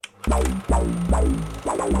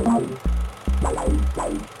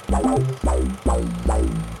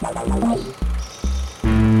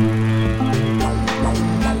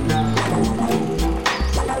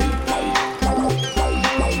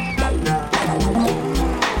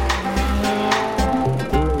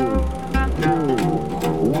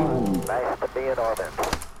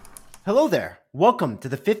Hello there. Welcome to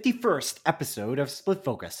the 51st episode of Split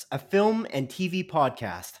Focus, a film and TV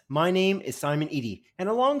podcast. My name is Simon Eady, and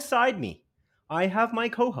alongside me, I have my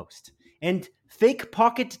co-host and fake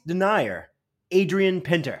pocket denier, Adrian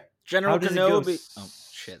Pinter. General Kenobi. Oh,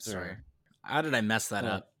 shit, sir? sorry. How did I mess that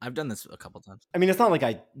up? I've done this a couple times. I mean, it's not like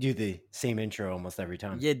I do the same intro almost every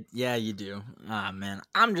time. Yeah, you do. Ah, man.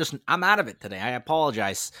 I'm out of it today. I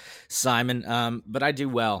apologize, Simon. But I do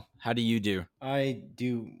well. How do you do? I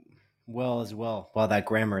do well as well. Wow, that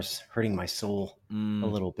grammar's hurting my soul a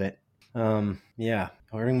little bit. Yeah,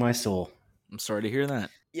 hurting my soul. I'm sorry to hear that.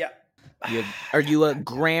 Yeah. Are you a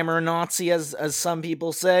grammar Nazi, as some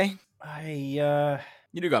people say? You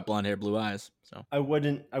do got blonde hair, blue eyes, so I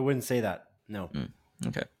wouldn't say that. No.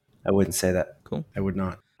 Okay. I wouldn't say that. Cool. I would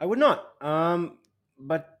not.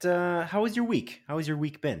 But how was your week? How has your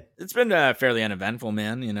week been? It's been fairly uneventful,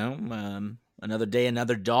 man. You know, another day,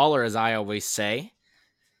 another dollar, as I always say.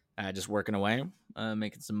 Just working away,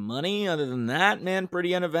 making some money. Other than that, man,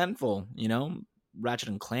 pretty uneventful. You know, Ratchet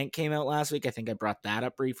and Clank came out last week. I think I brought that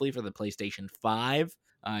up briefly for the PlayStation 5.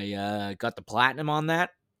 I got the platinum on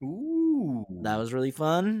that. Ooh. That was really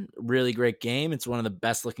fun. Really great game. It's one of the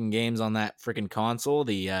best looking games on that freaking console.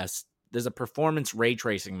 There's a performance ray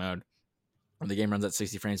tracing mode where the game runs at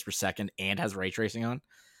 60 frames per second and has ray tracing on.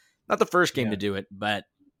 Not the first game to do it, but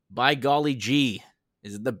by golly gee,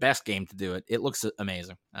 is it the best game to do it. It looks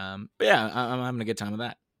amazing. But yeah, I'm having a good time with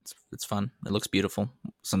that. It's fun. It looks beautiful.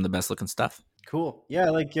 Some of the best looking stuff. Cool. Yeah,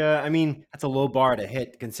 I mean, that's a low bar to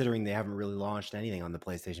hit considering they haven't really launched anything on the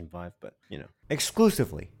PlayStation 5, but, you know,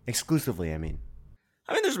 exclusively, I mean.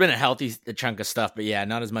 There's been a healthy chunk of stuff, but yeah,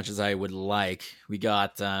 not as much as I would like. We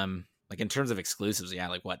got, in terms of exclusives,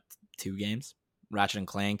 yeah, 2 games? Ratchet and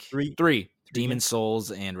Clank. Three. Demon's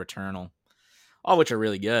Souls and Returnal. All which are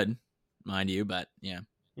really good, mind you, but yeah.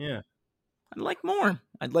 Yeah. I'd like more.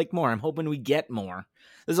 I'm hoping we get more.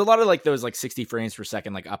 There's a lot of those 60 frames per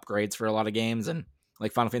second upgrades for a lot of games, and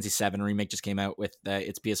Final Fantasy VII Remake just came out with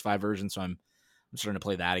its PS5 version, so I'm starting to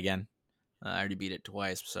play that again. I already beat it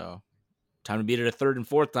twice, so time to beat it a third and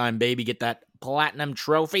fourth time, baby. Get that platinum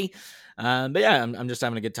trophy. But yeah, I'm just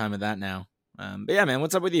having a good time with that now. But yeah, man,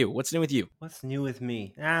 what's up with you? What's new with you? What's new with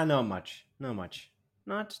me? Not much.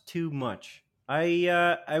 Not too much.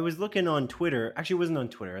 I was looking on Twitter. Actually, it wasn't on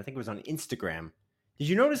Twitter. I think it was on Instagram. Did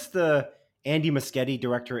you notice the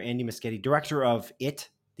director of It,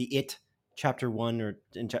 the It Chapter 1 or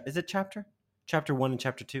is it Chapter 1 and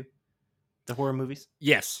Chapter 2? The horror movies?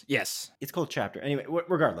 Yes. It's called Chapter. Anyway,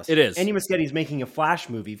 regardless. It is. Andy Muschietti is making a Flash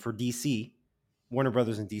movie for DC, Warner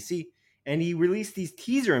Brothers and DC, and he released these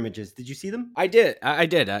teaser images. Did you see them? I did.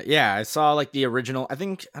 Yeah, I saw the original. I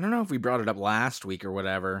don't know if we brought it up last week or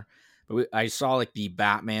whatever, but I saw the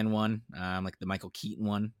Batman one, the Michael Keaton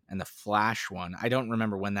one, and the Flash one. I don't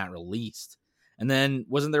remember when that released. And then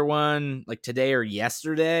wasn't there one today or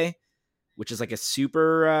yesterday, which is a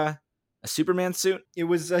Superman suit?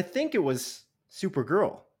 I think it was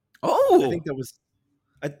Supergirl. Oh, I think that was.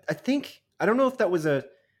 I don't know if that was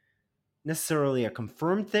necessarily a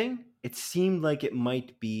confirmed thing. It seemed like it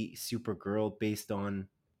might be Supergirl based on.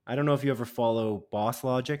 I don't know if you ever follow Boss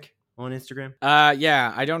Logic on Instagram.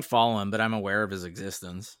 Yeah, I don't follow him, but I'm aware of his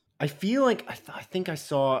existence. I feel like I think I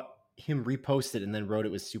saw him repost it and then wrote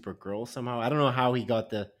it was Supergirl somehow. I don't know how he got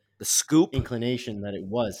the scoop inclination that it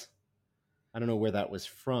was. I don't know where that was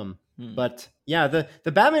from. But yeah,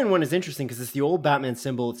 the Batman one is interesting because it's the old Batman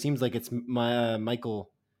symbol. It seems like it's Michael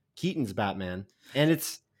Keaton's Batman, and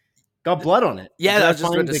it's got blood on it. Yeah, I was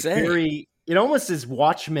just about to say. It almost is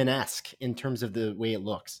Watchmen-esque in terms of the way it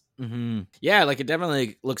looks. Mm-hmm. Yeah, it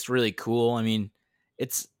definitely looks really cool. I mean,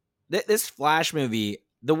 it's this Flash movie.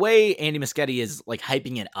 The way Andy Muschietti is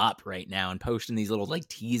hyping it up right now and posting these little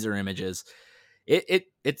teaser images.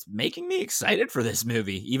 It's making me excited for this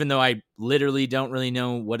movie, even though I literally don't really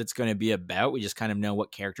know what it's going to be about. We just kind of know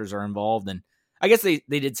what characters are involved. And I guess they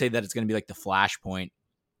did say that it's going to be the Flashpoint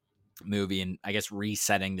movie and I guess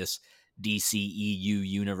resetting this DCEU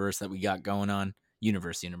universe that we got going on.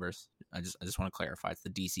 Universe. I just want to clarify. It's the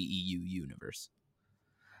DCEU universe.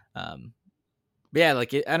 But yeah,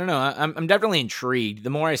 I don't know. I'm definitely intrigued. The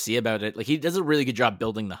more I see about it, he does a really good job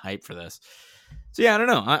building the hype for this. So yeah, I don't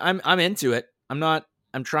know. I'm into it.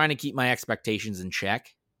 I'm trying to keep my expectations in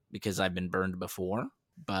check because I've been burned before,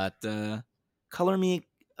 but color me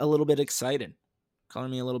a little bit excited. Color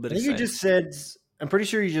me a little bit I think you excited. just said. I'm pretty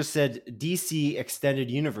sure you just said DC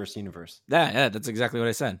Extended Universe. Yeah, that's exactly what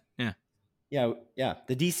I said. Yeah. Yeah.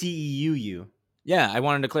 The DCEUU. Yeah, I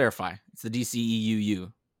wanted to clarify. It's the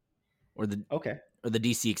DCEUU or the Okay.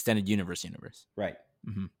 DC Extended Universe. Right.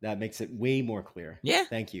 Mm-hmm. That makes it way more clear. Yeah.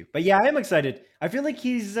 Thank you. But yeah, I am excited. I feel like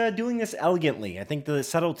he's doing this elegantly. I think the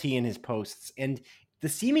subtlety in his posts and the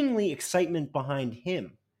seemingly excitement behind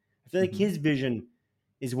him. I feel like his vision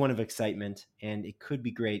is one of excitement, and it could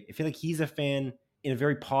be great. I feel like he's a fan in a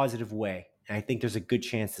very positive way, and I think there's a good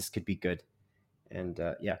chance this could be good. And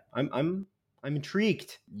yeah, I'm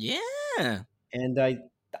intrigued. Yeah. And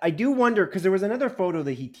I do wonder because there was another photo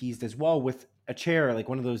that he teased as well with a chair, like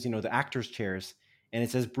one of those, the actors' chairs, and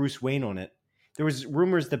it says Bruce Wayne on it. There was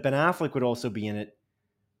rumors that Ben Affleck would also be in it,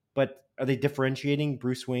 but are they differentiating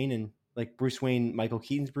Bruce Wayne and like Bruce Wayne, Michael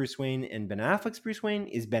Keaton's Bruce Wayne, and Ben Affleck's Bruce Wayne?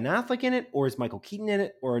 Is Ben Affleck in it, or is Michael Keaton in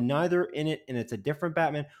it, or neither in it, and it's a different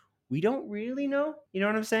Batman? We don't really know. You know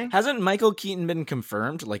what I'm saying? Hasn't Michael Keaton been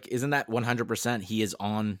confirmed? Like, isn't that 100% he is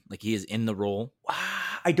on, like he is in the role?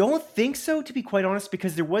 I don't think so, to be quite honest,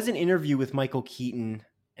 because there was an interview with Michael Keaton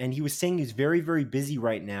and he was saying he's very, very busy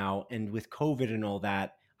right now. And with COVID and all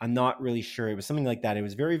that, I'm not really sure. It was something like that. It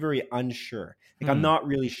was very, very unsure. Like, I'm not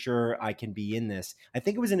really sure I can be in this. I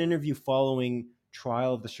think it was an interview following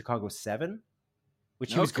Trial of the Chicago 7,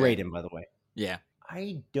 which he was great in, by the way. Yeah.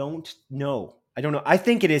 I don't know. I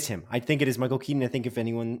think it is him. I think it is Michael Keaton. I think if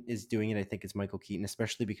anyone is doing it, I think it's Michael Keaton,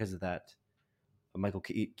 especially because of that Michael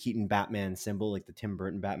Keaton Batman symbol, like the Tim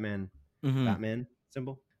Burton Batman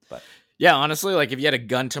symbol. But yeah, honestly, like if you had a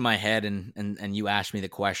gun to my head and you asked me the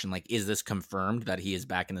question, like, is this confirmed that he is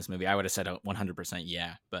back in this movie? I would have said 100%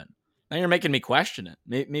 yeah. But now you're making me question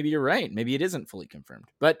it. Maybe you're right. Maybe it isn't fully confirmed.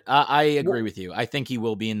 But I agree with you. I think he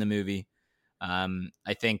will be in the movie.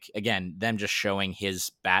 I think, again, them just showing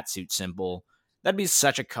his Batsuit symbol, that'd be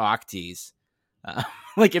such a cock tease.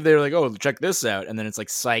 Like if they were like, oh, check this out. And then it's like,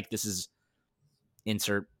 psych, this is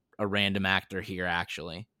insert a random actor here,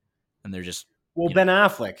 actually. And they're just... Well, Ben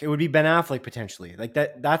Affleck. It would be Ben Affleck, potentially. Like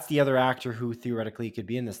that's the other actor who theoretically could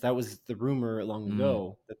be in this. That was the rumor long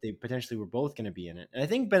ago that they potentially were both going to be in it. And I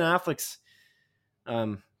think Ben Affleck's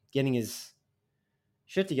getting his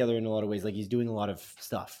shit together in a lot of ways. Like he's doing a lot of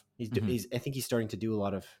stuff. I think he's starting to do a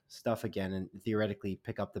lot of stuff again and theoretically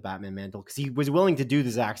pick up the Batman mantle because he was willing to do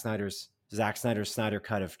the Zack Snyder's Snyder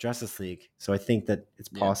cut of Justice League. So I think that it's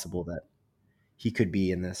possible that he could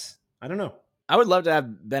be in this. I don't know. I would love to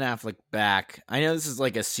have Ben Affleck back. I know this is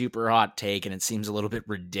like a super hot take and it seems a little bit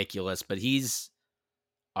ridiculous, but he's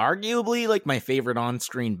arguably like my favorite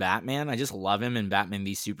on-screen Batman. I just love him in Batman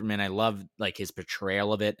v Superman. I love like his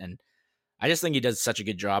portrayal of it, and I just think he does such a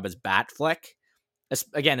good job as Batfleck.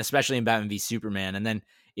 Again, especially in Batman v Superman. And then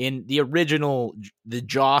in the original, the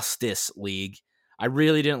Justice League, I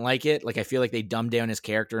really didn't like it. Like, I feel like they dumbed down his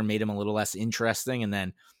character and made him a little less interesting. And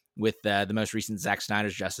then with the most recent Zack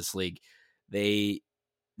Snyder's Justice League, they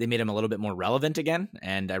made him a little bit more relevant again.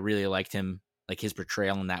 And I really liked him, like his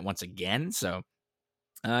portrayal in that once again. So,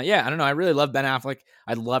 yeah, I don't know. I really love Ben Affleck.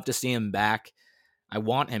 I'd love to see him back. I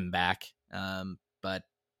want him back. But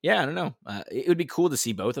yeah, I don't know. It would be cool to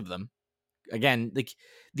see both of them. Again, like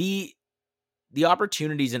the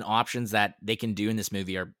opportunities and options that they can do in this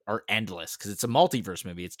movie are endless because it's a multiverse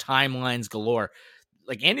movie. It's timelines galore.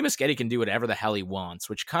 Like Andy Muschietti can do whatever the hell he wants,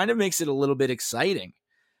 which kind of makes it a little bit exciting,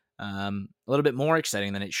 a little bit more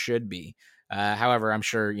exciting than it should be. However, I'm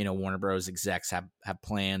sure Warner Bros. Execs have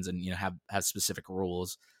plans and have specific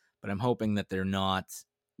rules, but I'm hoping that they're not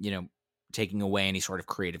taking away any sort of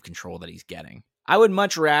creative control that he's getting. I would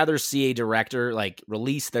much rather see a director like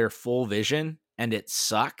release their full vision and it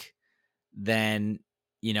suck than,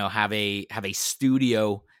 have a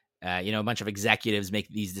studio, a bunch of executives make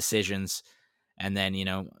these decisions and then,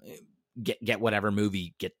 get whatever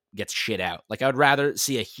movie gets shit out. Like I would rather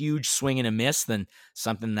see a huge swing and a miss than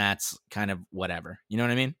something that's kind of whatever. You know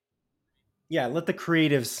what I mean? Yeah. Let the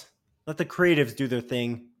creatives do their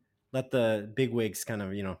thing. Let the bigwigs kind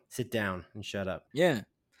of, sit down and shut up. Yeah.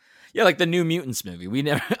 Yeah, like the New Mutants movie.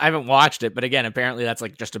 I haven't watched it, but again, apparently that's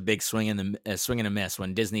like just a big swing and a miss.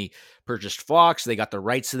 When Disney purchased Fox, they got the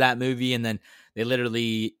rights to that movie, and then they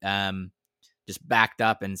literally just backed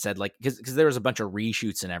up and said like because there was a bunch of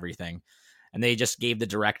reshoots and everything, and they just gave the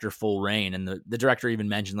director full reign. And the director even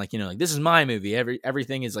mentioned like like this is my movie.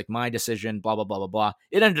 Everything is like my decision. Blah blah blah blah blah.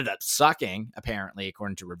 It ended up sucking apparently,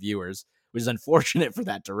 according to reviewers, which is unfortunate for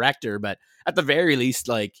that director. But at the very least,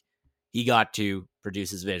 like he got to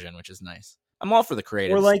produce his vision, which is nice. I'm all for the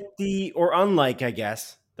creatives. Or unlike, I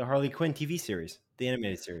guess, the Harley Quinn TV series, the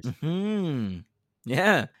animated series. Mm-hmm.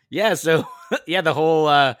 Yeah. Yeah. So, yeah, the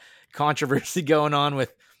whole controversy going on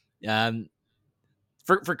with,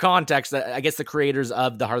 for context, I guess the creators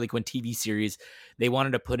of the Harley Quinn TV series, they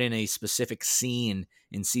wanted to put in a specific scene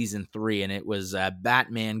in season 3, and it was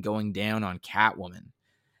Batman going down on Catwoman.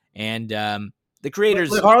 And the creators,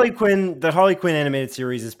 The Harley Quinn animated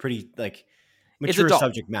series is pretty like it's mature adult.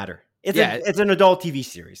 subject matter. Yeah. It's an adult TV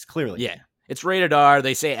series, clearly. Yeah. It's rated R.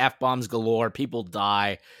 They say F-bombs galore. People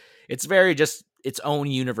die. It's very just its own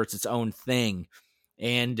universe, its own thing.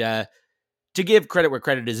 And to give credit where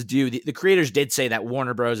credit is due, the creators did say that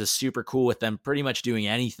Warner Bros. Is super cool with them pretty much doing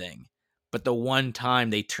anything. But the one time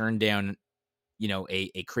they turned down,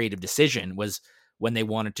 a creative decision was when they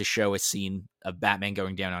wanted to show a scene of Batman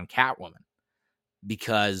going down on Catwoman,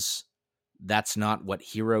 because that's not what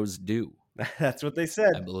heroes do. That's what they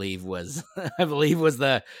said. I believe was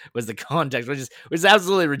the context, which is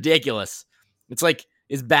absolutely ridiculous. It's like,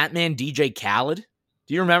 is Batman DJ Khaled?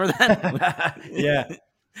 Do you remember that? Yeah,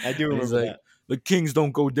 I do remember like, that. The kings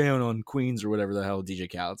don't go down on queens or whatever the hell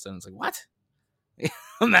DJ Khaled said. It's like, what?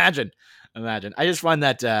 Imagine. I just find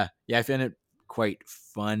that, I find it quite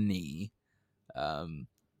funny.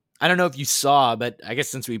 I don't know if you saw, but I guess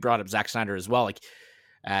since we brought up Zack Snyder as well, like,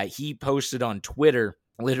 he posted on Twitter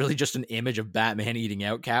literally just an image of Batman eating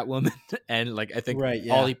out Catwoman, and like, I think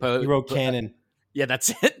all he wrote canon. Yeah, that's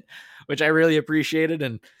it, which I really appreciated,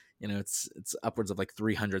 and it's upwards of like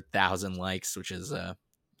 300,000 likes, which is I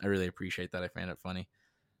really appreciate that. I find it funny.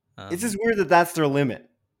 It's just weird that that's their limit.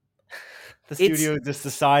 The studio just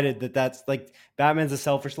decided that that's like Batman's a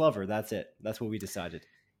selfish lover. That's it. That's what we decided.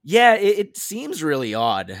 Yeah, it seems really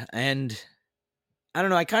odd, and I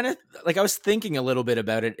don't know. I kind of I was thinking a little bit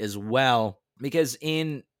about it as well, because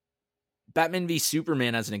in Batman v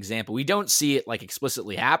Superman, as an example, we don't see it like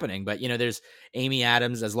explicitly happening, but there's Amy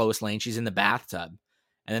Adams as Lois Lane. She's in the bathtub,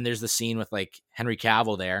 and then there's the scene with like Henry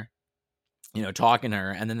Cavill there, talking to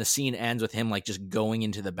her, and then the scene ends with him like just going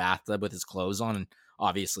into the bathtub with his clothes on, and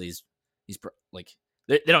obviously he's like,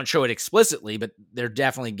 they don't show it explicitly, but they're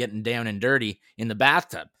definitely getting down and dirty in the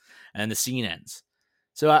bathtub, and the scene ends.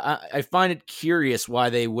 So I find it curious why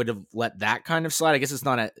they would have let that kind of slide. I guess it's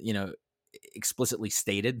not explicitly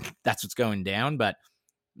stated that's what's going down, but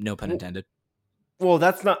no pun intended. Well,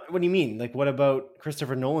 that's not what do you mean? Like, what about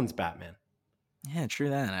Christopher Nolan's Batman? Yeah, true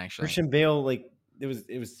that, actually. Christian Bale, like, it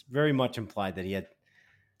was very much implied that he had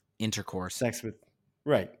intercourse, sex with,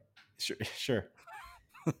 right? Sure.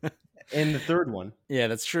 And the third one, yeah,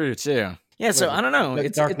 that's true too. Yeah, so I don't know.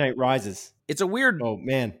 It's Dark Knight Rises. It's a weird. Oh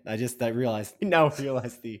man, I realized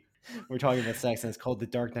we're talking about sex, and it's called The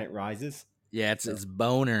Dark Knight Rises. Yeah, it's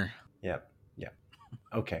boner. Yeah.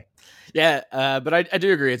 Okay. Yeah, but I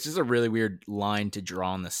do agree. It's just a really weird line to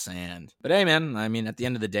draw in the sand. But hey, man, I mean, at the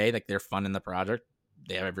end of the day, like, they're funding the project.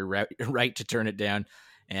 They have every right to turn it down,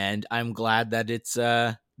 and I'm glad that it's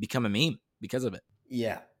become a meme because of it.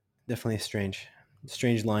 Yeah, definitely a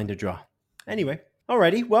strange line to draw. Anyway,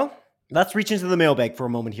 alrighty, well, let's reach into the mailbag for a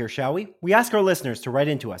moment here, shall we? We ask our listeners to write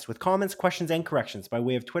into us with comments, questions, and corrections by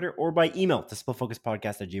way of Twitter or by email to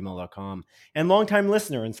splitfocuspodcast@gmail.com. And longtime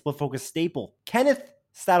listener and Split Focus staple, Kenneth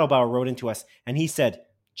Stadelbauer, wrote into us, and he said,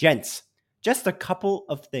 "Gents, just a couple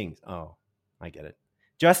of things." Oh, I get it.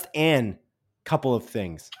 Just an couple of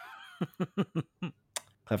things.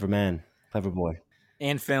 Clever man, clever boy.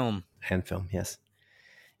 And film, yes.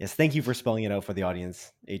 Yes, thank you for spelling it out for the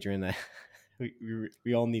audience, Adrian.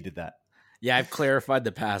 We all needed that. Yeah, I've clarified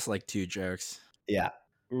the past like 2 jokes. Yeah,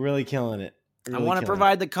 we're really killing it. I want to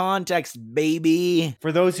provide the context, baby.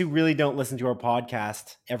 For those who really don't listen to our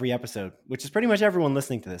podcast every episode, which is pretty much everyone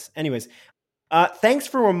listening to this. Anyways, thanks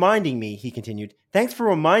for reminding me, he continued. Thanks for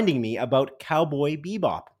reminding me about Cowboy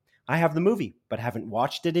Bebop. I have the movie, but haven't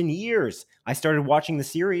watched it in years. I started watching the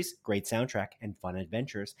series, great soundtrack and fun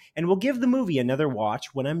adventures, and will give the movie another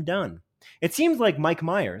watch when I'm done. It seems like Mike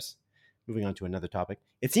Myers, moving on to another topic,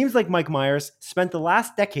 it seems like Mike Myers spent the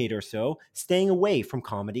last decade or so staying away from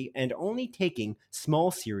comedy and only taking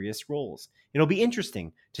small serious roles. It'll be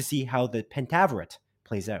interesting to see how the Pentaverate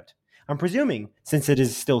plays out. I'm presuming, since it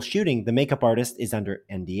is still shooting, the makeup artist is under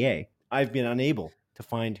NDA. I've been unable to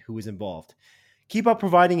find who is involved. Keep up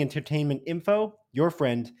providing entertainment info. Your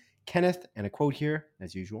friend, Kenneth, and a quote here,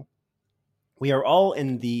 as usual. We are all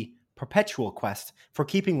in the perpetual quest for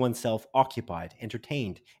keeping oneself occupied,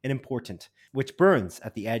 entertained, and important, which burns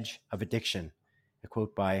at the edge of addiction. A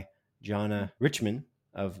quote by Jonna Richman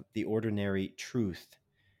of The Ordinary Truth.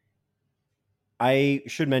 I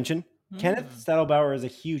should mention, Kenneth Stadelbauer is a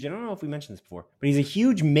huge, I don't know if we mentioned this before, but he's a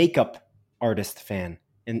huge makeup artist fan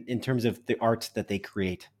in terms of the art that they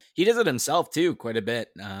create. He does it himself too, quite a bit.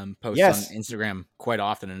 Posts on Yes, Instagram quite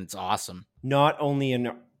often, and it's awesome. not only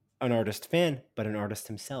an artist fan, but an artist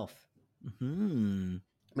himself. Hmm.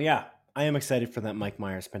 But yeah, I am excited for that Mike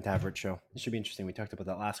Myers Pentaveret show. It should be interesting. We talked about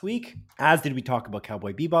that last week, as did we talk about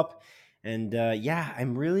Cowboy Bebop. And yeah,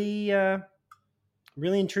 I'm really,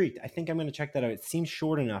 really intrigued. I think I'm going to check that out. It seems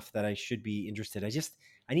short enough that I should be interested.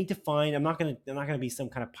 I need to find. I'm not gonna be some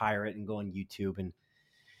kind of pirate and go on YouTube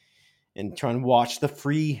and try and watch the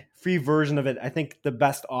free version of it. I think the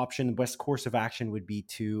best option, the best course of action would be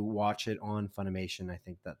to watch it on Funimation. I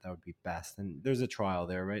think that would be best. And there's a trial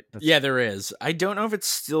there, right? Yeah, there is. I don't know if it's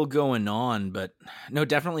still going on, but no,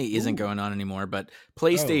 definitely isn't Ooh. going on anymore. But Oh.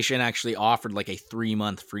 PlayStation actually offered like a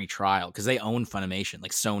 3-month free trial because they own Funimation.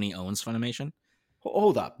 Like Sony owns Funimation.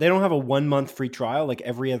 Hold up. They don't have a 1 month free trial like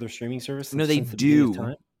every other streaming service No, they since the beginning of do.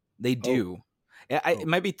 time? They Oh. do. It Oh.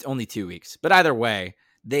 might be only 2 weeks, but either way,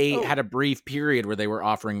 they Oh. had a brief period where they were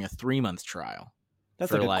offering a 3-month trial.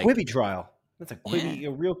 That's for, like a Quibi trial. That's a Quibi,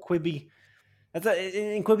 a real Quibi. That's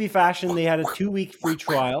in Quibi fashion. They had a 2-week free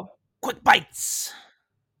trial. Quick Bites.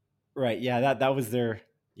 Right. Yeah. That was their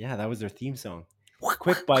theme song.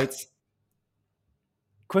 Quick Bites.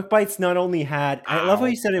 Quick Bites not only had. I love how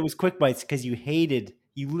you said it was Quick Bites because you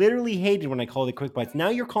literally hated when I called it Quick Bites. Now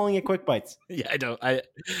you're calling it Quick Bites. Yeah,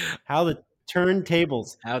 How the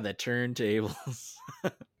turntables. How the turntables.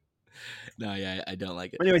 No, yeah, I don't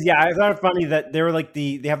like it. But anyways, yeah, I thought it funny that they were like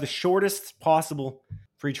they have the shortest possible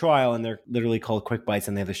free trial, and they're literally called Quick Bites,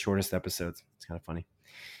 and they have the shortest episodes. It's kind of funny.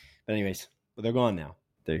 But anyways, they're gone now.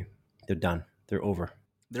 They're done. They're over.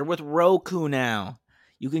 They're with Roku now.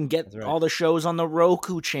 You can get all the shows on the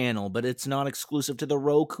Roku channel, but it's not exclusive to the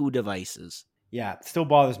Roku devices. Yeah, it still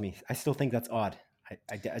bothers me. I still think that's odd.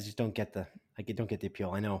 I just don't get the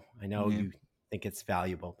appeal. I know you think it's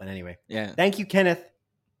valuable, but anyway. Yeah. Thank you, Kenneth,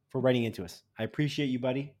 for writing into us. I appreciate you,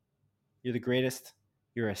 buddy. You're the greatest.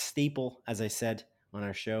 You're a staple, as I said on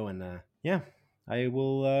our show, and yeah, I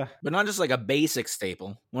will. But not just like a basic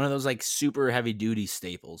staple. One of those like super heavy duty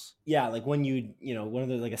staples. Yeah, like when one of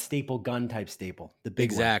the like a staple gun type staple, the big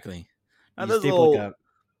exactly. One. Now You staple little, like a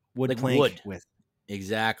wood like plank wood. with.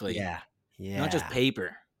 Exactly. Yeah. Not just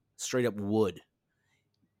paper, straight up wood.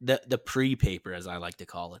 The pre-paper, as I like to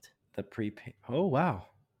call it. The pre-paper. Oh wow,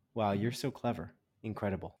 you're so clever,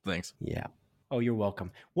 incredible. Thanks. Yeah. Oh, you're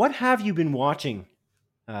welcome. What have you been watching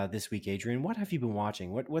this week, Adrian? What have you been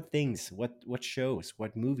watching? What things? What shows?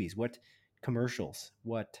 What movies? What commercials?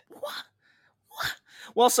 What?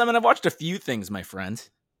 Well, Simon, I've watched a few things, my friend.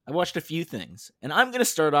 I've watched a few things, and I'm going to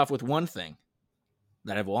start off with one thing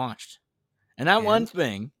that I've watched, and that one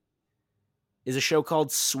thing is a show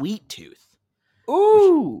called Sweet Tooth.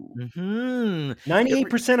 Ooh.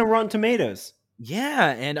 98% of Rotten Tomatoes. Yeah,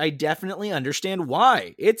 and I definitely understand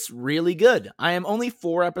why. It's really good. I am only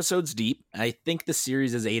 4 episodes deep. I think the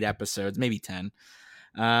series is 8 episodes, maybe 10.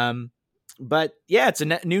 But yeah, it's a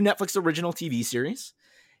new Netflix original TV series.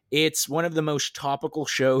 It's one of the most topical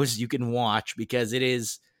shows you can watch because it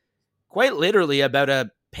is quite literally about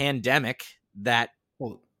a pandemic that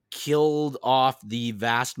killed off the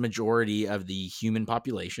vast majority of the human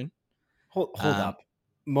population. Hold up.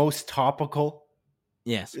 Most topical?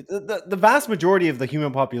 Yes. The vast majority of the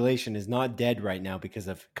human population is not dead right now because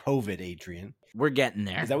of COVID, Adrian. We're getting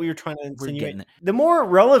there. Is that what you're trying to insinuate? We're getting there. The more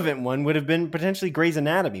relevant one would have been potentially Grey's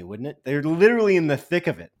Anatomy, wouldn't it? They're literally in the thick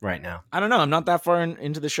of it right now. I don't know. I'm not that far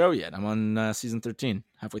into the show yet. I'm on season 13,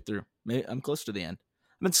 halfway through. Maybe I'm close to the end.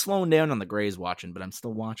 I've been slowing down on the Greys watching, but I'm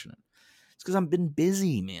still watching it. It's because I've been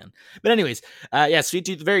busy, man. But anyways, yeah, Sweet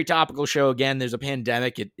Tooth, very topical show. Again, there's a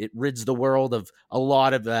pandemic. It rids the world of a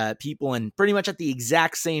lot of people, and pretty much at the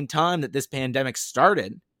exact same time that this pandemic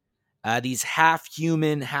started, these half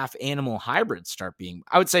human, half animal hybrids start being,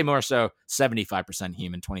 I would say more so 75%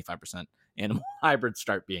 human, 25% animal hybrids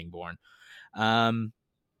start being born. And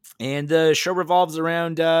the show revolves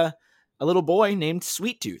around a little boy named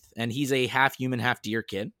Sweet Tooth, and he's a half human, half deer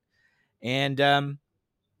kid. And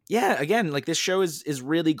yeah, again, like this show is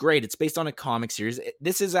really great. It's based on a comic series.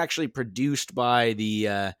 This is actually produced by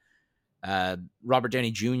the Robert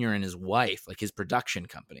Downey Jr. and his wife, like his production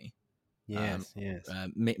company. Yes.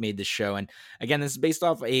 Made this show. And again, this is based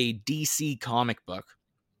off a DC comic book.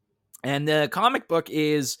 And the comic book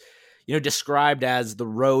is, described as The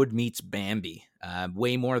Road meets Bambi.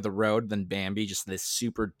 Way more The Road than Bambi, just this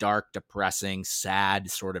super dark, depressing,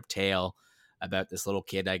 sad sort of tale about this little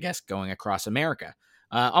kid, I guess, going across America.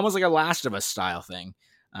 Almost like a Last of Us style thing.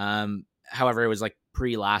 However, it was like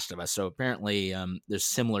pre-Last of Us. So apparently there's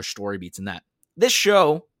similar story beats in that. This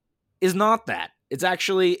show is not that. It's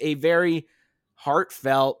actually a very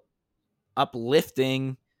heartfelt,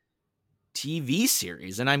 uplifting TV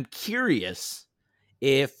series. And I'm curious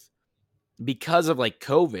if, because of like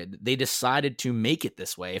COVID, they decided to make it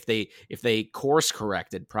this way. If they course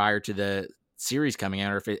corrected prior to the series coming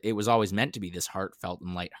out, or if it was always meant to be this heartfelt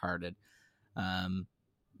and lighthearted.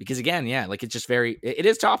 Because again, yeah, like it's just it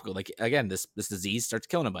is topical. Like again, this disease starts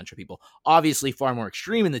killing a bunch of people. Obviously, far more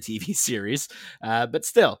extreme in the TV series, but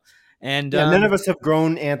still. And none of us have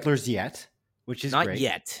grown antlers yet, which is not great.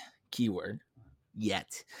 yet. Keyword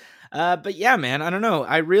yet. But yeah, man, I don't know.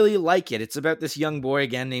 I really like it. It's about this young boy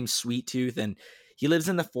again named Sweet Tooth, and he lives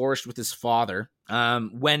in the forest with his father.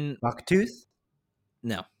 Bucktooth?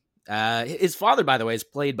 No. His father, by the way, is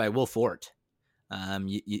played by Will Forte.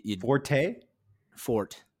 Forte?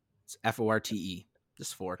 Forte. It's Forte.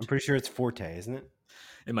 Just Forte. I'm pretty sure it's Forte, isn't it?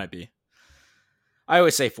 It might be. I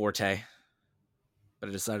always say Forte, but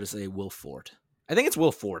I decided to say Will Forte. I think it's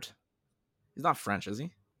Will Forte. He's not French, is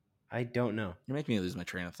he? I don't know. You're making me lose my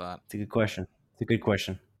train of thought. It's a good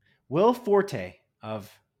question. Will Forte of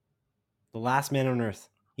The Last Man on Earth.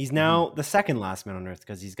 He's now the second last man on Earth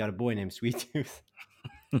because he's got a boy named Sweet Tooth.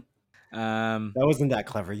 That wasn't that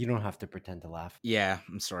clever. You don't have to pretend to laugh. Yeah,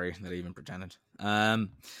 I'm sorry that I even pretended.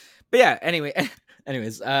 But yeah,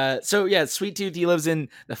 anyways, so yeah, Sweet Tooth, he lives in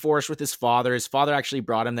the forest with his father. His father actually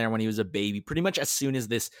brought him there when he was a baby, pretty much as soon as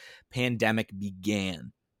this pandemic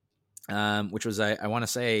began, which was, I want to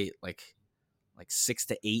say like 6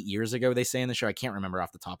 to 8 years ago, they say in the show. I can't remember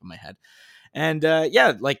off the top of my head. And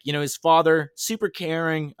yeah, like, you know, his father, super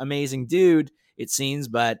caring, amazing dude, it seems,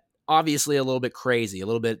 but obviously a little bit crazy, a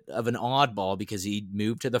little bit of an oddball because he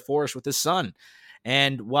moved to the forest with his son.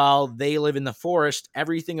 And while they live in the forest,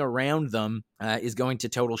 everything around them is going to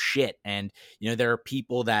total shit. And, you know, there are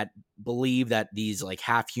people that believe that these like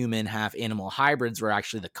half human, half animal hybrids were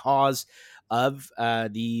actually the cause of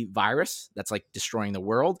the virus that's like destroying the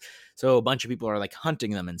world. So a bunch of people are like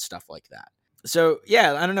hunting them and stuff like that. So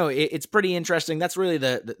yeah, I don't know. It's pretty interesting. That's really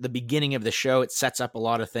the beginning of the show. It sets up a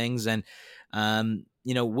lot of things. And,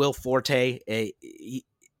 you know, Will Forte,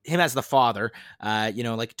 him as the father, you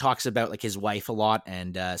know, like talks about like his wife a lot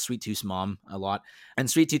and Sweet Tooth's mom a lot. And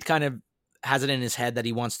Sweet Tooth kind of has it in his head that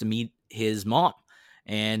he wants to meet his mom.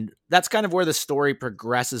 And that's kind of where the story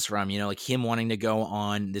progresses from, you know, like him wanting to go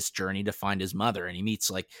on this journey to find his mother. And he meets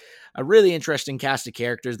like a really interesting cast of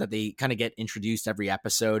characters that they kind of get introduced every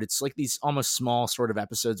episode. It's like these almost small sort of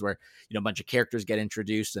episodes where, you know, a bunch of characters get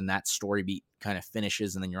introduced and that story beat kind of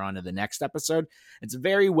finishes and then you're on to the next episode. It's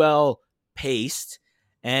very well paced.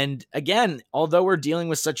 And again, although we're dealing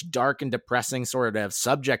with such dark and depressing sort of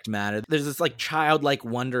subject matter, there's this like childlike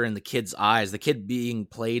wonder in the kid's eyes, the kid being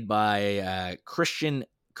played by Christian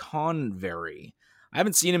Convery. I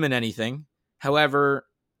haven't seen him in anything. However,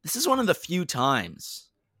 this is one of the few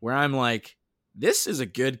times where I'm like, this is a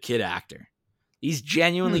good kid actor. He's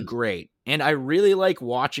genuinely great. And I really like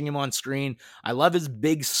watching him on screen. I love his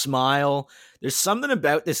big smile. There's something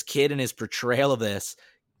about this kid and his portrayal of this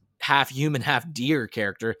half human, half deer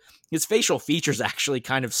character. His facial features actually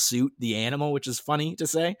kind of suit the animal, which is funny to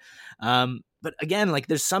say. But again, like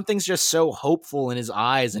there's something's just so hopeful in his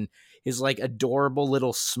eyes and his like adorable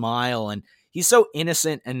little smile. And he's so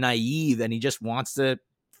innocent and naive and he just wants to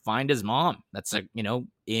find his mom. That's like, you know,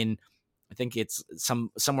 I think it's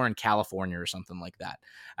somewhere in California or something like that,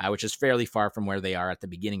 which is fairly far from where they are at the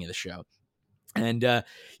beginning of the show. And, you know,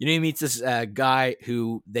 he meets this guy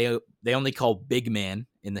who they only call Big Man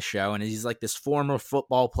in the show. And he's like this former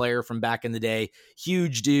football player from back in the day,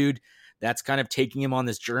 huge dude that's kind of taking him on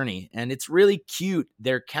this journey. And it's really cute.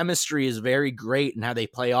 Their chemistry is very great and how they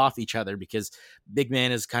play off each other because Big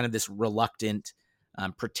Man is kind of this reluctant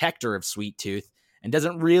protector of Sweet Tooth and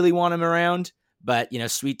doesn't really want him around. But, you know,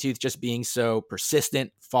 Sweet Tooth just being so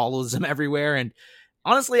persistent follows him everywhere. And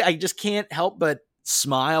honestly, I just can't help but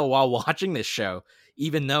smile while watching this show,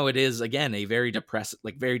 even though it is again a very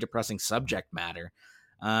depressing subject matter.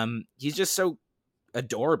 He's just so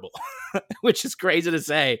adorable, which is crazy to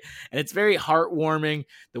say, and it's very heartwarming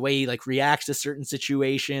the way he like reacts to certain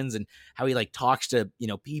situations and how he like talks to, you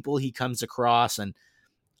know, people he comes across. And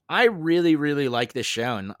I really like this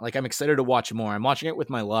show, and like I'm excited to watch more. I'm watching it with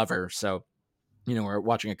my lover, so you know we're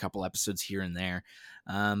watching a couple episodes here and there,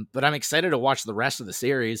 but I'm excited to watch the rest of the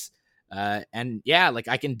series. And yeah, like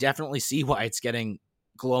I can definitely see why it's getting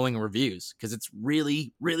glowing reviews because it's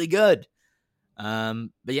really good. But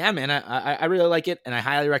yeah, man, I really like it and I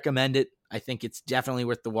highly recommend it. I think it's definitely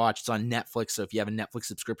worth the watch. It's on Netflix, so if you have a Netflix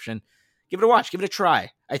subscription, give it a watch, give it a try.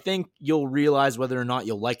 I think you'll realize whether or not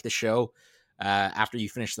you'll like the show after you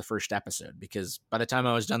finish the first episode, because by the time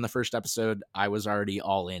I was done the first episode, I was already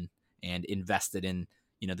all in and invested in,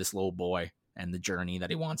 you know, this little boy and the journey that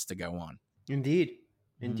he wants to go on. Indeed.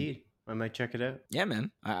 I might check it out. Yeah,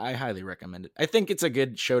 man. I highly recommend it. I think it's a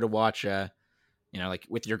good show to watch. Like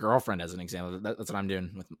with your girlfriend as an example. That's what I'm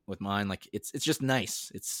doing with mine. Like it's just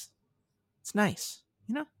nice. It's nice.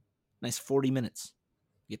 Nice 40 minutes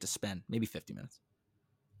you get to spend, maybe 50 minutes.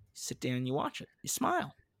 You sit down and you watch it. You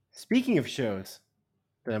smile. Speaking of shows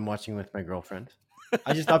that I'm watching with my girlfriend,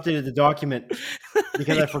 I just updated the document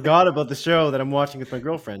because I forgot about the show that I'm watching with my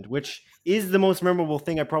girlfriend, which is the most memorable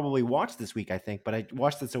thing I probably watched this week, I think. But I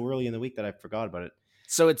watched it so early in the week that I forgot about it.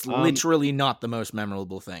 So it's literally not the most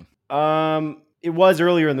memorable thing. It was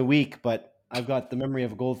earlier in the week, but I've got the memory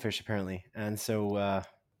of a goldfish apparently, and so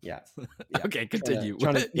yeah. Okay, continue.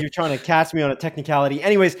 You're trying to catch me on a technicality.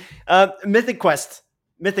 Anyways, Mythic Quest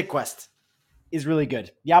is really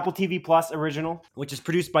good. The Apple TV Plus original, which is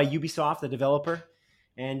produced by Ubisoft, the developer,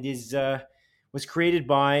 and was created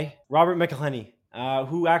by Robert McElhenney,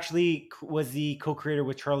 who actually was the co-creator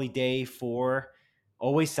with Charlie Day for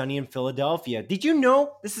Always Sunny in Philadelphia. Did you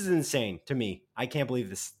know? This is insane to me. I can't believe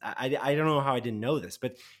this. I don't know how I didn't know this,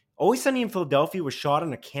 but Always Sunny in Philadelphia was shot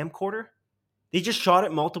on a camcorder. They just shot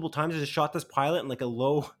it multiple times. They just shot this pilot in like a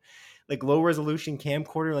low resolution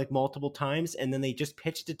camcorder like multiple times, and then they just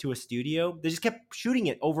pitched it to a studio. They just kept shooting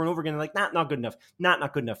it over and over again. Like, not good enough.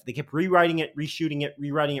 Not good enough. They kept rewriting it, reshooting it,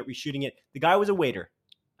 reshooting it. The guy was a waiter.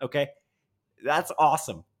 Okay. That's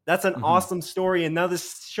awesome. That's an awesome story. And now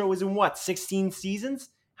this show is in what? 16 seasons?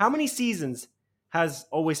 How many seasons has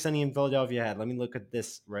Always Sunny in Philadelphia had? Let me look at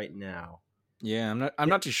this right now. Yeah, I'm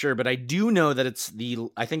not too sure, but I do know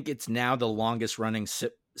that I think it's now the longest running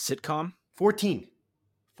sitcom. 14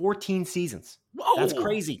 seasons. Whoa. That's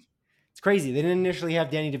crazy. It's crazy. They didn't initially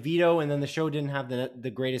have Danny DeVito, and then the show didn't have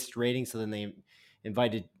the greatest rating, so then they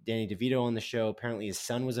invited Danny DeVito on the show. Apparently his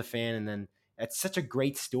son was a fan, and then it's such a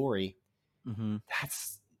great story. Mm-hmm.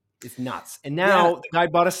 It's nuts. And now the guy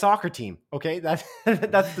bought a soccer team. Okay, that's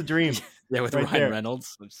the dream. Yeah, with Ryan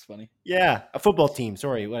Reynolds, which is funny. Yeah, a football team.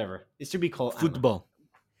 Sorry, whatever. It should be called football.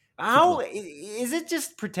 How is it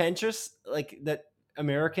just pretentious? Like that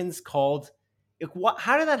Americans called.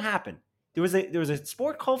 How did that happen? There was a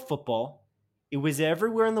sport called football. It was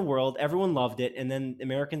everywhere in the world. Everyone loved it, and then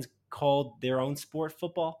Americans called their own sport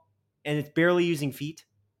football, and it's barely using feet.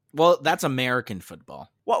 Well, that's American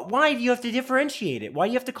football. Why do you have to differentiate it? Why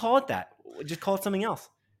do you have to call it that? Just call it something else.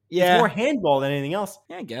 Yeah. It's more handball than anything else.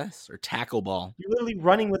 Yeah, I guess. Or tackle ball. You're literally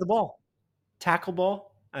running with the ball. Tackle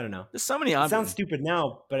ball? I don't know. There's so many options. It sounds stupid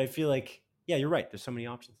now, but I feel like, yeah, you're right. There's so many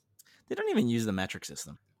options. They don't even use the metric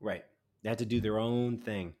system. Right. They had to do their own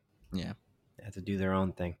thing. Yeah. They had to do their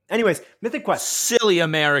own thing. Anyways, Mythic Quest. Silly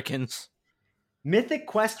Americans. Mythic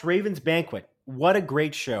Quest Raven's Banquet. What a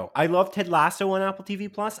great show. I love Ted Lasso on Apple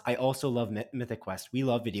TV Plus. I also love Mythic Quest. We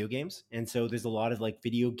love video games. And so there's a lot of like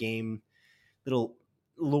video game little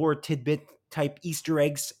lore tidbit type Easter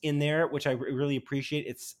eggs in there, which I really appreciate.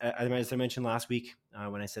 It's, as I mentioned last week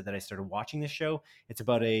when I said that I started watching this show, it's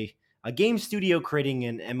about a game studio creating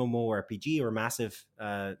an MMORPG or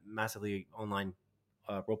massively online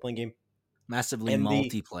role-playing game. Massively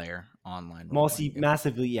multiplayer online.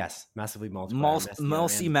 Massively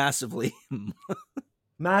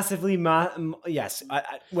multiplayer. Yes.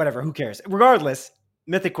 Whatever. Who cares? Regardless,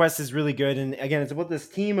 Mythic Quest is really good. And again, it's about this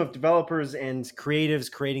team of developers and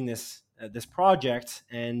creatives creating this project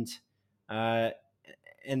and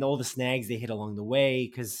all the snags they hit along the way.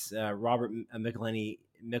 Because Robert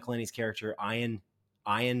McElhenney's character, Ian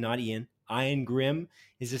Grimm,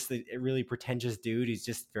 is just a really pretentious dude. He's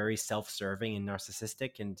just very self-serving and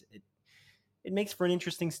narcissistic, and it makes for an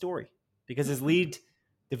interesting story because his lead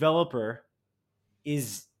developer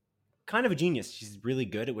is kind of a genius. She's really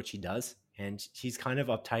good at what she does, and she's kind of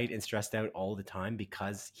uptight and stressed out all the time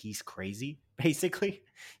because he's crazy, basically.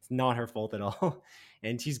 It's not her fault at all.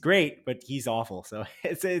 And she's great, but he's awful. So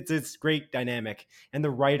it's great dynamic. And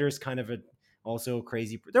the writer's kind of also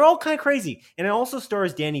crazy. They're all kind of crazy. And it also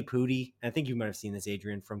stars Danny Pudi. I think you might have seen this,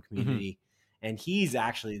 Adrian, from Community. Mm-hmm. And he's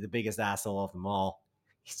actually the biggest asshole of them all.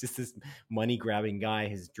 He's just this money-grabbing guy.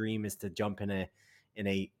 His dream is to jump in a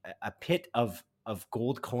pit of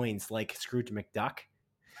gold coins like Scrooge McDuck.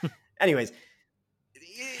 Anyways,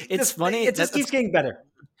 it's funny. It just keeps getting better.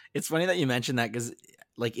 It's funny that you mentioned that because,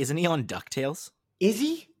 like, isn't he on DuckTales? Is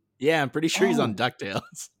he? Yeah, I'm pretty sure he's on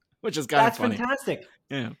DuckTales, which is kind of funny. That's fantastic.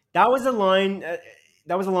 Yeah, that was a line.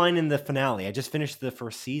 That was a line in the finale. I just finished the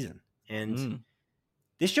first season, and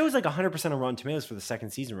this show is like 100% on Rotten Tomatoes for the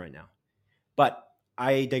second season right now. But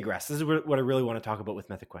I digress. This is what I really want to talk about with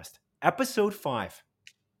Mythic Quest. Episode 5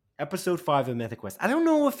 of Mythic Quest. I don't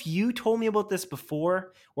know if you told me about this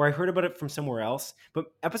before or I heard about it from somewhere else, but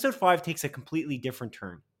episode 5 takes a completely different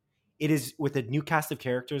turn. It is with a new cast of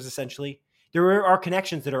characters, essentially. there are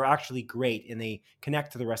connections that are actually great, and they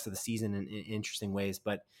connect to the rest of the season in interesting ways.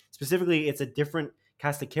 But specifically, it's a different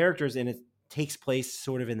cast of characters, and it takes place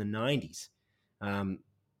sort of in the 90s.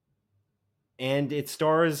 And it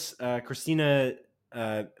stars Christina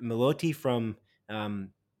Milioti from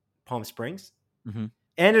Palm Springs. Mm-hmm.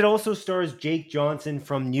 And it also stars Jake Johnson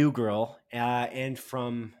from New Girl and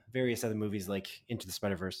from various other movies like Into the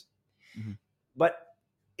Spider-Verse. Mm-hmm. But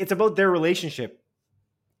it's about their relationship.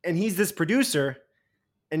 And he's this producer,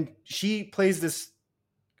 and she plays this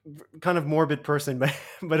kind of morbid person,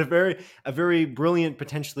 but a very brilliant,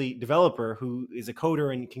 potentially developer who is a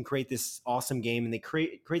coder and can create this awesome game. And they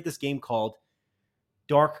create this game called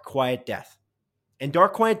Dark Quiet Death. And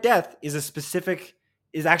Dark Quiet Death is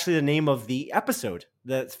actually the name of the episode,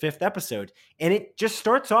 the 5th episode. And it just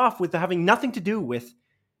starts off with having nothing to do with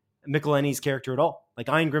Michelini's character at all. Like,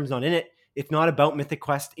 Ian Grimm's not in it. It's not about Mythic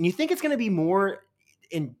Quest. And you think it's going to be more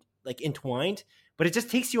entwined, but it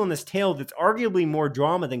just takes you on this tale that's arguably more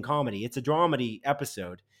drama than comedy. It's a dramedy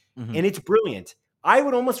episode, and it's brilliant. I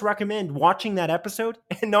would almost recommend watching that episode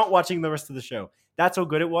and not watching the rest of the show. That's how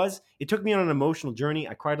good it was. It took me on an emotional journey.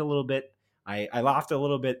 I cried a little bit. I laughed a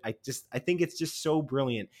little bit. I think it's just so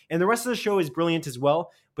brilliant. And the rest of the show is brilliant as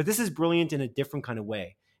well, but this is brilliant in a different kind of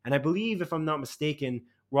way. And I believe, if I'm not mistaken,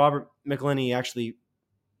 Robert Michelini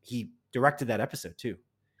he directed that episode too.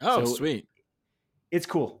 Oh, so sweet. It's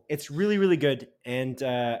cool. It's really, really good. And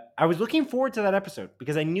I was looking forward to that episode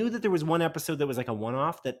because I knew that there was one episode that was like a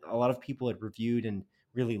one-off that a lot of people had reviewed and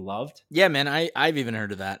really loved. Yeah, man. I've even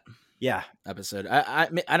heard of that. Yeah. Episode.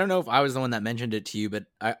 I don't know if I was the one that mentioned it to you, but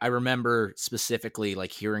I remember specifically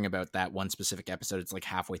like hearing about that one specific episode. It's like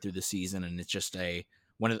halfway through the season, and it's just I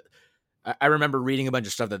remember reading a bunch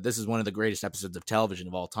of stuff that this is one of the greatest episodes of television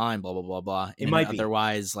of all time, blah, blah, blah, blah. In an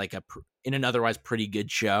otherwise pretty good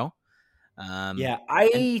show.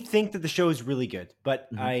 I think that the show is really good, but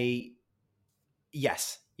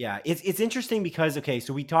yes. It's interesting because, okay,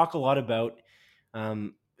 so we talk a lot about,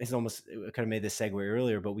 it's almost kind of made this segue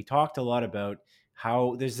earlier, but we talked a lot about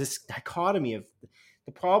how there's this dichotomy of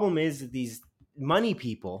the problem is that these money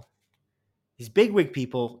people, these bigwig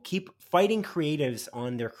people keep fighting creatives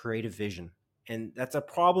on their creative vision. And that's a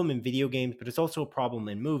problem in video games, but it's also a problem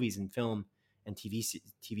in movies and film and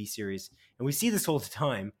TV series. And we see this all the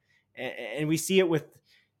time. And we see it with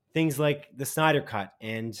things like the Snyder Cut.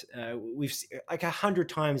 And we've seen like 100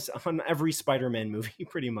 times on every Spider-Man movie,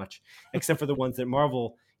 pretty much, except for the ones that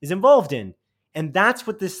Marvel is involved in. And that's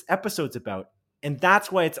what this episode's about. And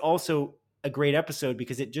that's why it's also a great episode,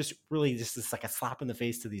 because it just really just is like a slap in the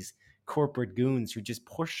face to these corporate goons who just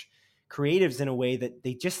push creatives in a way that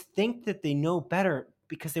they just think that they know better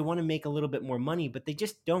because they want to make a little bit more money, but they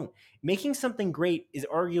just don't. Making something great is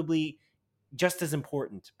arguably just as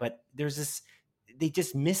important, but they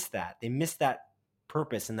just miss that. They miss that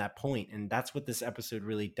purpose and that point. And that's what this episode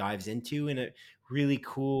really dives into in a really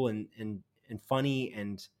cool and funny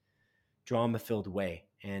and drama filled way.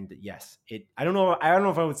 And yes, I don't know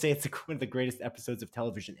if I would say it's one of the greatest episodes of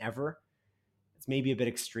television ever. It's maybe a bit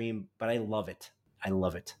extreme, but I love it.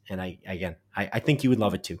 And I think you would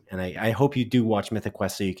love it too. And I hope you do watch Mythic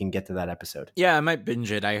Quest so you can get to that episode. Yeah, I might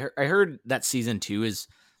binge it. I heard that season 2 is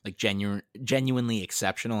like genuinely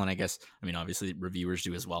exceptional. And I guess, I mean, obviously reviewers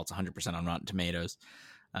do as well. It's 100% on Rotten Tomatoes.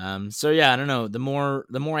 So yeah, I don't know. The more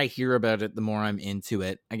I hear about it, the more I'm into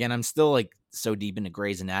it. Again, I'm still like so deep into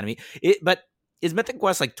Grey's Anatomy. But is Mythic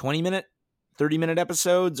Quest like 30-minute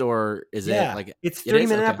episodes, or is it like it's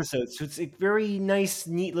 30-minute episodes? So it's like very nice,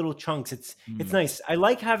 neat little chunks. It's nice. I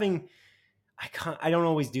like having. I don't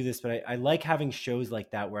always do this, but I like having shows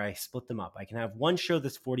like that where I split them up. I can have one show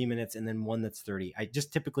that's 40 minutes and then one that's 30. I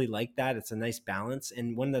just typically like that. It's a nice balance,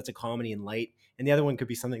 and one that's a comedy and light, and the other one could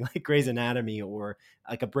be something like Grey's Anatomy or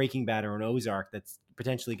like a Breaking Bad or an Ozark that's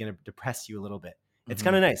potentially going to depress you a little bit. It's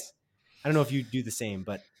kind of nice. I don't know if you do the same,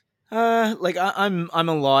 but like I'm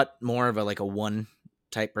a lot more of a one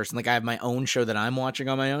type person. Like I have my own show that I'm watching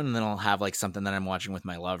on my own, and then I'll have like something that I'm watching with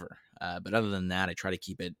my lover. But other than that, I try to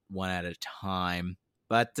keep it one at a time.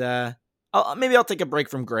 But I'll take a break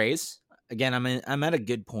from Grey's. Again, I'm at a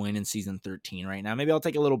good point in season 13 right now. Maybe I'll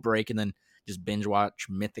take a little break and then just binge watch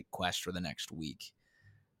Mythic Quest for the next week.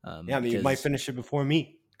 You might finish it before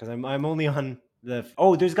me because I'm only on they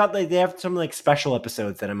have some like special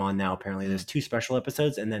episodes that I'm on now. Apparently, there's 2 special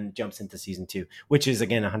episodes, and then jumps into season 2, which is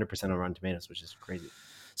again 100% on Rotten Tomatoes, which is crazy.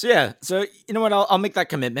 So yeah, so you know what? I'll make that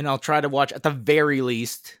commitment. I'll try to watch at the very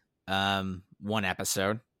least one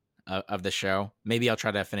episode of the show. Maybe I'll try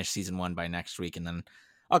to finish season 1 by next week, and then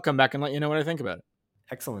I'll come back and let you know what I think about it.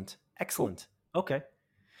 Excellent. Cool. Okay.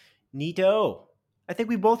 Neato. I think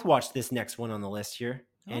we both watched this next one on the list here,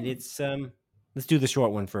 and it's Let's do the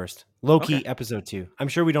short one first. Okay. Loki episode 2. I'm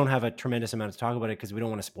sure we don't have a tremendous amount to talk about it because we don't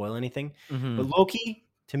want to spoil anything. Hmm. But Loki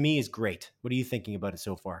to me is great. What are you thinking about it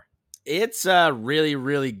so far? It's really,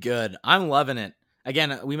 really good. I'm loving it.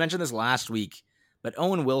 Again, we mentioned this last week, but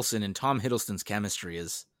Owen Wilson and Tom Hiddleston's chemistry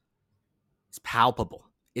is palpable.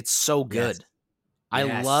 It's so Yes. good. I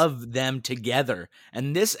Yes. love them together.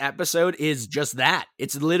 And this episode is just that.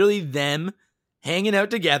 It's literally them hanging out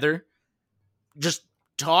together, just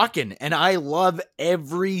talking. And I love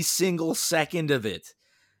every single second of it.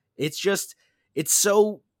 It's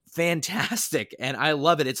so fantastic. And I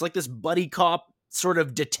love it. It's like this buddy cop sort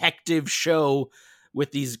of detective show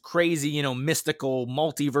with these crazy, mystical,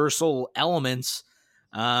 multiversal elements.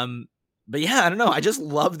 But yeah, I don't know. I just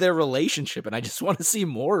love their relationship and I just want to see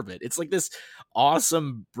more of it. It's like this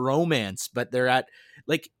awesome bromance, but they're at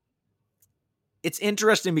like it's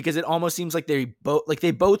interesting because it almost seems like they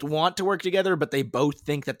both want to work together, but they both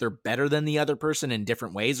think that they're better than the other person in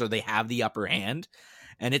different ways or they have the upper hand.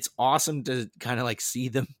 And it's awesome to kind of like see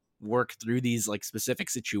them work through these like specific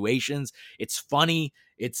situations. It's funny.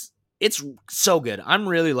 It's so good. I'm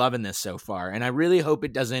really loving this so far and I really hope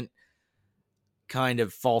it doesn't kind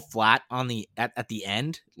of fall flat on the at the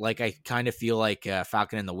end, like I kind of feel like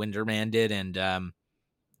Falcon and the Winter Man did, and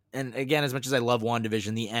again, as much as I love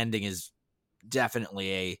WandaVision, the ending is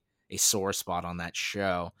definitely a sore spot on that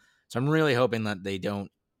show. So I'm really hoping that they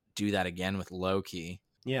don't do that again with Loki.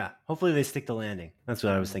 Yeah. Hopefully they stick to landing. That's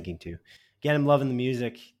what I was thinking too. Again, I'm loving the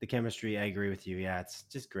music, the chemistry. I agree with you. Yeah, it's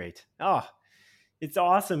just great. Oh, it's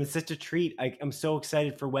awesome. It's such a treat. I'm so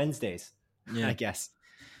excited for Wednesdays, I Yeah. guess.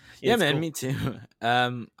 Yeah, It's man, cool. me too.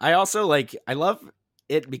 I also I love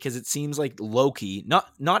it because it seems like Loki,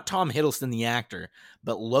 not Tom Hiddleston the actor,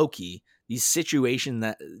 but Loki. These situations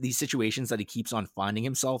that he keeps on finding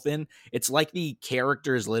himself in, it's like the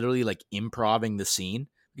character is literally like improving the scene.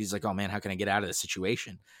 He's like, oh man, how can I get out of this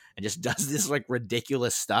situation? And just does this like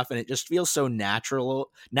ridiculous stuff, and it just feels so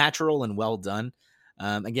natural and well done.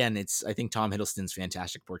 Again, I think Tom Hiddleston's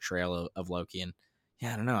fantastic portrayal of Loki, and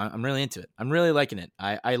yeah, I don't know. I'm really into it. I'm really liking it.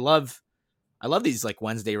 I love these like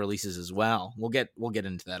Wednesday releases as well. We'll get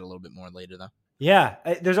into that a little bit more later though. Yeah.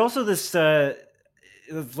 There's also this.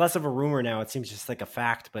 It's less of a rumor now. It seems just like a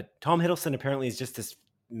fact. But Tom Hiddleston apparently is just this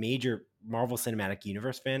major Marvel Cinematic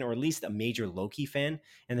Universe fan, or at least a major Loki fan,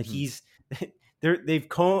 and that Mm-hmm. he's they've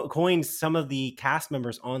coined some of the cast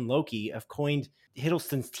members on Loki have coined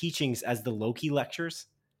Hiddleston's teachings as the Loki lectures.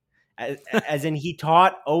 As in, he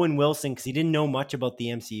taught Owen Wilson because he didn't know much about the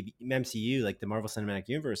MCU, like the Marvel Cinematic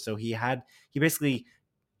Universe. So he basically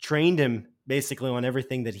trained him basically on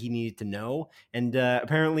everything that he needed to know. And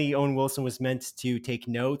apparently, Owen Wilson was meant to take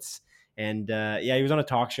notes. And yeah, he was on a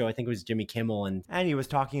talk show. I think it was Jimmy Kimmel, and he was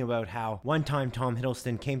talking about how one time Tom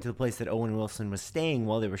Hiddleston came to the place that Owen Wilson was staying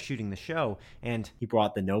while they were shooting the show, and he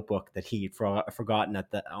brought the notebook that he'd forgotten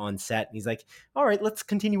on set. And he's like, "All right, let's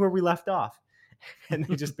continue where we left off." And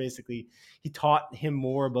they just basically he taught him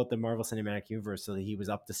more about the Marvel Cinematic Universe so that he was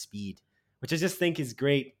up to speed, which I just think is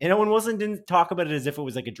great. And Owen Wilson didn't talk about it as if it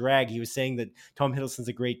was like a drag. He was saying that Tom Hiddleston's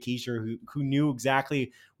a great teacher who knew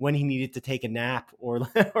exactly when he needed to take a nap or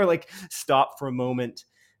or like stop for a moment.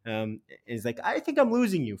 Is like, I think I'm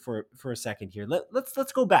losing you for a second here.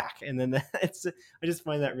 Let's go back. And then I just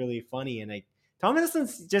find that really funny. And Tom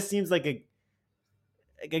Hiddleston just seems like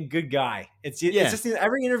a good guy. It's Yeah, just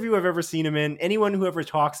every interview I've ever seen him in, anyone who ever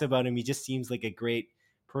talks about him, he just seems like a great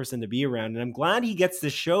person to be around. And I'm glad he gets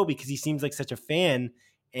this show because he seems like such a fan.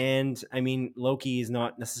 And I mean, Loki is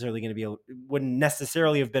not necessarily going to wouldn't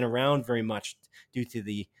necessarily have been around very much due to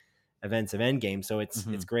the events of Endgame. So it's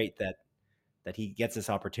great that he gets this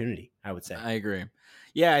opportunity, I would say. I agree.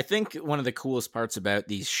 Yeah, I think one of the coolest parts about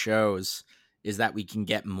these shows is that we can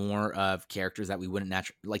get more of characters that we wouldn't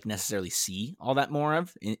necessarily see all that more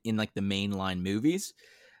of in like the mainline movies.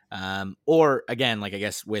 Or again, like I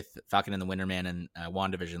guess with Falcon and the Winter Man and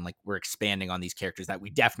WandaVision, like we're expanding on these characters that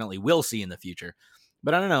we definitely will see in the future.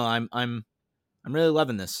 But I don't know. I'm really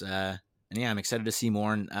loving this, and yeah, I'm excited to see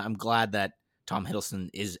more. And I'm glad that Tom Hiddleston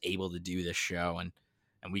is able to do this show, and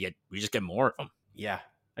we just get more of them. Yeah,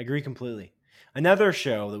 I agree completely. Another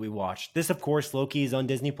show that we watched. This, of course, Loki is on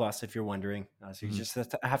Disney Plus. If you're wondering, so you just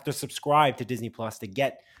have to subscribe to Disney Plus to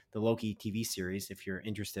get the Loki TV series if you're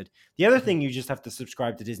interested. The other thing you just have to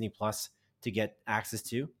subscribe to Disney Plus to get access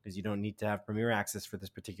to, because you don't need to have premiere access for this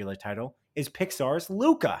particular title, is Pixar's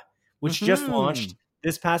Luca, which just launched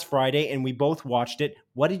this past Friday, and we both watched it.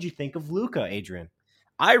 What did you think of Luca, Adrian?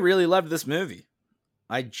 I really loved this movie.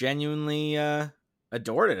 I genuinely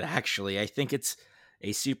adored it, actually. I think it's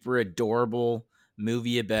a super adorable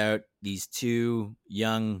movie about these two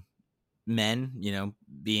young men,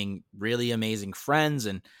 being really amazing friends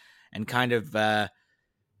and kind of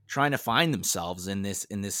trying to find themselves in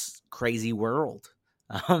this crazy world.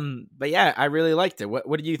 But yeah, I really liked it.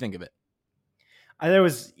 What did you think of it? There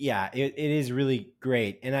was, yeah, it is really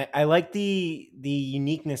great, and I like the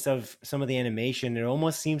uniqueness of some of the animation. It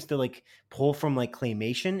almost seems to like pull from like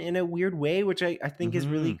claymation in a weird way, which I think is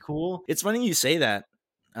really cool. It's funny you say that,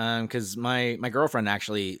 because my girlfriend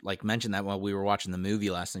actually like mentioned that while we were watching the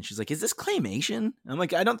movie last night. She's like, "Is this claymation?" I'm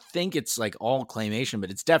like, "I don't think it's like all claymation,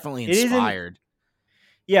 but it's definitely It isn't, inspired."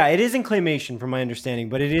 yeah, it isn't claymation from my understanding,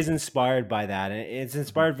 but it is inspired by that, and it's Mhm.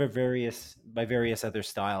 inspired by various other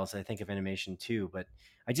styles, I think, of animation too. But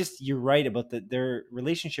you're right about their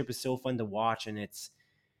relationship is so fun to watch, and it's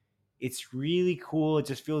really cool. It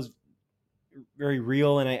just feels very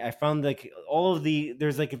real, and I found like all of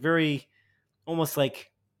there's like a very almost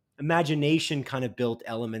like imagination kind of built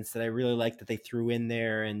elements that I really like that they threw in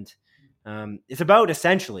there, and it's about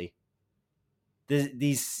essentially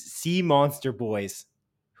these sea monster boys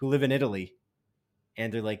who live in Italy,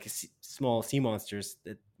 and they're like small sea monsters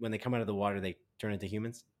that when they come out of the water they turn into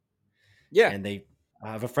humans, Yeah. and they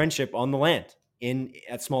have a friendship on the land in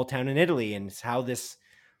a small town in Italy, and it's how this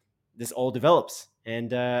all develops.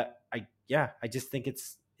 And I just think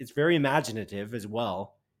it's very imaginative as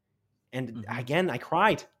well. And Mhm. again, I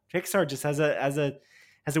cried. Pixar just has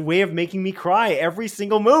a way of making me cry every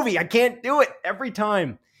single movie. I can't do it every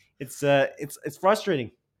time. It's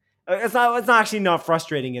frustrating. It's not actually not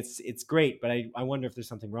frustrating. It's great, but I wonder if there's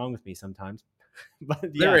something wrong with me sometimes.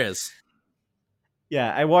 But There yeah, is.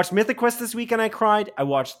 yeah. I watched Mythic Quest this week and I cried. I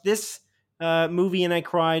watched this movie and I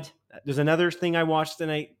cried. There's another thing I watched and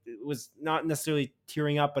I was not necessarily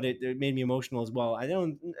tearing up, but it made me emotional as well. I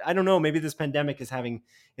don't know. Maybe this pandemic is having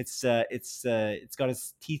it's got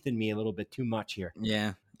its teeth in me a little bit too much here.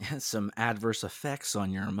 Yeah. Some adverse effects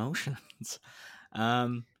on your emotions.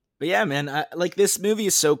 But yeah, man, like this movie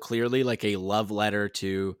is so clearly like a love letter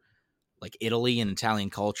to like Italy and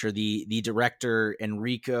Italian culture. The director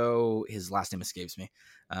Enrico, his last name escapes me.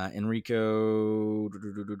 Enrico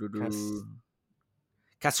Cause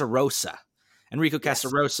Casarosa. Enrico yes,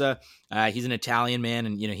 Casarosa. He's an Italian man,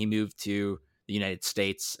 and he moved to the United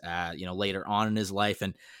States. Later on in his life,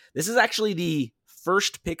 and this is actually the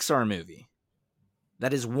first Pixar movie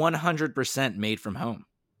that is 100% made from home.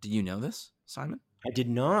 Do you know this, Simon? I did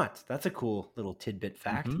not. That's a cool little tidbit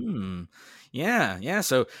fact. Yeah, yeah.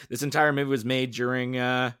 So this entire movie was made during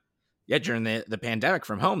during the pandemic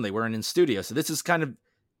from home. They weren't in studio. So this is kind of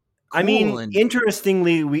I cool. mean, And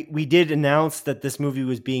interestingly, we did announce that this movie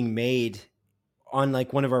was being made on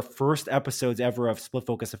like one of our first episodes ever of Split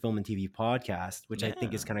Focus, a film and TV podcast, which I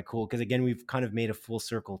think yeah, is kind of cool because again, we've kind of made a full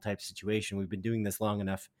circle type situation. We've been doing this long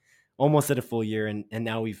enough, almost at a full year, and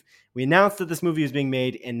now we announced that this movie is being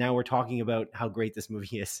made, and now we're talking about how great this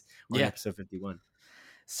movie is on yeah. episode 51.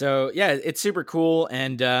 So yeah, it's super cool,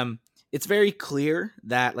 and it's very clear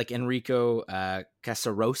that like Enrico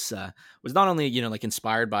Casarosa was not only like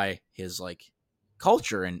inspired by his like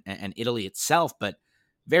culture and Italy itself, but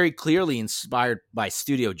very clearly inspired by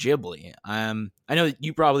Studio Ghibli. I know that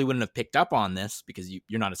you probably wouldn't have picked up on this because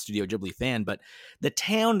you're not a Studio Ghibli fan, but the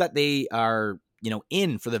town that they are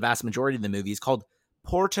in for the vast majority of the movie is called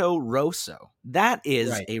Porto Rosso. That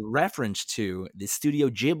is Right, a reference to the Studio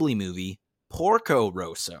Ghibli movie Porco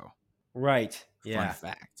Rosso. right, Fun yeah.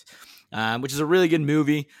 fact. Which is a really good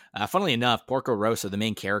movie. Funnily enough, Porco Rosso, the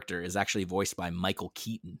main character, is actually voiced by Michael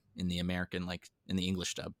Keaton in the in the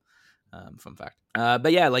English dub. Fun fact.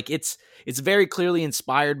 But yeah, like it's very clearly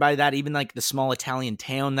inspired by that. Even like the small Italian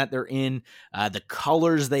town that they're in, the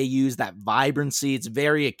colors they use, that vibrancy, it's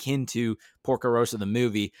very akin to Porco Rosso the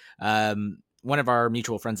movie. One of our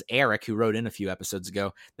mutual friends, Eric, who wrote in a few episodes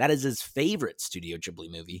ago, that is his favorite Studio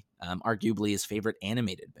Ghibli movie, arguably his favorite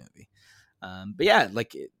animated movie. But yeah,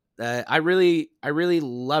 like I really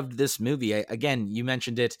loved this movie. Again, you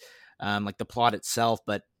mentioned it, like the plot itself,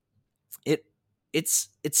 but it it's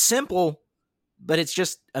simple, but it's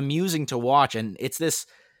just amusing to watch, and it's this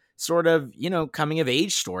sort of coming of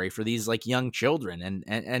age story for these like young children,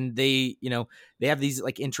 and they they have these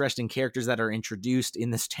like interesting characters that are introduced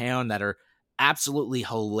in this town that are absolutely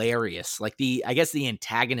hilarious. Like I guess the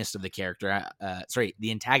antagonist of the character,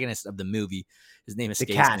 the antagonist of the movie, his name The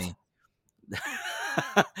escapes cat. me.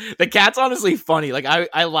 The cat's honestly funny. Like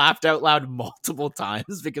I laughed out loud multiple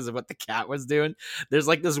times because of what the cat was doing. There's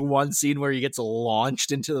like this one scene where he gets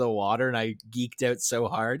launched into the water, and I geeked out so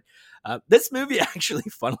hard. This movie, actually,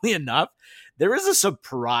 funnily enough, there is a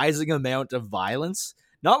surprising amount of violence.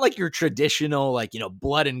 Not like your traditional, like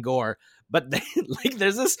blood and gore, But like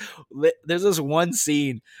there's this one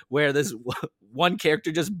scene where this one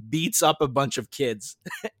character just beats up a bunch of kids,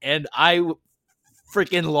 and I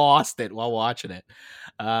freaking lost it while watching it.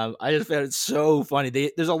 I just found it so funny.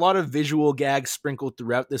 There's a lot of visual gags sprinkled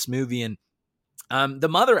throughout this movie, and the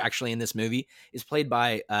mother actually in this movie is played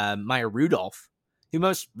by Maya Rudolph, who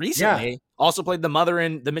most recently also played the mother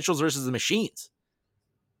in The Mitchells versus the Machines.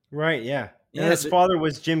 Right, yeah. And his father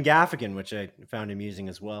was Jim Gaffigan, which I found amusing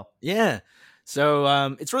as well. Yeah.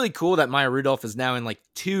 So it's really cool that Maya Rudolph is now in like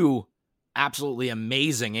 2 absolutely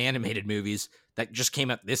amazing animated movies that just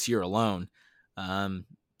came out this year alone.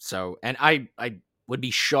 So, and I would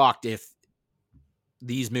be shocked if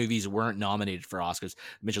these movies weren't nominated for Oscars.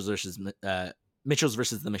 Mitchells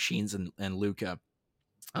versus the Machines and Luca.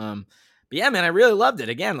 But yeah, man, I really loved it.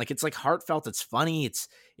 Again, like it's like heartfelt. It's funny. It's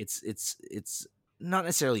not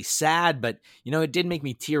necessarily sad, but it did make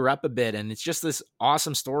me tear up a bit. And it's just this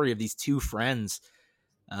awesome story of these 2 friends,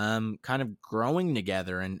 kind of growing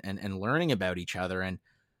together and learning about each other. And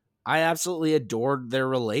I absolutely adored their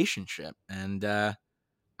relationship. And,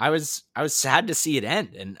 I was sad to see it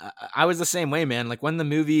end. And I was the same way, man. Like when the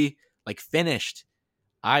movie like finished,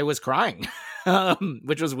 I was crying,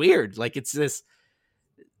 which was weird. Like it's just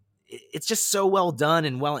so well done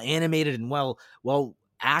and well animated and well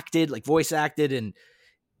acted, like voice acted. And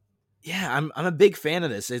yeah, I'm a big fan of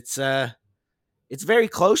this. It's very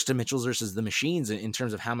close to Mitchells versus the Machines in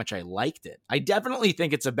terms of how much I liked it. I definitely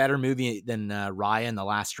think it's a better movie than Raya and the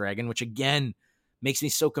Last Dragon, which again makes me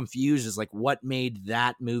so confused as like what made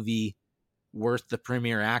that movie worth the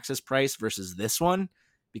Premier Access price versus this one,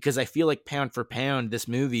 because I feel like pound for pound, this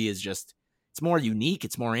movie is just, it's more unique.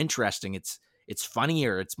 It's more interesting. It's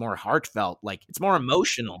funnier. It's more heartfelt. Like it's more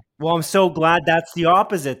emotional. Well, I'm so glad that's the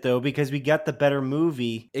opposite though, because we got the better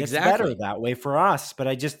movie. Exactly. It's better that way for us.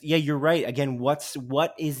 But you're right. Again,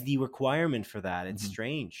 what is the requirement for that? It's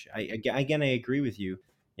strange. I agree with you.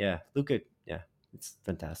 Yeah. Luca. Yeah. It's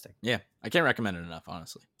fantastic. Yeah. I can't recommend it enough,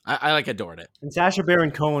 honestly. I like adored it. And Sacha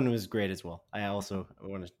Baron Cohen was great as well. I also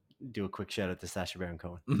want to do a quick shout out to Sacha Baron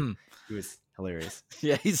Cohen. Mm-hmm. He was hilarious.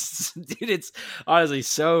 Yeah, it's honestly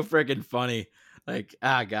so freaking funny. Like,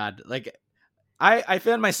 God, like I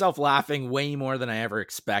found myself laughing way more than I ever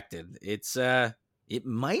expected. It's it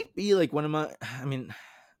might be like one of my, I mean,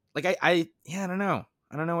 like I don't know.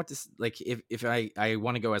 I don't know what this, like if I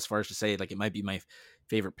want to go as far as to say like it might be my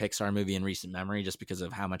favorite Pixar movie in recent memory just because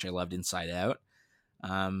of how much I loved Inside Out.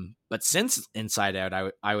 But since Inside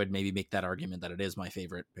Out, I would maybe make that argument that it is my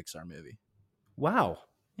favorite Pixar movie. Wow.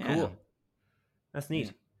 Yeah. Cool. That's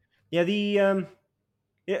neat. Yeah,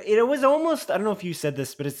 it was almost, I don't know if you said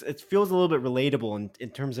this, but it feels a little bit relatable in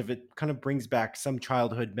terms of it kind of brings back some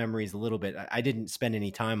childhood memories a little bit. I didn't spend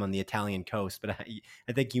any time on the Italian coast, but I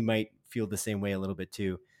think you might feel the same way a little bit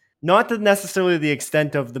too. Not to necessarily the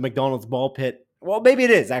extent of the McDonald's ball pit. Well, maybe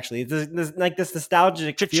it is actually. It's like this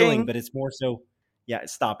nostalgic feeling, but it's more so. Yeah,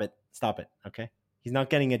 stop it. Okay, he's not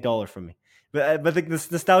getting $1 from me. But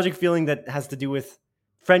this nostalgic feeling that has to do with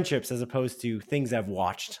friendships as opposed to things I've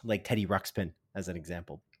watched, like Teddy Ruxpin as an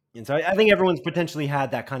example. And so I think everyone's potentially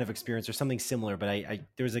had that kind of experience or something similar. But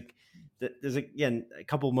there's again a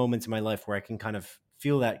couple of moments in my life where I can kind of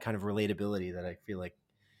feel that kind of relatability that I feel like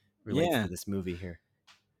relates to this movie here.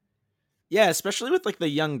 Yeah, especially with like the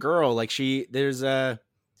young girl, like she's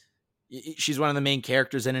one of the main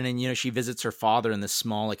characters in it, and she visits her father in this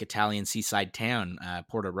small like Italian seaside town,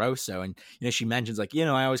 Porto Rosso, and she mentions like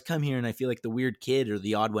I always come here and I feel like the weird kid or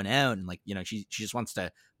the odd one out, and like she just wants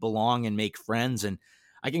to belong and make friends, and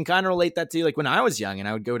I can kind of relate that to like when I was young and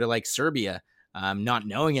I would go to like Serbia, not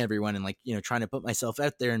knowing everyone and like trying to put myself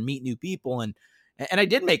out there and meet new people, and I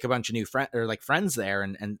did make a bunch of new friends there,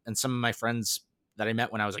 and some of my friends that I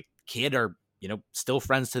met when I was a kid are still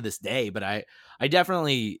friends to this day, but I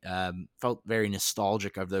definitely felt very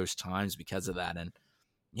nostalgic of those times because of that. And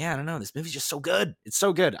yeah, I don't know, this movie's just so good. It's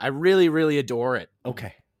so good. I really, really adore it.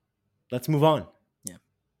 Okay, let's move on. Yeah,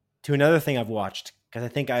 to another thing I've watched, because I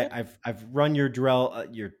think I've run your Drell,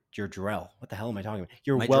 your Drell. What the hell am I talking about?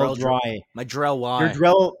 Your Well Dry, my Drell Y,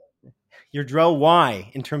 your Drell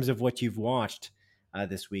Y in terms of what you've watched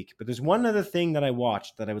this week. But there's one other thing that I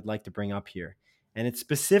watched that I would like to bring up here, and it's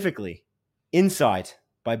specifically Inside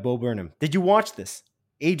by Bo Burnham. Did you watch this,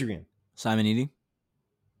 Adrian? Simon Eady?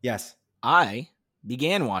 Yes. I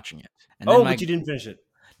began watching it. And but you didn't finish it.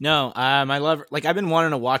 No, my lover, like I've been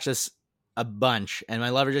wanting to watch this a bunch, and my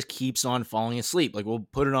lover just keeps on falling asleep. Like we'll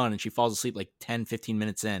put it on and she falls asleep like 10, 15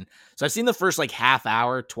 minutes in. So I've seen the first like half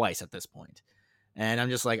hour twice at this point. And I'm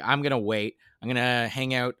just like, I'm going to wait. I'm going to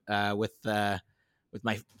hang out with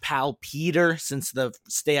my pal Peter since the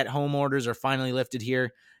stay-at-home orders are finally lifted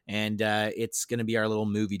here. and it's going to be our little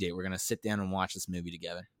movie date. We're going to sit down and watch this movie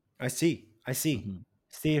together. I see. Mm-hmm.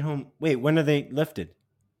 Stay at home. Wait, when are they lifted?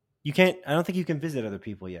 You can't. I don't think you can visit other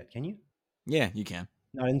people yet. Can you? Yeah, you can.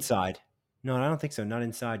 Not inside. No, I don't think so. Not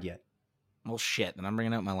inside yet. Well, shit. Then I'm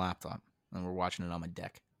bringing out my laptop and we're watching it on my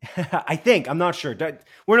deck. I think. I'm not sure.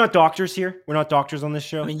 We're not doctors here. We're not doctors on this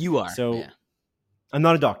show. I mean, you are. So yeah. I'm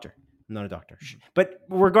not a doctor. But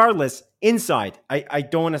regardless, inside, I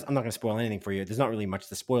don't want to. I'm not going to spoil anything for you. There's not really much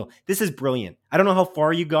to spoil. This is brilliant. I don't know how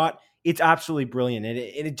far you got. It's absolutely brilliant. And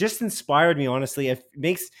it just inspired me, honestly. It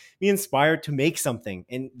makes me inspired to make something.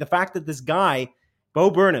 And the fact that this guy, Bo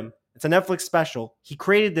Burnham, it's a Netflix special, he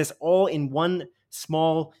created this all in one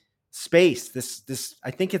small space. This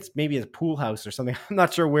I think it's maybe a pool house or something. I'm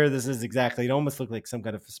not sure where this is exactly. It almost looked like some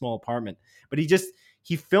kind of a small apartment. But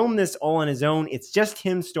he filmed this all on his own. It's just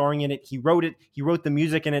him starring in it. He wrote it. He wrote the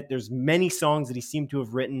music in it. There's many songs that he seemed to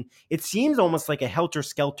have written. It seems almost like a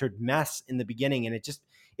helter-skeltered mess in the beginning, and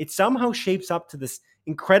it somehow shapes up to this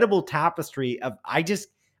incredible tapestry of I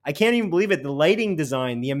can't even believe it. The lighting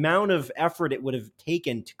design, the amount of effort it would have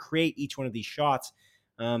taken to create each one of these shots.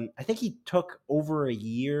 I think he took over a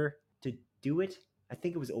year to do it. I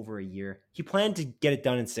think it was over a year. He planned to get it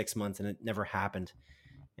done in 6 months, and it never happened.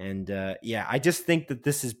 And I just think that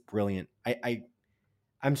this is brilliant.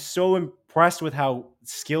 I'm so impressed with how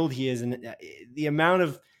skilled he is and the amount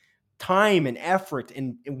of time and effort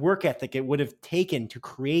and work ethic it would have taken to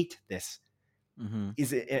create this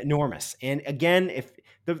is enormous. And again, if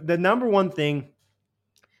the number one thing,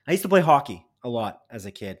 I used to play hockey a lot as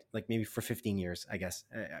a kid, like maybe for 15 years, I guess,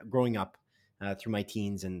 growing up through my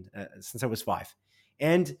teens and since I was 5.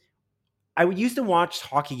 And I used to watch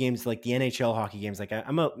hockey games, like the NHL hockey games. Like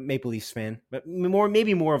I'm a Maple Leafs fan, but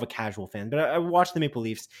maybe more of a casual fan. But I watch the Maple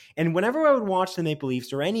Leafs, and whenever I would watch the Maple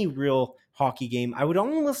Leafs or any real hockey game, I would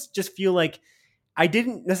almost just feel like I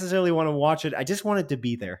didn't necessarily want to watch it. I just wanted to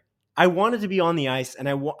be there. I wanted to be on the ice, and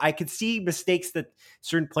I could see mistakes that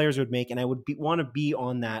certain players would make, and I would want to be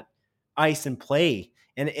on that ice and play.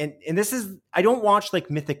 And this is, I don't watch like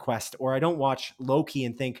Mythic Quest or I don't watch Loki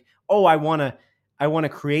and think, oh, I want to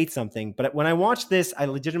create something. But when I watched this, I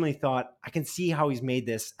legitimately thought, I can see how he's made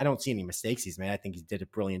this. I don't see any mistakes he's made. I think he did a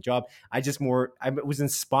brilliant job. I was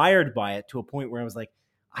inspired by it to a point where I was like,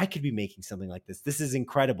 I could be making something like this. This is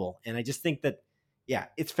incredible. And I just think that, yeah,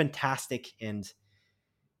 it's fantastic. And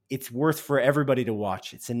it's worth for everybody to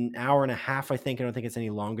watch. It's an hour and a half, I think. I don't think it's any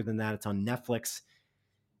longer than that. It's on Netflix.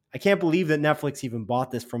 I can't believe that Netflix even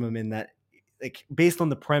bought this from him in that, like, based on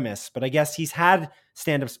the premise, but I guess he's had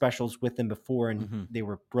stand-up specials with them before and they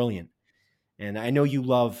were brilliant. And I know you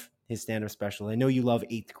love his stand-up special. I know you love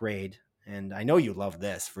 8th Grade, and I know you love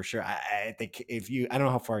this for sure. I think I don't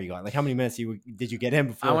know how far you got. Like, how many minutes did you get in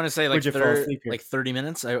before? I want to say like 30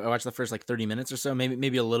 minutes. I watched the first like 30 minutes or so,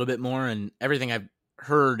 maybe a little bit more. And everything I've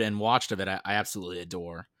heard and watched of it, I absolutely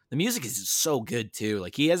adore. The music is just so good too.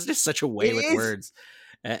 Like, he has just such a way with words.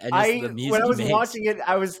 And just the music when I was watching it,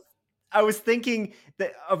 I was thinking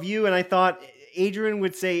of you, and I thought Adrian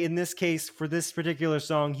would say, in this case, for this particular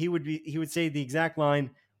song, he would say the exact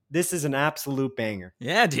line, "This is an absolute banger."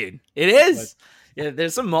 Yeah, dude, it is. Yeah,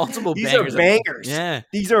 there's some multiple bangers. These are bangers. Yeah,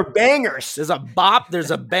 these are bangers. There's a bop,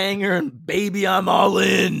 there's a banger, and baby, I'm all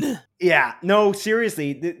in. Yeah, no,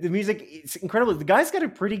 seriously, the music, it's incredible. The guy's got a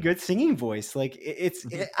pretty good singing voice. Like,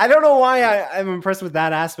 I don't know why I'm impressed with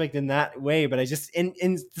that aspect in that way, but I just,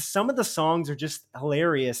 and some of the songs are just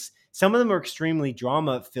hilarious. Some of them are extremely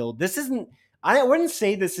drama filled. This isn't, I wouldn't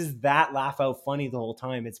say this is that laugh out funny the whole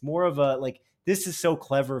time. It's more of a, like, this is so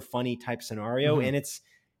clever, funny type scenario, and it's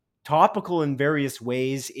topical in various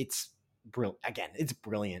ways. It's brilliant. Again, it's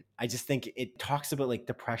brilliant. I just think it talks about like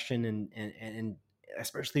depression and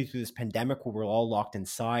especially through this pandemic where we're all locked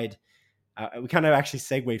inside. We kind of actually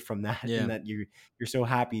segued from that, in that you're so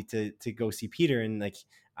happy to go see Peter, and like,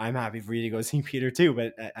 I'm happy for you to go see Peter too,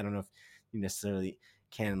 but I don't know if you necessarily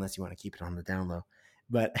can unless you want to keep it on the down low.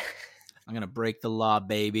 But I'm going to break the law,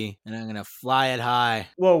 baby, and I'm going to fly it high.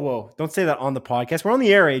 Whoa. Don't say that on the podcast. We're on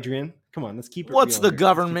the air, Adrian. Come on, let's keep it What's real the here.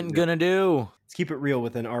 government going to do? Let's keep it real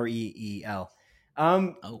with an REEL.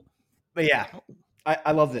 But yeah,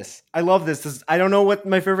 I love this. I love this. I don't know what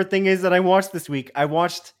my favorite thing is that I watched this week. I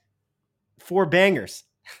watched 4 bangers.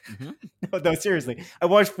 No, seriously. I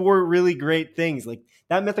watched 4 really great things. Like,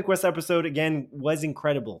 that Mythic Quest episode, again, was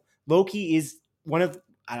incredible. Loki is one of,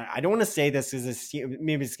 I don't want to say this is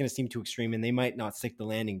maybe it's going to seem too extreme and they might not stick the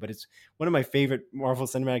landing, but it's one of my favorite Marvel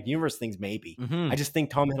Cinematic Universe things, maybe. I just think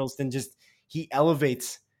Tom Hiddleston he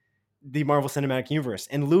elevates the Marvel Cinematic Universe,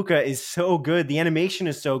 and Luca is so good. The animation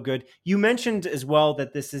is so good. You mentioned as well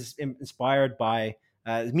that this is inspired by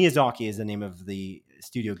Miyazaki is the name of the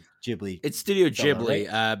Studio Ghibli. It's Studio fella,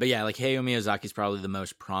 Ghibli, right? but yeah, like Hayao Miyazaki's probably the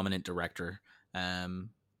most prominent director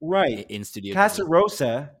Right. in Studio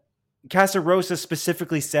Ghibli. Casarosa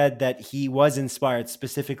specifically said that he was inspired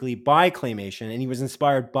specifically by claymation, and he was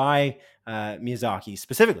inspired by Miyazaki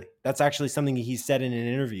specifically. That's actually something he said in an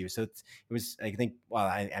interview. So it was, I think, well,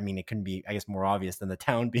 I mean, it couldn't be, I guess, more obvious than the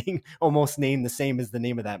town being almost named the same as the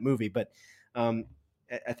name of that movie. But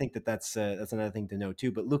I think that's another thing to know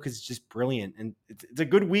too. But Luke is just brilliant, and it's a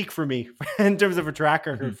good week for me in terms of a track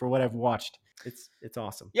record for what I've watched. It's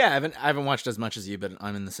awesome. Yeah, I haven't watched as much as you, but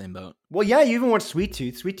I'm in the same boat. Well, yeah, you even watched Sweet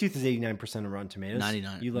Tooth. Sweet Tooth is 89% of Rotten Tomatoes.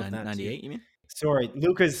 99. You love that 98, too. you mean? Sorry,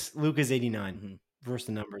 Luca's 89. Versus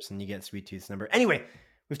the numbers, and you get Sweet Tooth's number. Anyway,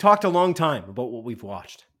 we've talked a long time about what we've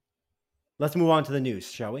watched. Let's move on to the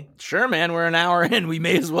news, shall we? Sure, man. We're an hour in. We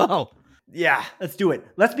may as well. Yeah, let's do it.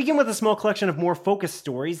 Let's begin with a small collection of more focused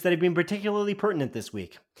stories that have been particularly pertinent this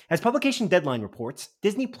week. As publication Deadline reports,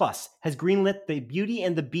 Disney Plus has greenlit the Beauty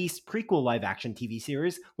and the Beast prequel live-action TV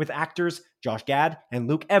series with actors Josh Gad and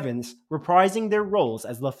Luke Evans reprising their roles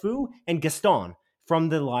as LeFou and Gaston from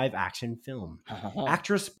the live-action film.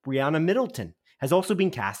 Actress Brianna Middleton has also been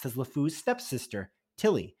cast as LeFou's stepsister,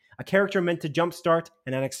 Tilly, a character meant to jumpstart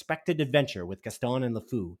an unexpected adventure with Gaston and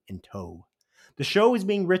LeFou in tow. The show is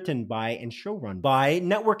being written by and showrun by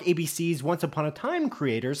Network ABC's Once Upon a Time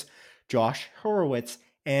creators Josh Horowitz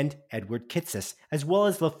and Edward Kitsis, as well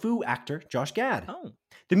as LeFou actor Josh Gad. Oh.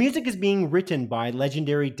 The music is being written by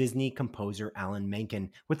legendary Disney composer Alan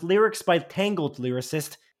Menken, with lyrics by Tangled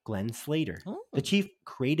lyricist Glenn Slater. Oh. The chief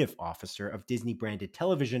creative officer of Disney-branded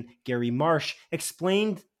television, Gary Marsh,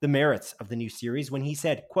 explained the merits of the new series when he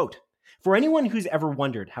said, quote, "For anyone who's ever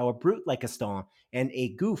wondered how a brute like Gaston and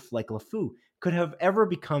a goof like LeFou could have ever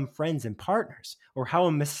become friends and partners, or how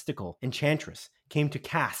a mystical enchantress came to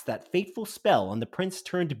cast that fateful spell on the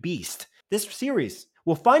prince-turned-beast, this series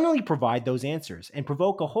will finally provide those answers and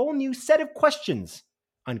provoke a whole new set of questions,"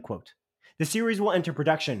 unquote. The series will enter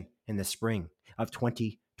production in the spring of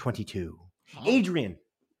 2022. Oh. Adrian,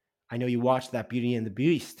 I know you watched that Beauty and the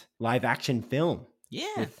Beast live-action film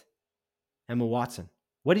with Emma Watson.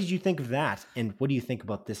 What did you think of that, and what do you think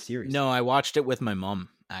about this series? No, I watched it with my mom,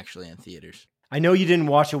 actually, in theaters. I know you didn't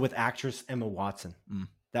watch it with actress Emma Watson.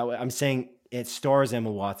 I'm saying it stars Emma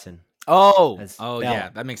Watson. Yeah,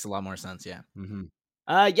 that makes a lot more sense. Yeah. Mm-hmm.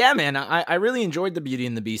 Yeah, man, I really enjoyed the Beauty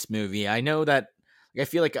and the Beast movie. I know that I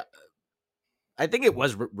feel like I think it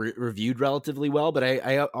was reviewed relatively well, but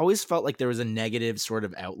I always felt like there was a negative sort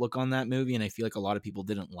of outlook on that movie, and I feel like a lot of people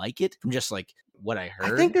didn't like it from just like what I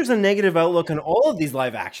heard. I think there's a negative outlook on all of these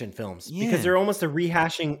live action films because they're almost a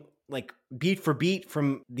rehashing, like beat for beat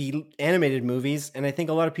from the animated movies, and I think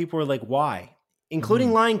a lot of people are like, why?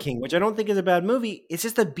 Including Lion King, which I don't think is a bad movie. It's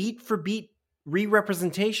just a beat for beat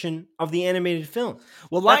re-representation of the animated film.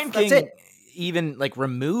 Well, Lion King even like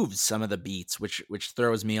removes some of the beats, which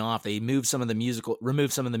throws me off. They remove some of the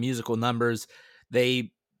musical numbers.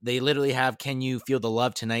 They literally have "Can You Feel the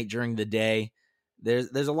Love Tonight" during the day.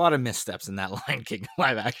 There's a lot of missteps in that Lion King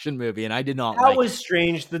live action movie, and I did not. That was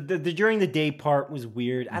strange. The during the day part was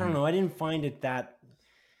weird. I don't know. I didn't find it that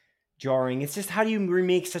jarring. It's just, how do you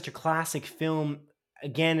remake such a classic film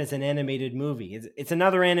again as an animated movie? It's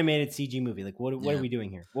another animated CG movie. Like, what are we doing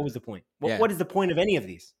here? What was the point? What is the point of any of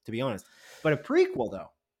these, to be honest? But a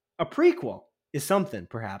prequel is something,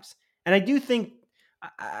 perhaps. And I do think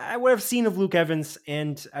I would have seen of Luke Evans,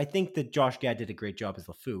 and I think that Josh Gad did a great job as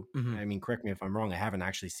LeFou. I mean, correct me if I'm wrong. I haven't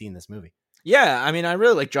actually seen this movie. Yeah, I mean, I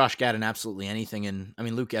really like Josh Gad in absolutely anything, and I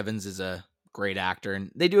mean, Luke Evans is a great actor,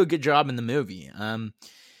 and they do a good job in the movie.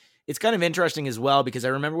 It's kind of interesting as well because I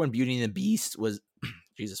remember when Beauty and the Beast was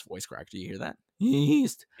Jesus, voice crack. Do you hear that?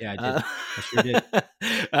 Beast. Yeah, I did. I sure did.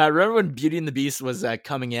 I remember when Beauty and the Beast was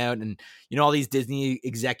coming out, and all these Disney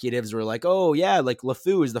executives were like, "Oh yeah, like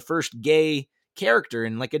LeFou is the first gay character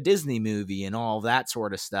in like a Disney movie and all that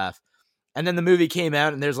sort of stuff." And then the movie came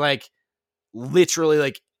out, and there's like literally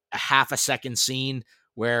like a half a second scene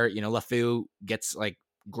where LeFou gets like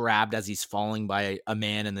grabbed as he's falling by a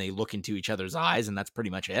man, and they look into each other's eyes, and that's pretty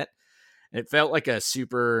much it. And it felt like a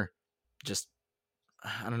super, just,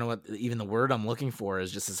 I don't know what even the word I'm looking for is,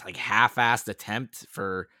 just this like half-assed attempt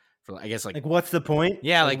for I guess like what's the point?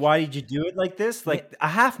 Yeah, like why did you do it like this? Like a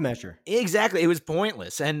half measure. Exactly. It was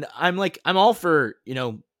pointless. And I'm all for,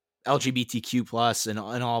 LGBTQ plus and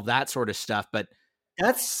all of that sort of stuff, but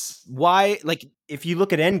that's why, like, if you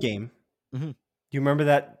look at Endgame, do you remember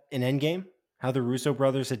that in Endgame? How the Russo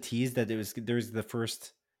brothers had teased that there was the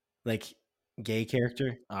first like gay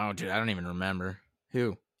character? Oh, dude, I don't even remember.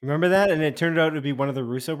 Who? Remember that? And it turned out to be one of the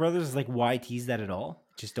Russo brothers. It's like, why tease that at all?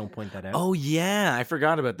 Just don't point that out. Oh yeah, I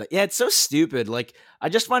forgot about that. Yeah, it's so stupid. Like, I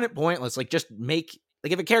just find it pointless. Like, just make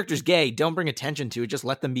like if a character's gay, don't bring attention to it. Just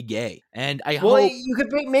let them be gay. And I Well, hope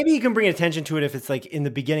maybe you can bring attention to it if it's like in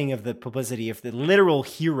the beginning of the publicity, if the literal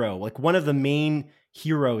hero, like one of the main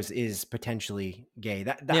heroes, is potentially gay.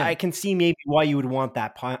 That Yeah. I can see maybe why you would want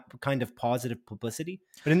that kind of positive publicity.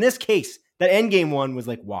 But in this case, that Endgame one was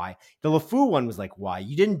like, why? The LeFou one was like, why?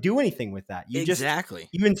 You didn't do anything with that. You exactly.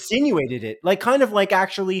 you insinuated it, like kind of like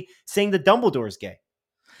actually saying that Dumbledore's gay.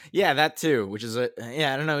 Yeah, that too, which is I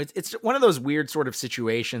don't know. It's one of those weird sort of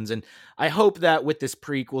situations, and I hope that with this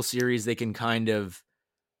prequel series they can kind of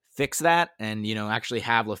fix that, and actually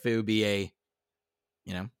have LeFou be a,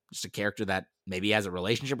 just a character that maybe has a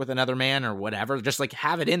relationship with another man or whatever. Just like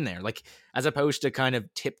have it in there, like as opposed to kind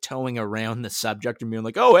of tiptoeing around the subject and being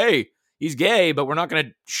like, oh hey, he's gay, but we're not going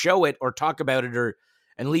to show it or talk about it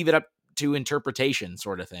and leave it up to interpretation,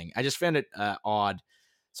 sort of thing. I just found it odd.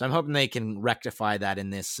 So I'm hoping they can rectify that in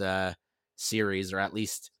this series, or at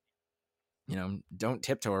least, don't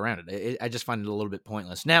tiptoe around it. I just find it a little bit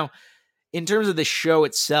pointless. Now, in terms of the show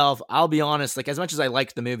itself, I'll be honest, like as much as I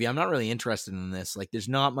liked the movie, I'm not really interested in this. Like there's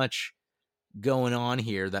not much going on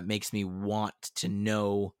here that makes me want to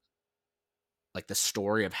know like the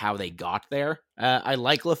story of how they got there. I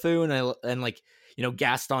like LeFou and like,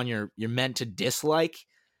 Gaston you're meant to dislike.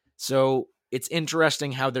 So it's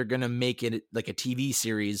interesting how they're going to make it like a TV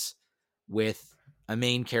series with a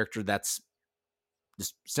main character that's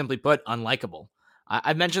just simply put unlikable.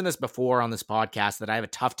 I've mentioned this before on this podcast that I have a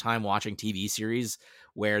tough time watching TV series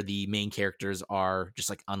where the main characters are just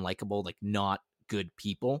like unlikable, like not good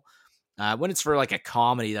people. When it's for like a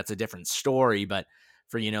comedy, that's a different story, but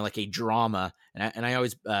for, like a drama, and I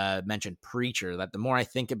always mention Preacher, that the more I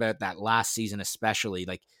think about that last season, especially,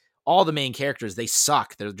 like all the main characters, they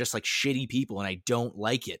suck. They're just like shitty people, and I don't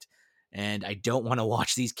like it. And I don't want to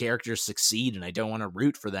watch these characters succeed, and I don't want to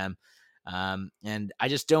root for them. And I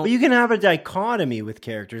just don't. But you can have a dichotomy with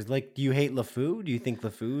characters. Like, do you hate LeFou? Do you think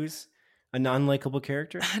LeFou's an unlikable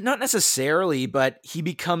character? Not necessarily, but he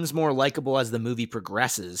becomes more likable as the movie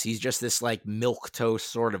progresses. He's just this like milquetoast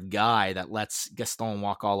sort of guy that lets Gaston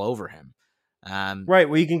walk all over him. Right,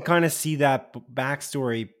 well, you can kind of see that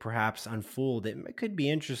backstory perhaps unfold. It could be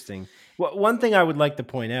interesting. Well, one thing I would like to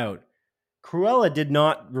point out, Cruella did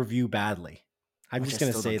not review badly. I'm just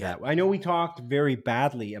going to say that. I know we talked very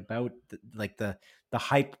badly about the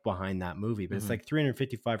hype behind that movie, but it's like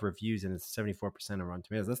 355 reviews and it's 74% on Rotten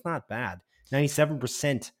Tomatoes. That's not bad.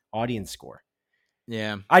 97% audience score.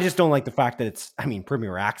 Yeah. I just don't like the fact that it's,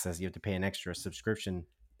 Premier Access. You have to pay an extra subscription,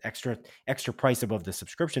 extra price above the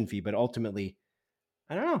subscription fee. But ultimately,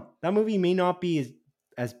 I don't know. That movie may not be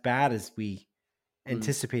as bad as we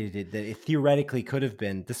anticipated it, that it theoretically could have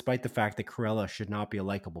been, despite the fact that Cruella should not be a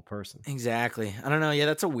likable person. Exactly. I don't know. Yeah,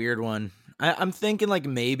 that's a weird one. I'm thinking like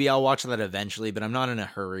maybe I'll watch that eventually, but I'm not in a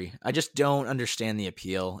hurry. I just don't understand the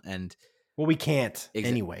appeal. And well, we can't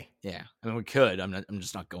anyway. Yeah, we could. I'm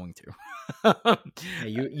just not going to.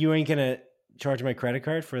 Yeah, you ain't gonna charge my credit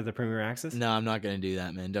card for the Premier Access? No, I'm not gonna do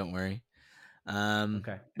that, man. Don't worry.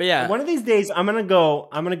 Okay. But yeah, one of these days I'm gonna go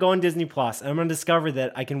on Disney Plus and I'm gonna discover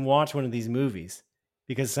that I can watch one of these movies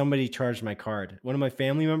because somebody charged my card. One of my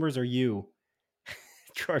family members or you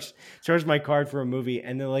charged my card for a movie,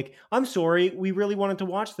 and they're like, "I'm sorry, we really wanted to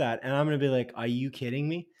watch that," and I'm gonna be like, "Are you kidding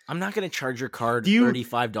me?" I'm not gonna charge your card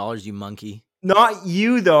 $35, you monkey. Not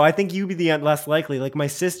you though. I think you'd be the less likely. Like my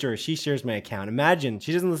sister, she shares my account. Imagine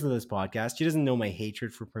she doesn't listen to this podcast. She doesn't know my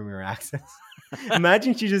hatred for Premier Access.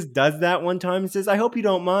 Imagine she just does that one time and says, "I hope you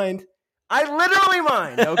don't mind." I literally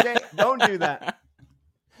mind. Okay, don't do that,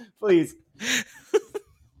 please.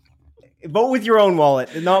 Vote with your own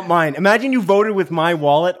wallet, not mine. Imagine you voted with my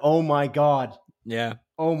wallet. Oh my god. Yeah.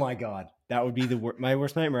 Oh my god. That would be my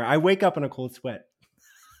worst nightmare. I wake up in a cold sweat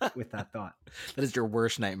with that thought. That is your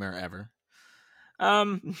worst nightmare ever.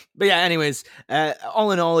 But yeah, anyways,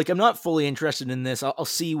 all in all, like I'm not fully interested in this. I'll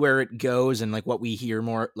see where it goes and like what we'll hear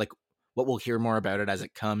more about it as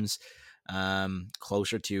it comes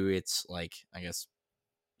closer to its like, I guess,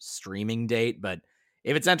 streaming date. But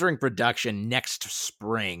if it's entering production next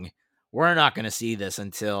spring, we're not going to see this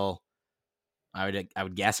until I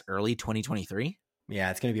would guess early 2023.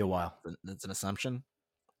 Yeah, it's going to be a while. That's an assumption.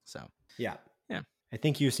 So yeah. I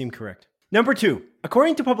think you seem correct. Number 2,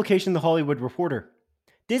 according to publication The Hollywood Reporter,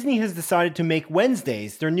 Disney has decided to make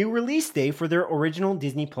Wednesdays their new release day for their original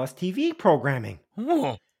Disney Plus TV programming.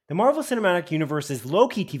 Oh. The Marvel Cinematic Universe's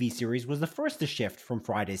Loki TV series was the first to shift from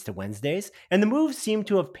Fridays to Wednesdays, and the move seemed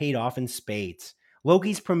to have paid off in spades.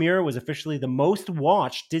 Loki's premiere was officially the most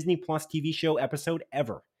watched Disney Plus TV show episode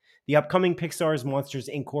ever. the upcoming Pixar's Monsters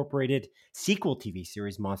Incorporated sequel TV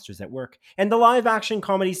series Monsters at Work, and the live-action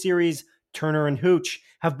comedy series Turner and Hooch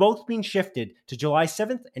have both been shifted to July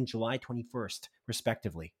 7th and July 21st,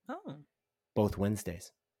 respectively. Oh. Both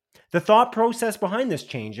Wednesdays. The thought process behind this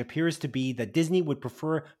change appears to be that Disney would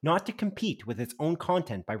prefer not to compete with its own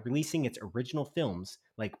content by releasing its original films,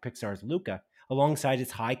 like Pixar's Luca, alongside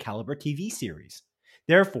its high-caliber TV series.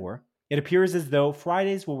 Therefore, it appears as though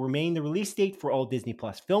Fridays will remain the release date for all Disney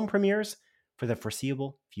Plus film premieres for the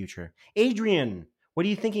foreseeable future. Adrian, what are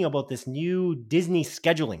you thinking about this new Disney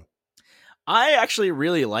scheduling? I actually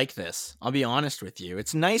really like this. I'll be honest with you.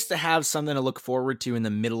 It's nice to have something to look forward to in the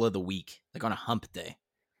middle of the week, like on a hump day.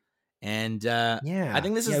 And I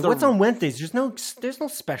think this is what's on Wednesdays? There's no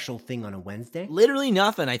special thing on a Wednesday. Literally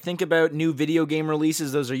nothing. I think about new video game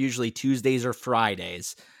releases. Those are usually Tuesdays or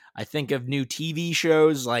Fridays. I think of new TV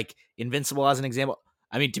shows like Invincible as an example.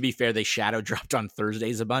 I mean, to be fair, they shadow dropped on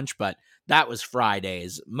Thursdays a bunch, but that was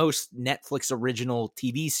Fridays. Most Netflix original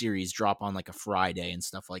TV series drop on like a Friday and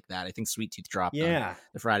stuff like that. I think Sweet Tooth dropped on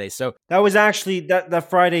the Friday. So that was actually that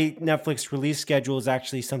Friday Netflix release schedule is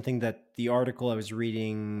actually something that the article I was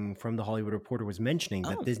reading from the Hollywood Reporter was mentioning,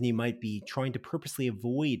 that Disney might be trying to purposely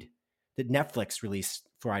avoid the Netflix release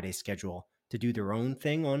Friday schedule to do their own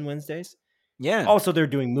thing on Wednesdays. Yeah. Also, they're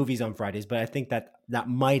doing movies on Fridays, but I think that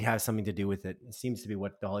might have something to do with it. It seems to be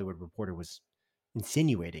what the Hollywood Reporter was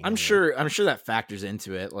insinuating. I'm sure that factors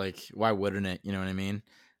into it. Like, why wouldn't it? You know what I mean?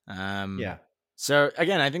 Yeah. So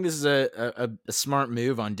again, I think this is a smart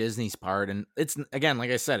move on Disney's part, and it's, again,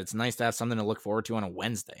 like I said, it's nice to have something to look forward to on a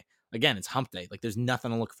Wednesday. Again, it's hump day. Like, there's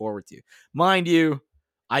nothing to look forward to. Mind you,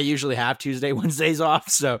 I usually have Tuesday, Wednesdays off,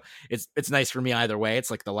 so it's nice for me either way. It's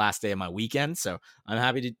like the last day of my weekend, so I'm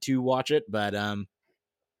happy to watch it. But yeah,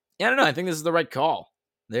 I don't know. I think this is the right call.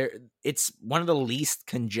 It's one of the least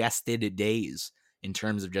congested days in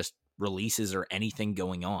terms of just releases or anything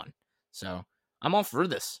going on. So I'm all for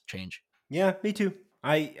this change. Yeah, me too.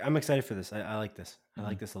 I'm excited for this. I like this. I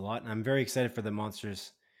like this a lot, and I'm very excited for the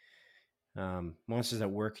Monsters at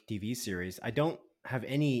Work TV series. I don't have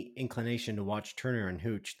any inclination to watch Turner and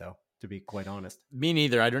Hooch, though, to be quite honest. Me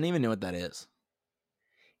neither. I don't even know what that is.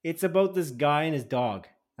 It's about this guy and his dog.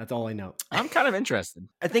 That's all I know. I'm kind of interested.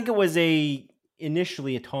 I think it was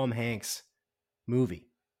initially a Tom Hanks movie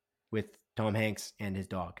with Tom Hanks and his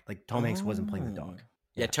dog. Like, Tom Hanks wasn't playing the dog.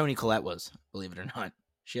 Yeah, Toni Collette was, believe it or not.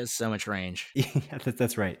 She has so much range. Yeah,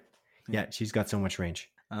 that's right. Yeah, she's got so much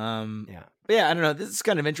range. Yeah. But yeah, I don't know. This is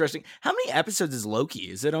kind of interesting. How many episodes is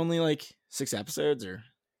Loki? Is it only like 6 episodes or?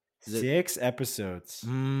 6 episodes.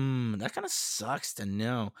 That kind of sucks to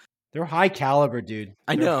know. They're high caliber, dude.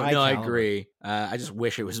 I know. No, I agree. I just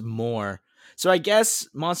wish it was more. So I guess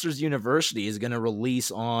Monsters University is going to release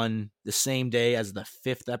on the same day as the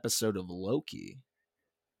 5th episode of Loki,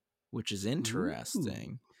 which is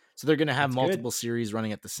interesting. Ooh. So they're going to have multiple series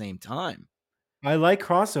running at the same time. I like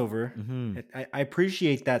crossover. Mm-hmm. I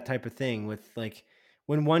appreciate that type of thing with, like,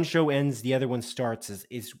 when one show ends, the other one starts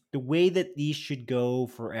is the way that these should go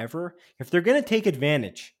forever. If they're going to take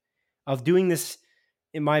advantage of doing this,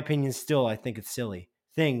 in my opinion, still, I think it's silly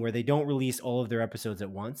thing where they don't release all of their episodes at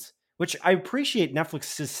once, which I appreciate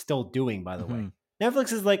Netflix is still doing, by the way.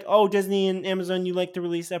 Netflix is like, oh, Disney and Amazon, you like to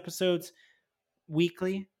release episodes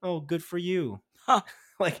weekly? Oh, good for you.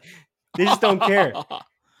 Like, they just don't care.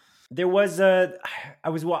 There was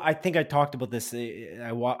I think I talked about this.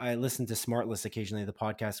 I listened to Smartless occasionally, the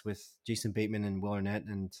podcast with Jason Bateman and Will Arnett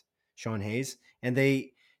and Sean Hayes, and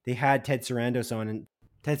they had Ted Sarandos on, and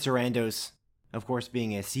Ted Sarandos, of course,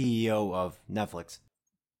 being a CEO of Netflix,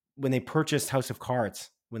 when they purchased House of Cards,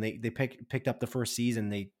 when they picked up the first season,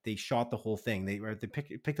 they shot the whole thing. They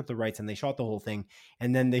picked up the rights and they shot the whole thing,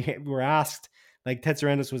 and then they were asked, like, Ted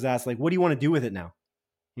Sarandos was asked, like, what do you want to do with it now?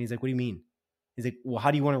 And he's like, what do you mean? He's like, well,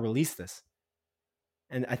 how do you want to release this?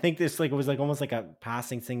 And I think this, like, it was like almost like a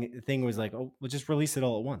passing thing was like, oh, we'll just release it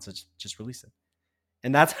all at once. Let's just release it.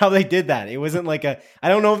 And that's how they did that. It wasn't like I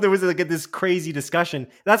don't know if there was like this crazy discussion.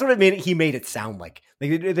 That's what he made it sound like.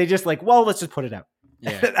 Like they just like, well, let's just put it out.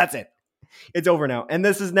 Yeah. That's it. It's over now. And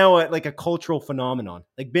this is now like a cultural phenomenon.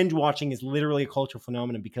 Like, binge watching is literally a cultural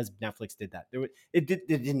phenomenon because Netflix did that. It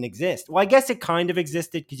didn't exist. Well, I guess it kind of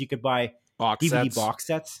existed because you could buy DVD box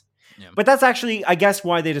sets. Yeah. But that's actually, I guess,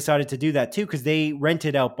 why they decided to do that too, because they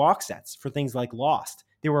rented out box sets for things like Lost.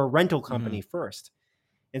 They were a rental company first.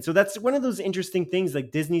 And so that's one of those interesting things.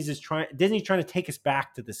 Like, Disney's trying to take us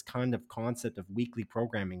back to this kind of concept of weekly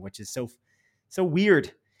programming, which is so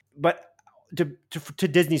weird. But to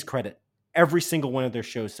Disney's credit, every single one of their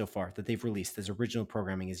shows so far that they've released as original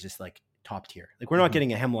programming is just like top tier. Like, we're not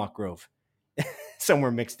getting a Hemlock Grove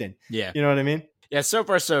somewhere mixed in. Yeah. You know what I mean? Yeah, so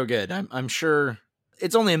far so good. I'm sure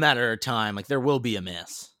it's only a matter of time. Like there will be a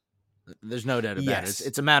miss. There's no doubt about it. Yes.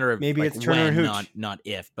 It's a matter of Maybe like it's Turner and when, Hooch. not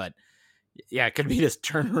if. But yeah, it could be this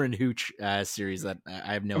Turner and Hooch series that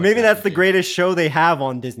I have no. Or maybe that's the attachment to. greatest show they have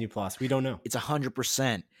on Disney Plus. We don't know. It's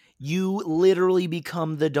 100%. You literally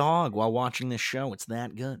become the dog while watching this show. It's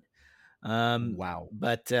that good. Wow.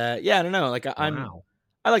 But yeah, I don't know. Like Wow.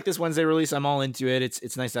 I like this Wednesday release. I'm all into it.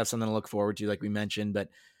 It's nice to have something to look forward to, like we mentioned. But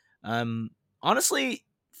honestly,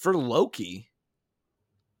 for Loki,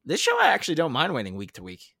 this show I actually don't mind waiting week to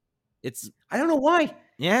week. I don't know why.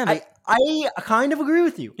 Yeah, I kind of agree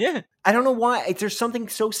with you. yeah. I don't know why. There's something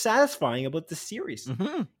so satisfying about this series.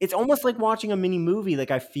 Mm-hmm. It's almost like watching a mini movie. Like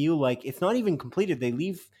I feel like it's not even completed. They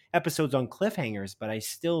leave episodes on cliffhangers, but I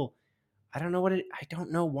don't know I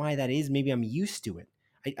don't know why that is. Maybe I'm used to it.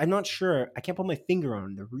 I'm not sure. I can't put my finger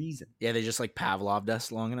on the reason. Yeah, they just like Pavloved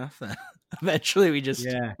us long enough that eventually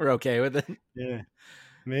we're okay with it. Yeah,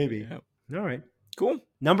 maybe. Yeah. All right. Cool.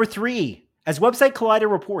 Number 3, as website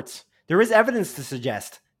Collider reports, there is evidence to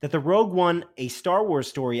suggest that the Rogue One, a Star Wars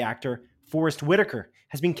story actor, Forrest Whitaker,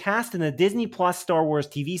 has been cast in the Disney Plus Star Wars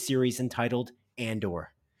TV series entitled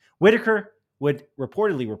Andor. Whitaker would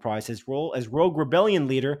reportedly reprise his role as Rogue Rebellion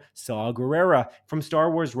leader Saw Gerrera from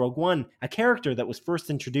Star Wars Rogue One, a character that was first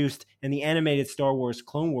introduced in the animated Star Wars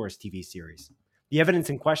Clone Wars TV series. The evidence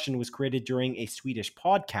in question was created during a Swedish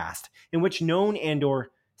podcast in which known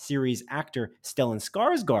Andor series actor Stellan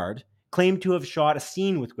Skarsgård claimed to have shot a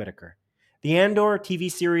scene with Whitaker. The Andor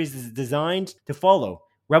TV series is designed to follow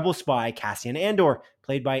rebel spy Cassian Andor,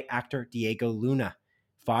 played by actor Diego Luna,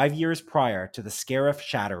 5 years prior to the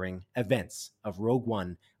Scarif-shattering events of Rogue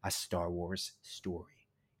One, a Star Wars story.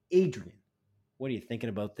 Adrian, what are you thinking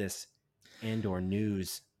about this Andor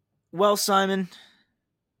news? Well, Simon,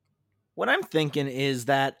 what I'm thinking is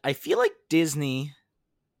that I feel like Disney,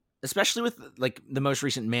 especially with like the most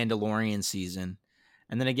recent Mandalorian season,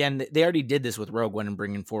 and then again, they already did this with Rogue One and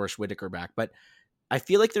bringing Forrest Whitaker back, but I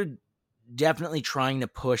feel like they're definitely trying to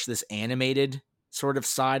push this animated sort of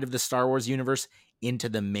side of the Star Wars universe into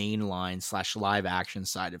the mainline / live action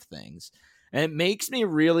side of things. And it makes me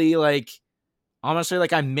really honestly,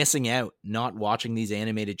 like I'm missing out not watching these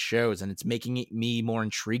animated shows, and it's making me more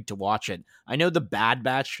intrigued to watch it. I know the Bad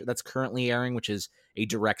Batch that's currently airing, which is a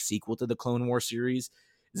direct sequel to the Clone Wars series,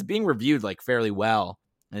 is being reviewed like fairly well,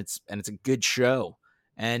 and it's a good show.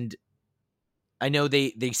 And I know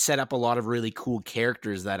they set up a lot of really cool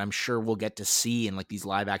characters that I'm sure we'll get to see in like these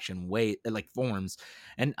live action forms.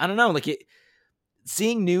 And I don't know,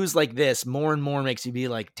 seeing news like this more and more makes me be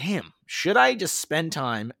like, damn, should I just spend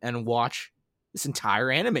time and watch this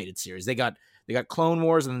entire animated series? They got Clone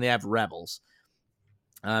Wars, and then they have Rebels,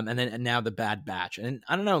 and now the Bad Batch. And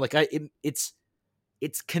I don't know,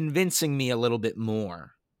 it's convincing me a little bit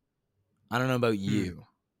more. I don't know about you.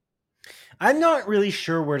 I'm not really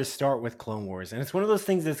sure where to start with Clone Wars, and it's one of those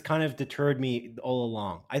things that's kind of deterred me all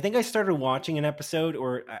along. I think I started watching an episode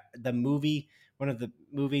or the movie, one of the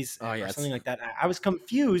movies, or something like that. I was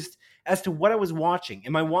confused as to what I was watching.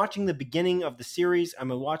 Am I watching the beginning of the series?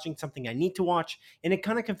 Am I watching something I need to watch? And it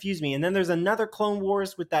kind of confused me. And then there's another Clone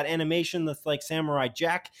Wars with that animation that's like Samurai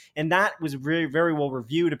Jack, and that was very, very well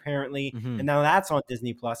reviewed apparently. Mm-hmm. And now that's on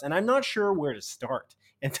Disney Plus, and I'm not sure where to start.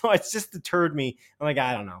 And so it's just deterred me. I'm like,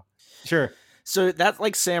 I don't know. Sure. So that's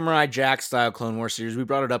like Samurai Jack style Clone Wars series. We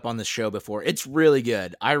brought it up on the show before. It's really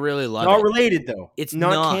good. I really love it. Not related though. It's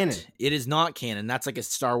not canon. It is not canon. That's like a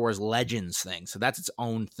Star Wars Legends thing. So that's its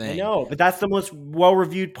own thing. I know, but that's the most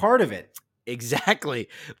well-reviewed part of it. Exactly.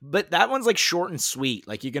 But that one's like short and sweet.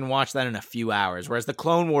 Like you can watch that in a few hours. Whereas the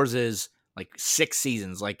Clone Wars is like 6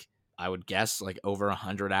 seasons. Like I would guess like over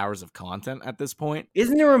 100 hours of content at this point.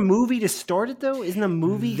 Isn't there a movie to start it though? Isn't a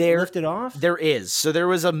movie lifted off? There is. So there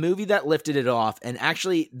was a movie that lifted it off, and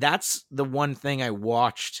actually that's the one thing I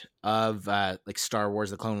watched of like Star Wars: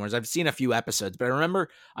 The Clone Wars. I've seen a few episodes, but I remember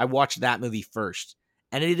I watched that movie first,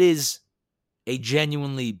 and it is a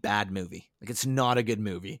genuinely bad movie. Like it's not a good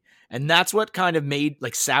movie, and that's what kind of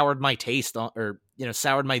soured my taste on, or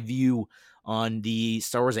soured my view on the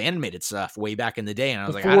Star Wars animated stuff way back in the day. And I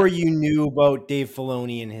was before you knew about Dave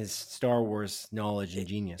Filoni and his Star Wars knowledge and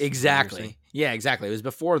genius. Exactly. Yeah, exactly. It was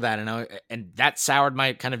before that. And that soured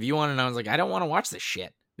my kind of view on it. And I was like, I don't want to watch this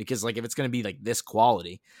shit because like, if it's going to be like this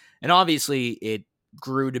quality, and obviously it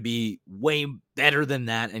grew to be way better than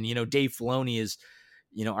that. And, Dave Filoni is,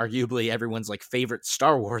 arguably everyone's like favorite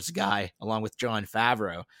Star Wars guy along with Jon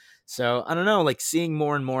Favreau. So I don't know, like seeing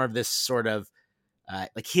more and more of this sort of,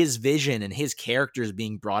 like his vision and his characters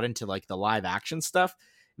being brought into like the live action stuff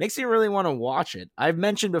makes me really want to watch it. I've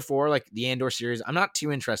mentioned before, like the Andor series, I'm not too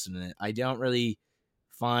interested in it. I don't really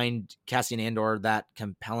find Cassian Andor that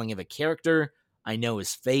compelling of a character. I know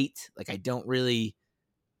his fate. Like, I don't really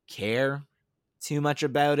care too much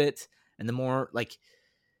about it. And the more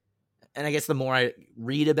and I guess the more I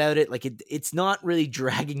read about it, like it's not really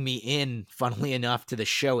dragging me in, funnily enough, to the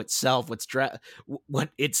show itself. What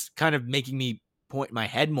it's kind of making me point my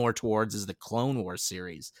head more towards is the Clone Wars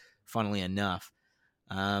series, funnily enough.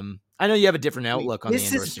 I know you have a different outlook on the Andor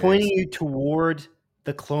series. This is pointing you toward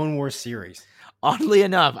the Clone Wars series. Oddly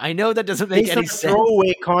enough, I know that doesn't make any sense.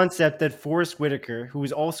 Throwaway concept that Forrest Whitaker, who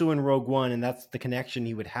was also in Rogue One, and that's the connection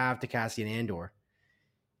he would have to Cassian Andor,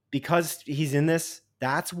 because he's in this.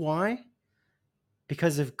 That's why?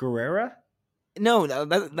 Because of Guerrera? No,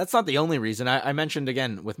 that's not the only reason. I mentioned,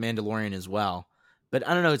 again, with Mandalorian as well. But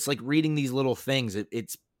I don't know, it's like reading these little things.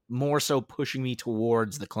 It's more so pushing me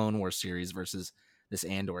towards the Clone Wars series versus this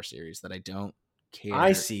Andor series that I don't care.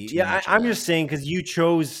 I see. Yeah, I'm just saying because you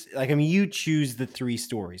chose, you choose the 3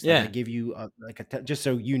 stories. Yeah. I give you just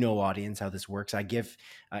so you know, audience, how this works. I give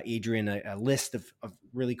Adrian a list of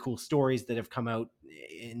really cool stories that have come out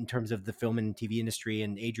in terms of the film and TV industry,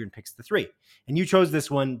 and Adrian picks the 3. And you chose this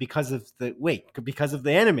one because of the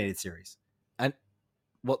animated series.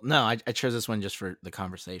 Well, no, I chose this one just for the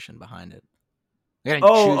conversation behind it. In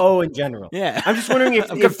general. Yeah. I'm just wondering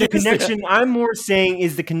if the connection, I'm more saying,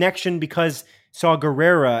 is the connection because Saw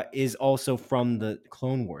Gerrera is also from the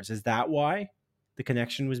Clone Wars. Is that why the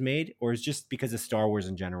connection was made? Or is it just because of Star Wars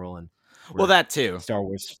in general? And well, that too. Star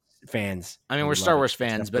Wars fans. I mean, we're Star Wars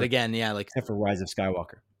fans, but again, yeah, except for Rise of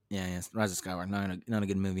Skywalker. Yeah, Rise of Skywalker. Not a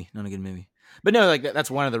good movie. Not a good movie. But no,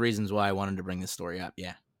 that's one of the reasons why I wanted to bring this story up.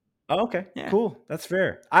 Yeah. Oh, okay. Yeah. Cool. That's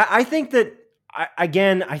fair. I think that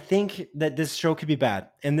I think that this show could be bad,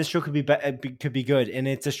 and this show could be good, and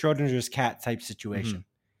it's a Schrodinger's cat type situation. Mm-hmm.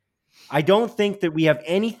 I don't think that we have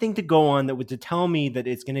anything to go on that would to tell me that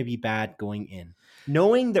it's going to be bad going in.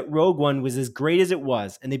 Knowing that Rogue One was as great as it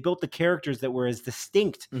was, and they built the characters that were as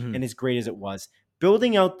distinct and as great as it was,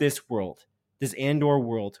 building out this world, this Andor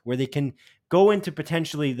world, where they can go into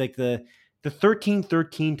potentially like the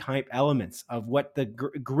 1313 type elements of what the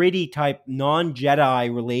gritty type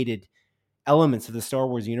non-Jedi related elements of the Star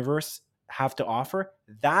Wars universe have to offer.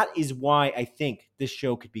 That is why I think this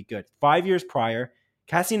show could be good. 5 years prior,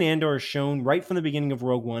 Cassian Andor is shown right from the beginning of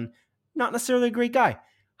Rogue One, not necessarily a great guy.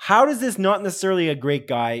 How does this not necessarily a great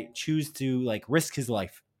guy choose to risk his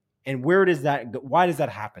life? And why does that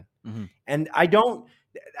happen? Mm-hmm. And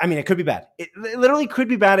it could be bad. It literally could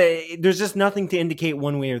be bad. There's just nothing to indicate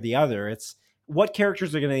one way or the other. It's what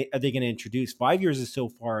characters are they going to introduce? 5 years is so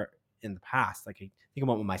far in the past. Like, I think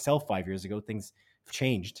about myself 5 years ago, things have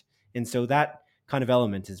changed. And so that kind of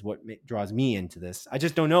element is what draws me into this. I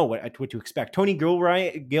just don't know what to expect. Tony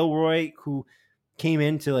Gilroy, who came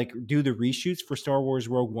in to do the reshoots for Star Wars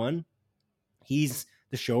Rogue One, he's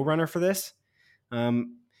the showrunner for this. The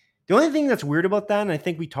only thing that's weird about that, and I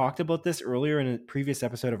think we talked about this earlier in a previous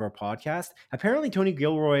episode of our podcast, apparently Tony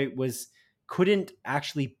Gilroy couldn't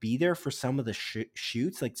actually be there for some of the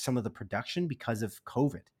shoots, like some of the production, because of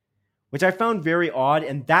COVID, which I found very odd.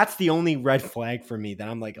 And that's the only red flag for me that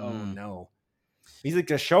I'm like, oh no, he's like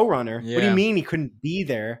the showrunner. Yeah. What do you mean he couldn't be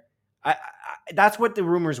there? That's what the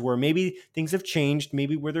rumors were. Maybe things have changed.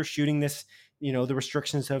 Maybe where they're shooting this, the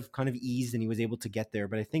restrictions have kind of eased and he was able to get there.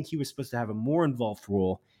 But I think he was supposed to have a more involved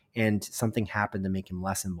role, and something happened to make him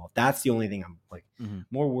less involved. That's the only thing I'm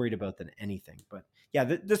more worried about than anything. But yeah,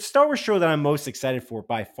 the Star Wars show that I'm most excited for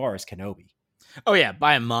by far is Kenobi. Oh yeah,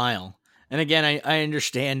 by a mile. And again, I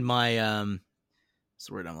understand my what's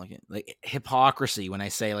the word I'm looking at? Hypocrisy when I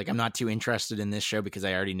say I'm not too interested in this show because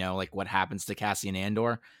I already know what happens to Cassian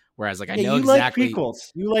Andor. Whereas I know exactly. Like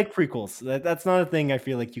prequels. You like prequels. That's not a thing I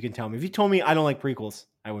feel like you can tell me. If you told me I don't like prequels,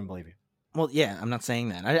 I wouldn't believe you. Well, yeah, I'm not saying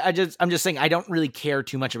that. I'm just saying I don't really care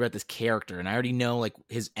too much about this character, and I already know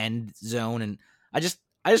his end zone, and I just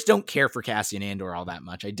don't care for Cassian Andor all that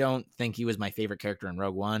much. I don't think he was my favorite character in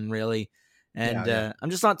Rogue One, really, and I'm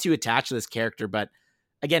just not too attached to this character. But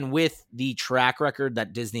again, with the track record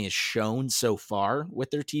that Disney has shown so far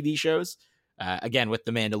with their TV shows, again with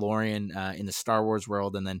The Mandalorian in the Star Wars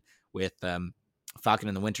world, and then with Falcon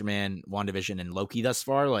and the Winter Man, WandaVision, and Loki thus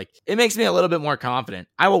far, it makes me a little bit more confident.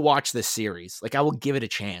 I will watch this series. I will give it a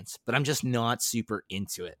chance, but I'm just not super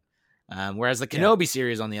into it. Whereas the Kenobi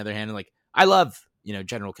series, on the other hand, I love,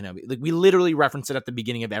 General Kenobi. We literally reference it at the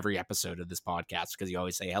beginning of every episode of this podcast because you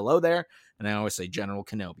always say hello there, and I always say General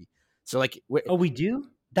Kenobi. So we do?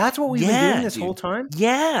 That's what we've been doing this whole time?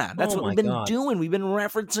 Yeah, that's what we've been doing. We've been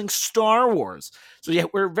referencing Star Wars. So yeah,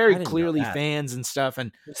 we're very clearly fans and stuff.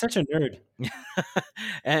 And you're such a nerd.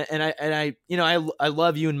 and I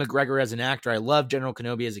love Ewan McGregor as an actor. I love General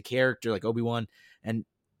Kenobi as a character, like Obi-Wan. And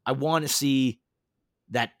I want to see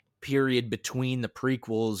that period between the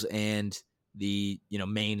prequels and the,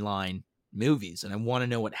 mainline movies. And I want to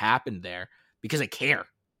know what happened there because I care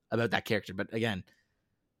about that character. But again,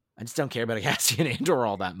 I just don't care about Cassian Andor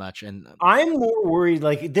all that much. And I'm more worried.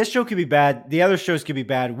 Like, this show could be bad. The other shows could be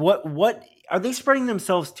bad. What are they spreading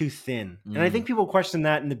themselves too thin? And I think people questioned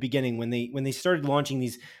that in the beginning when they started launching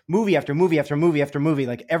these movie after movie after movie after movie.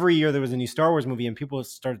 Like, every year there was a new Star Wars movie, and people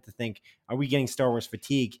started to think, "Are we getting Star Wars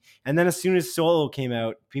fatigue?" And then as soon as Solo came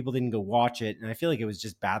out, people didn't go watch it, and I feel like it was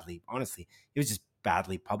just badly. Honestly, it was just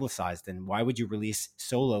badly publicized. And why would you release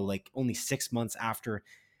Solo like only 6 months after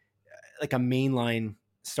like a mainline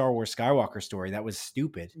Star Wars Skywalker story? That was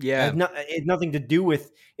stupid. Yeah. It had nothing to do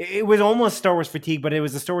with it. Was almost Star Wars fatigue, but it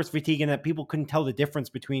was a Star Wars fatigue in that people couldn't tell the difference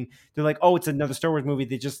between. They're like, oh, it's another Star Wars movie.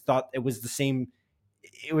 They just thought it was the same.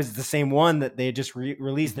 It was the same one that they had just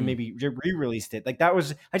released and maybe re-released it. Like, that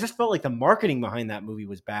was. I just felt like the marketing behind that movie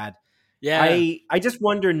was bad. Yeah. I just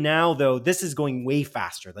wonder now, though. This is going way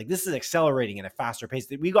faster. Like, this is accelerating at a faster pace.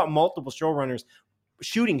 We got multiple showrunners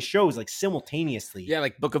shooting shows like simultaneously. Yeah,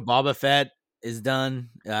 like Book of Boba Fett is done.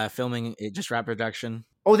 Filming, it just wrapped production.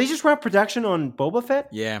 Oh, they just wrapped production on Boba Fett?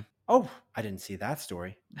 Yeah. Oh, I didn't see that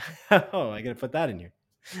story. Oh, I gotta put that in here.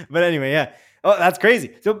 But anyway, yeah. Oh, that's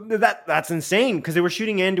crazy. So that's insane because they were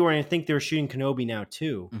shooting Andor, and I think they were shooting Kenobi now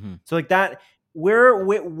too. So like that,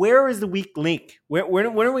 where is the weak link? When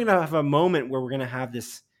are we gonna have a moment where we're gonna have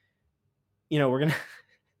this? We're gonna.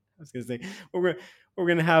 I was gonna say we're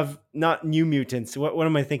gonna have not New Mutants. What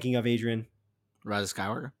am I thinking of, Adrian? Rise of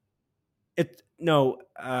Skywalker.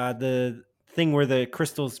 The thing where the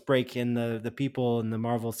crystals break in the people in the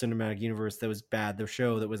Marvel Cinematic Universe that was bad. The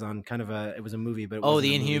show that was on it was a movie, but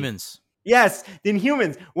the Inhumans. Yes, the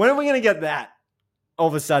Inhumans. When are we gonna get that? All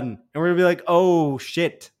of a sudden, and we're gonna be like, oh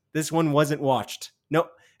shit, this one wasn't watched. No,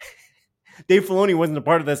 Dave Filoni wasn't a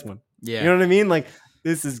part of this one. Yeah, you know what I mean? Like,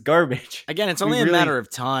 this is garbage. Again, it's only a matter of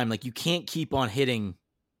time. Like, you can't keep on hitting.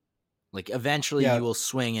 Like, eventually you will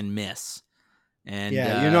swing and miss. And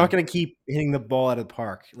you're not going to keep hitting the ball out of the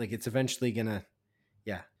park. Like, it's eventually going to,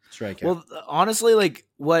 strike out. Well, honestly, like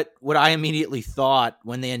what I immediately thought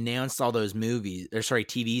when they announced all those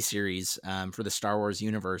TV series for the Star Wars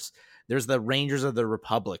universe, there's the Rangers of the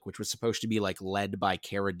Republic, which was supposed to be like led by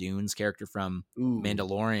Cara Dune's character from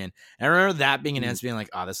Mandalorian. And I remember that being announced, being like,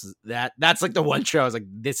 oh, that's like the one show I was like,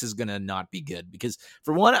 this is going to not be good. Because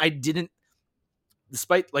for one,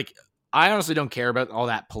 despite like, I honestly don't care about all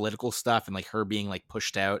that political stuff and like her being like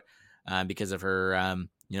pushed out because of her,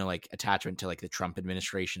 like attachment to like the Trump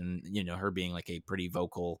administration, her being like a pretty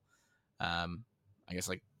vocal, I guess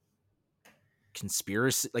like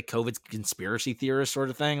conspiracy, like COVID's conspiracy theorist sort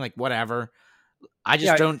of thing, like whatever. I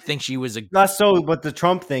just don't think she was less so about the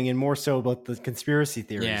Trump thing and more so about the conspiracy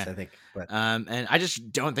theories, I think. But and I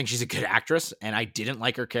just don't think she's a good actress, and I didn't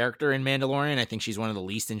like her character in Mandalorian. I think she's one of the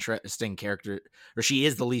least interesting she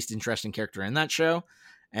is the least interesting character in that show.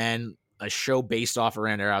 And a show based off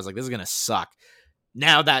around her, I was like, this is gonna suck.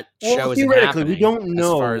 Now that show is happening, we don't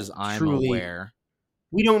know, as far as I'm aware.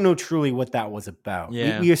 We don't know truly what that was about.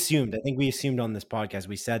 Yeah. We assumed. I think we assumed on this podcast,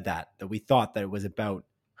 we said that we thought that it was about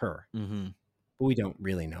her. Mm-hmm. But we don't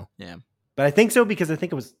really know. Yeah. But I think so because I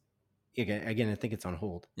think it was, again, I think it's on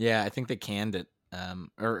hold. Yeah, I think they canned it,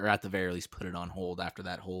 or at the very least put it on hold after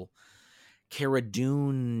that whole Cara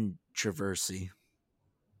Dune controversy.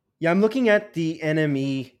 Yeah, I'm looking at the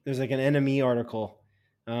NME. There's like an NME article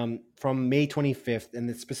from May 25th, and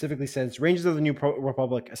it specifically says Rangers of the New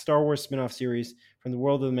Republic, a Star Wars spin-off series from the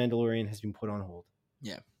world of the Mandalorian, has been put on hold.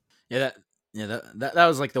 Yeah. That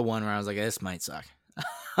was like the one where I was like, this might suck.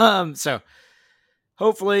 So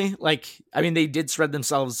hopefully, they did spread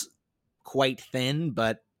themselves quite thin,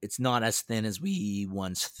 but it's not as thin as we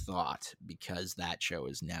once thought because that show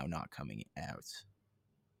is now not coming out.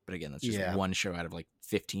 But again, that's just one show out of like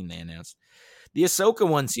 15 they announced. The Ahsoka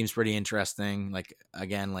one seems pretty interesting.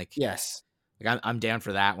 Yes. I'm down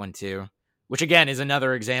for that one too. Which again is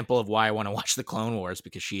another example of why I want to watch the Clone Wars,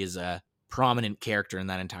 because she is a prominent character in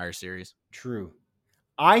that entire series. True.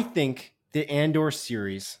 I think the Andor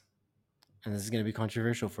series, and this is going to be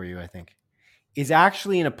controversial for you, I think, is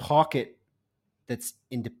actually in a pocket that's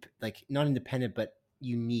not independent, but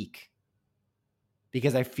unique.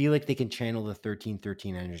 Because I feel like they can channel the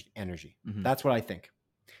 1313 energy. Mm-hmm. That's what I think.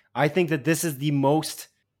 I think that this is the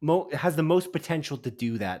has the most potential to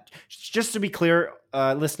do that. Just to be clear,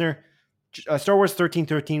 listener, Star Wars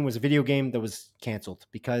 1313 was a video game that was canceled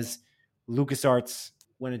because LucasArts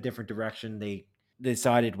went a different direction. They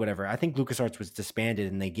decided whatever. I think LucasArts was disbanded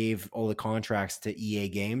and they gave all the contracts to EA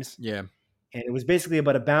Games. Yeah. And it was basically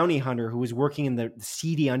about a bounty hunter who was working in the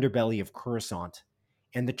seedy underbelly of Coruscant.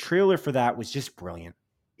 And the trailer for that was just brilliant.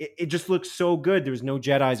 It just looked so good. There was no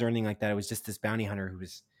Jedis or anything like that. It was just this bounty hunter it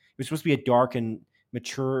was supposed to be a dark and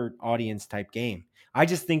mature audience type game. I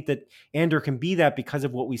just think that Andor can be that because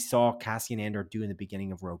of what we saw Cassian Andor do in the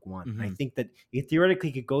beginning of Rogue One. Mm-hmm. I think that it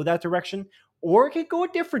theoretically could go that direction, or it could go a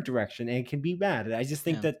different direction, and it can be bad. I just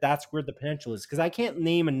think that that's where the potential is, because I can't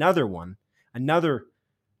name another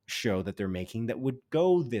show that they're making that would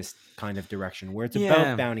go this kind of direction where it's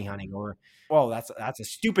about bounty hunting, or, well, that's a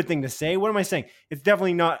stupid thing to say. What am I saying? It's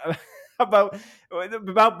definitely not about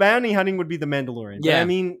bounty hunting. Would be The Mandalorian. Yeah. But I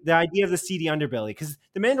mean, the idea of the seedy underbelly, because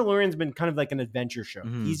The Mandalorian's been kind of like an adventure show.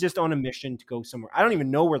 Mm-hmm. He's just on a mission to go somewhere. I don't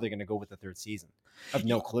even know where they're going to go with the third season. I have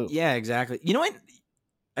no clue. Yeah, exactly. You know what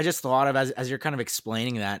I just thought of as you're kind of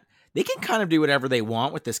explaining that? They can kind of do whatever they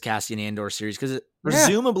want with this Cassian Andor series, because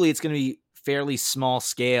presumably it's going to be fairly small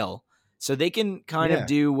scale. So they can kind of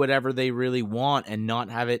do whatever they really want and not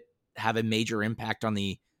have it have a major impact on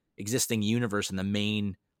the existing universe and the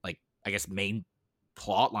main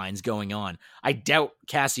plot lines going on. I doubt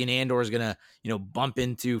Cassian Andor is going to, bump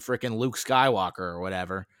into freaking Luke Skywalker or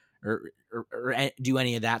whatever, or do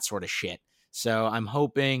any of that sort of shit. So I'm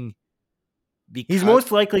hoping, because he's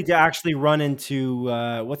most likely to actually run into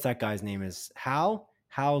what's that guy's name is? Hal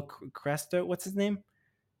Cresta. What's his name?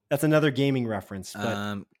 That's another gaming reference.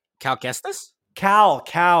 But Cal Kestis? Cal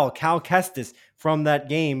Kestis from that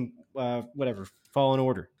game, whatever, Fallen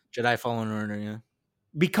Order. Jedi Fallen Order, yeah.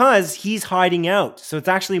 Because he's hiding out. So it's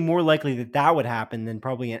actually more likely that would happen than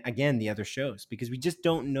probably, again, the other shows, because we just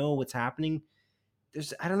don't know what's happening.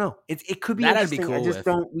 I don't know. It could be That'd be interesting.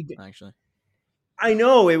 cool. Actually, I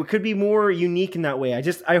know it could be more unique in that way.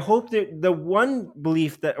 I hope that the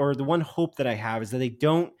one hope that I have is that they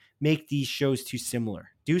don't make these shows too similar.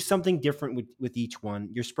 Do something different with each one.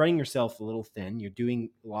 You're spreading yourself a little thin. You're doing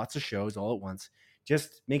lots of shows all at once.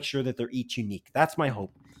 Just make sure that they're each unique. That's my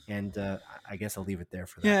hope. And I guess I'll leave it there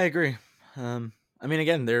for that. Yeah, I agree. I mean,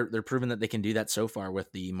 again, they're proving that they can do that so far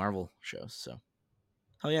with the Marvel shows. So,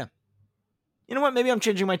 hell yeah. You know what? Maybe I'm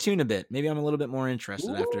changing my tune a bit. Maybe I'm a little bit more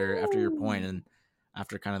interested after your point, and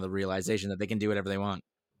after kind of the realization that they can do whatever they want.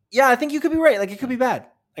 Yeah, I think you could be right. Like, it could be bad.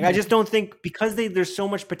 Like, I just don't think, because there's so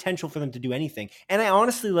much potential for them to do anything. And I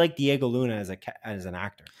honestly like Diego Luna as an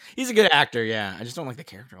actor. He's a good actor, yeah. I just don't like the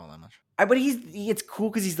character all that much. But it's cool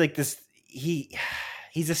because he's like this.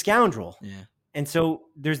 He's a scoundrel. Yeah. And so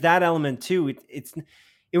there's that element too.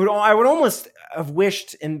 I would almost have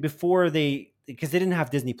wished, and because they didn't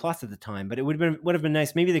have Disney Plus at the time, but it would have been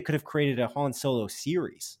nice. Maybe they could have created a Han Solo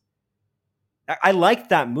series. I liked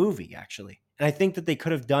that movie, actually. And I think that they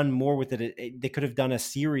could have done more with it. They could have done a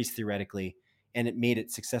series theoretically, and it made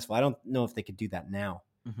it successful. I don't know if they could do that now,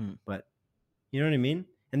 but you know what I mean?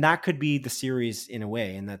 And that could be the series in a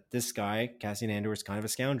way, and that this guy, Cassian Andor, is kind of a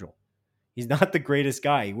scoundrel. He's not the greatest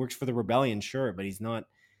guy. He works for the rebellion, sure, but he's not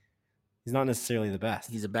necessarily the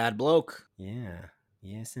best. He's a bad bloke. Yeah.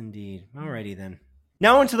 Yes, indeed. Alrighty then.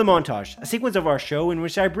 Now onto the montage, a sequence of our show in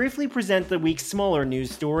which I briefly present the week's smaller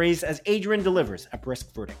news stories as Adrian delivers a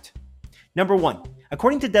brisk verdict. Number 1.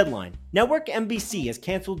 According to Deadline, network NBC has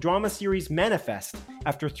canceled drama series Manifest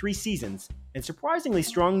after 3 seasons and surprisingly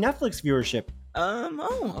strong Netflix viewership.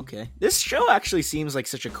 Okay. This show actually seems like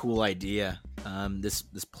such a cool idea. This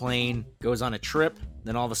plane goes on a trip,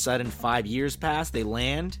 then all of a sudden 5 years pass, they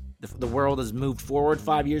land. The world has moved forward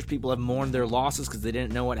 5 years. People have mourned their losses because they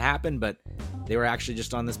didn't know what happened, but they were actually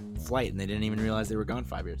just on this flight and they didn't even realize they were gone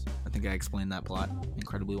 5 years. I think I explained that plot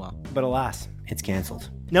incredibly well. But alas, it's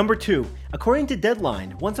canceled. Number 2. According to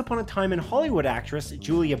Deadline, Once Upon a Time in Hollywood actress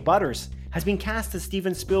Julia Butters has been cast as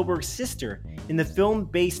Steven Spielberg's sister in the film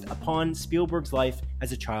based upon Spielberg's life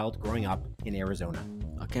as a child growing up in Arizona.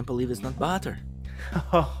 I can't believe it's not Butter.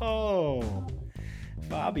 Oh,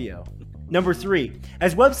 Fabio. Number 3.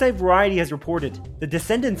 As website Variety has reported, the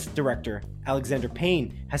Descendants director, Alexander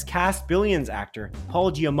Payne, has cast Billions actor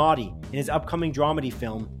Paul Giamatti in his upcoming dramedy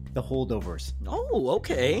film, The Holdovers. Oh,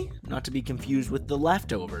 okay. Not to be confused with The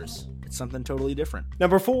Leftovers. It's something totally different.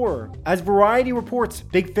 Number 4. As Variety reports,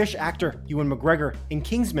 Big Fish actor Ewan McGregor and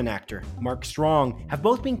Kingsman actor Mark Strong have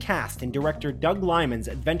both been cast in director Doug Liman's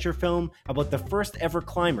adventure film about the first ever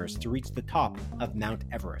climbers to reach the top of Mount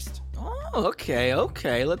Everest. Oh,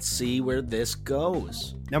 okay. Let's see where this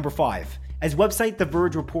goes. Number 5. As website The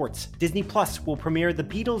Verge reports, Disney Plus will premiere The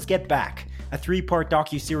Beatles Get Back, a 3-part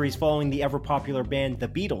docuseries following the ever-popular band The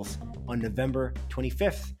Beatles, on November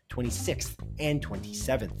 25th, 26th, and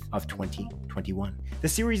 27th of 2021. The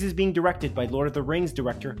series is being directed by Lord of the Rings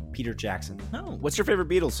director Peter Jackson. Oh, what's your favorite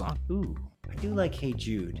Beatles song? Ooh, I do like Hey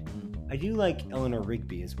Jude. I do like Eleanor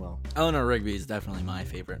Rigby as well. Eleanor Rigby is definitely my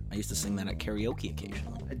favorite. I used to sing that at karaoke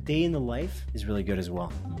occasionally. A Day in the Life is really good as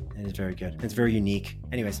well. It is very good. It's very unique.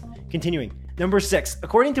 Anyways, continuing. Number 6.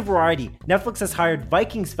 According to Variety, Netflix has hired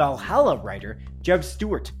Vikings Valhalla writer Jeb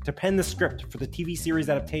Stewart to pen the script for the TV series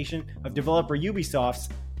adaptation of developer Ubisoft's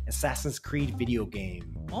Assassin's Creed video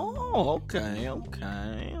game. Oh, okay.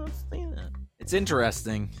 Let's see that. It's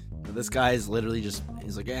interesting. This guy is literally he's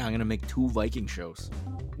like, yeah, I'm going to make 2 Viking shows.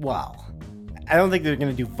 Wow. I don't think they're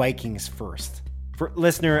going to do Vikings first. For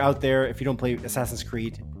listener out there, if you don't play Assassin's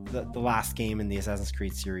Creed, the last game in the Assassin's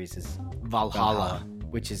Creed series is Valhalla,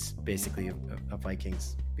 which is basically a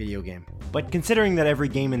Vikings video game. But considering that every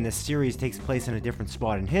game in this series takes place in a different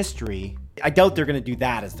spot in history, I doubt they're going to do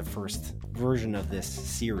that as the first version of this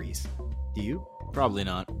series. Do you? Probably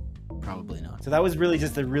not. So that was really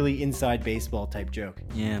just a really inside baseball type joke.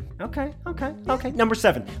 Yeah. Okay. Number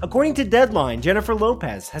 7. According to Deadline, Jennifer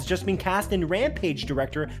Lopez has just been cast in Rampage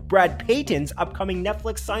director Brad Peyton's upcoming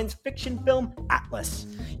Netflix science fiction film, Atlas.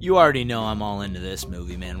 You already know I'm all into this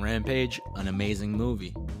movie, man. Rampage, an amazing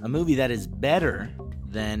movie. A movie that is better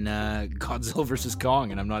than Godzilla vs.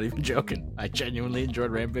 Kong, and I'm not even joking. I genuinely enjoyed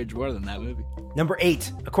Rampage more than that movie. Number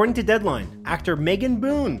 8. According to Deadline, actor Megan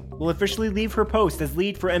Boone will officially leave her post as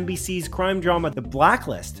lead for NBC's crime drama The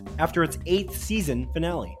Blacklist after its 8th season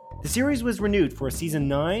finale. The series was renewed for season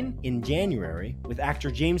 9 in January, with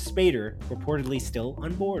actor James Spader reportedly still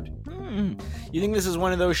on board. You think this is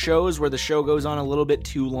one of those shows where the show goes on a little bit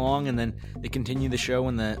too long, and then they continue the show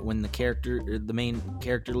when the main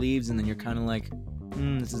character leaves, and then you're kind of like,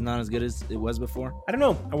 this is not as good as it was before? I don't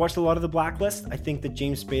know. I watched a lot of The Blacklist. I think that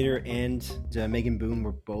James Spader and Megan Boone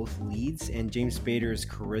were both leads, and James Spader's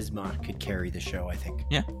charisma could carry the show, I think.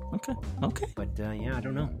 Yeah, okay. But yeah, I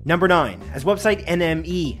don't know. Number 9. As website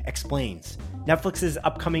NME explains, Netflix's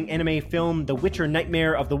upcoming anime film, The Witcher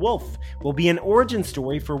Nightmare of the Wolf, will be an origin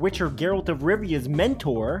story for Witcher Geralt of Rivia's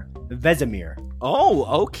mentor, Vesemir.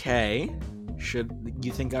 Oh, okay. Should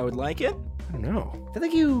you think I would like it? I don't know. I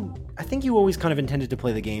think you always kind of intended to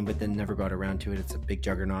play the game, but then never got around to it. It's a big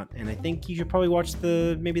juggernaut, and I think you should probably watch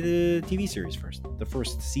maybe the TV series first. The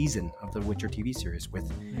first season of the Witcher TV series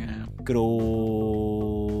with good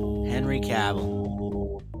old Henry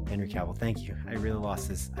Cavill. Henry Cavill, thank you. I really lost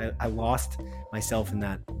this. I lost myself in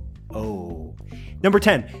that. Oh. Number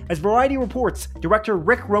 10. As Variety reports, director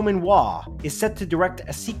Rick Roman-Waugh is set to direct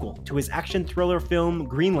a sequel to his action thriller film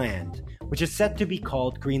Greenland, which is set to be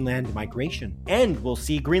called Greenland Migration. And we'll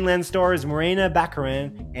see Greenland stars Morena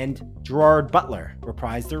Baccarin and Gerard Butler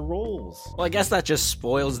reprise their roles. Well, I guess that just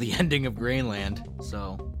spoils the ending of Greenland.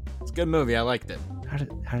 So, it's a good movie. I liked it. How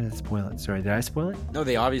did it spoil it? Sorry, did I spoil it? No,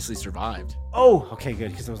 they obviously survived. Oh, okay,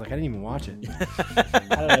 good. Because I was like, I didn't even watch it.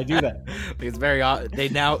 How did I do that?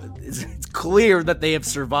 It's it's clear that they have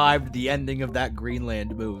survived the ending of that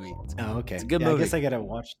Greenland movie. Oh, okay. It's a good movie. I guess I gotta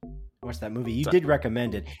watch that movie. You did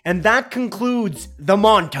recommend it. And that concludes the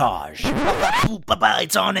montage.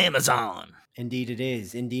 It's on Amazon. Indeed it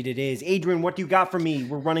is. Adrian, what do you got for me?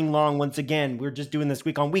 We're running long once again. We're just doing this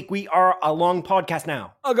week on week. We are a long podcast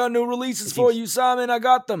now. I got new releases for you, Simon. I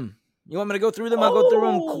got them. You want me to go through them? I'll go through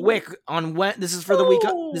them quick on when. This is for the week.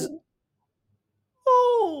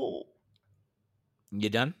 You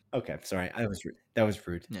done? Okay, sorry. That was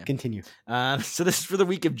rude. Yeah. Continue. So this is for the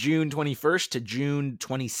week of June 21st to June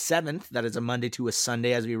 27th. That is a Monday to a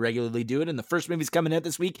Sunday as we regularly do it. And the first movies coming out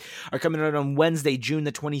this week are coming out on Wednesday, June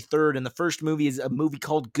the 23rd. And the first movie is a movie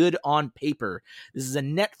called Good on Paper. This is a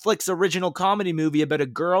Netflix original comedy movie about a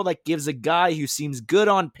girl that gives a guy who seems good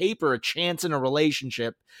on paper a chance in a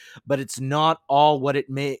relationship, but it's not all what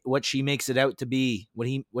she makes it out to be,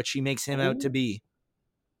 what she makes him out to be.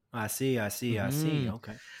 I see.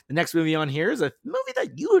 Okay. The next movie on here is a movie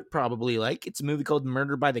that you would probably like. It's a movie called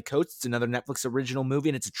Murder by the Coast. It's another Netflix original movie,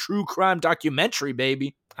 and it's a true crime documentary,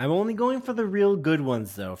 baby. I'm only going for the real good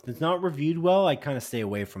ones, though. If it's not reviewed well, I kind of stay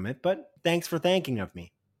away from it, but thanks for thanking of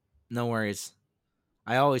me. No worries.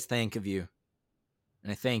 I always thank of you.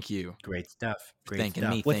 And I thank you. Great stuff.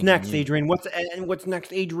 What's next, Adrian? What's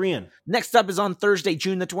next, Adrian? Next up is on Thursday,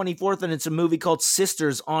 June the 24th, and it's a movie called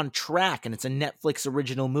Sisters on Track, and it's a Netflix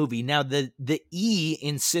original movie. Now, the E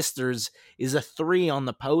in Sisters is a 3 on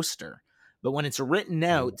the poster, but when it's written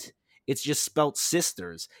out, it's just spelt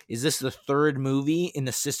Sisters. Is this the third movie in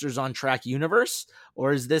the Sisters on Track universe,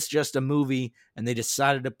 or is this just a movie and they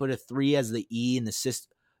decided to put a 3 as the E in the Sisters?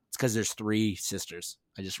 It's because there's 3 sisters.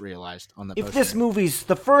 I just realized on the poster. If this movie's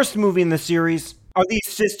the first movie in the series, are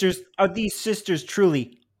these sisters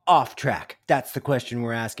truly off track? That's the question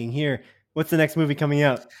we're asking here. What's the next movie coming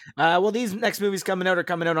out? Well, these next movies are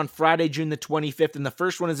coming out on Friday, June the 25th, and the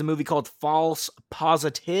first one is a movie called False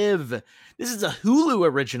Positive. This is a Hulu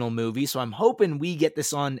original movie, so I'm hoping we get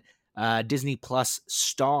this on Disney Plus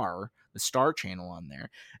Star, the Star channel on there.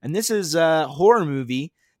 And this is a horror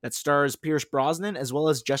movie that stars Pierce Brosnan as well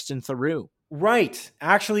as Justin Theroux. Right.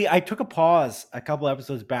 Actually, I took a pause a couple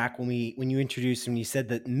episodes back when you introduced and you said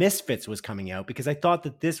that Misfits was coming out because I thought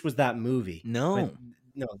that this was that movie. No. But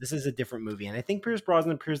no, this is a different movie. And I think Pierce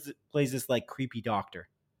Brosnan plays this like creepy doctor.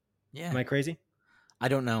 Yeah. Am I crazy? I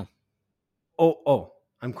don't know. Oh,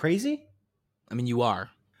 I'm crazy? I mean, you are.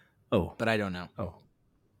 Oh. But I don't know. Oh.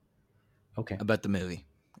 Okay. About the movie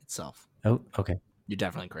itself. Oh, okay. You're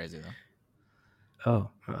definitely crazy, though. Oh,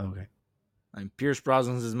 okay. I'm Pierce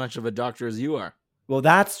Brosnan's as much of a doctor as you are. Well,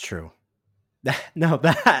 that's true. Now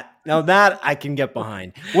that I can get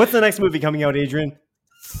behind. What's the next movie coming out, Adrian?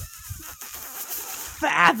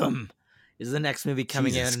 Fathom is the next movie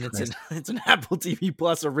coming out, and it's an Apple TV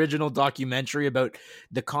Plus original documentary about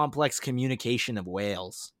the complex communication of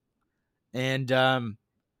whales. And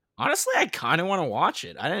honestly, I kind of want to watch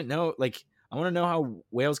it. I didn't know, like, I want to know how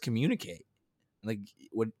whales communicate, like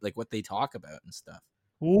what they talk about and stuff.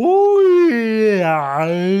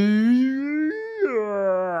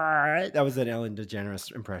 That was an Ellen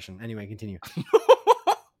DeGeneres impression. Anyway, continue.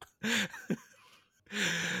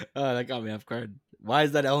 That got me off guard. Why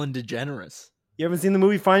is that Ellen DeGeneres? You haven't seen the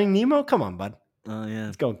movie Finding Nemo? Come on, bud. Oh, yeah.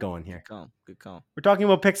 Let's go going here. Good call. We're talking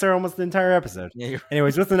about Pixar almost the entire episode. Yeah.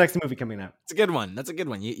 Anyways, what's the next movie coming out? It's a good one. That's a good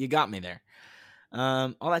one. You got me there.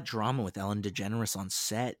 All that drama with Ellen DeGeneres on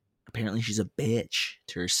set. Apparently she's a bitch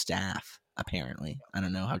to her staff. Apparently. I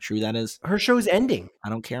don't know how true that is. Her show's ending. I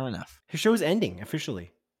don't care enough. Her show's ending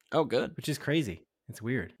officially. Oh, good. Which is crazy. It's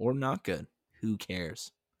weird. Or not good. Who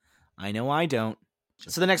cares? I know I don't.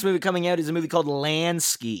 So the next movie coming out is a movie called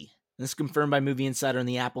Lansky. This is confirmed by Movie Insider on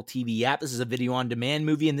the Apple TV app. This is a video-on-demand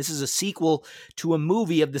movie, and this is a sequel to a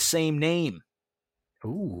movie of the same name.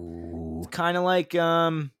 Ooh. It's kind of like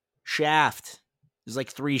Shaft. There's like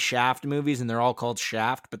 3 Shaft movies, and they're all called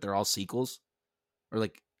Shaft, but they're all sequels. Or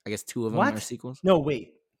like, I guess 2 of them are sequels. No,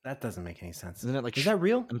 wait. That doesn't make any sense. Isn't it like? Is that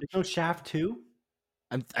real? There's no Shaft 2?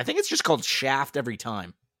 I think it's just called Shaft every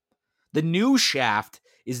time. The new Shaft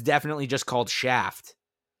is definitely just called Shaft.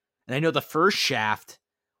 And I know the first Shaft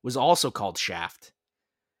was also called Shaft.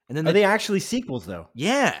 And then Are they actually sequels, though?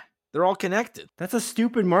 Yeah. They're all connected. That's a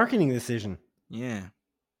stupid marketing decision. Yeah.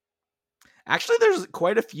 Actually, there's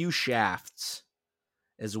quite a few Shafts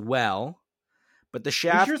as well. But the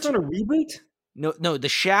Shaft... Are you sure it's not a reboot? No, the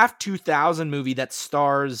Shaft 2000 movie that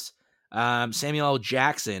stars Samuel L.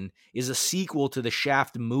 Jackson is a sequel to the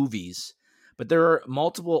Shaft movies. But there are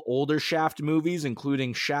multiple older Shaft movies,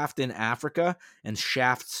 including Shaft in Africa and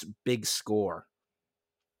Shaft's Big Score.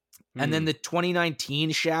 And then the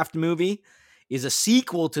 2019 Shaft movie is a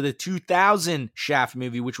sequel to the 2000 Shaft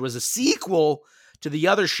movie, which was a sequel to the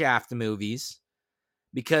other Shaft movies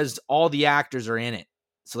because all the actors are in it.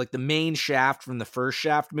 So like the main Shaft from the first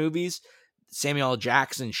Shaft movies, Samuel L.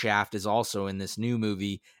 Jackson Shaft is also in this new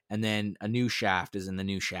movie, and then a new Shaft is in the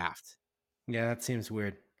new Shaft. Yeah, that seems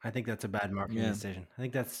weird. I think that's a bad marketing decision. I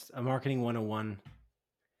think that's a marketing 101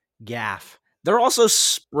 gaffe. They're also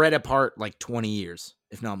spread apart like 20 years,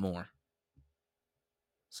 if not more.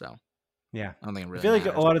 So, yeah. I don't think it really I feel like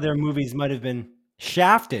matters. a lot of their movies might have been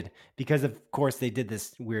shafted because, of course, they did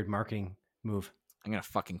this weird marketing move. I'm going to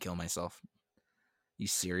fucking kill myself. You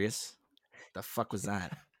serious? The fuck was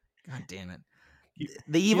that? God damn it. You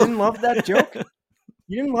didn't love that joke?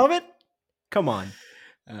 You didn't love it? Come on.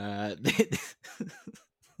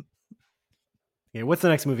 Yeah, what's the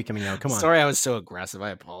next movie coming out? Come on. Sorry I was so aggressive. I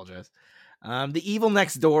apologize. The Evil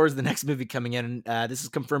Next Door is the next movie coming in. This is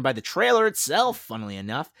confirmed by the trailer itself, funnily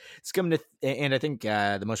enough. It's coming to, and I think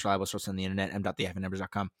the most reliable source on the internet,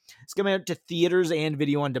 m.the-numbers.com. It's coming out to theaters and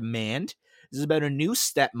video on demand. This is about a new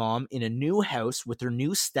stepmom in a new house with her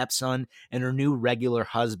new stepson and her new regular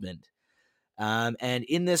husband. And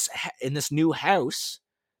in this new house,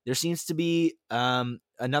 there seems to be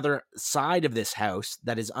another side of this house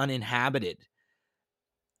that is uninhabited.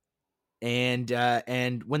 And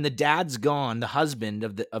when the dad's gone, the husband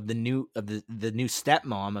of the new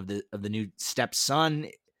stepmom of the new stepson,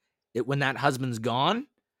 when that husband's gone,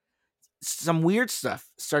 some weird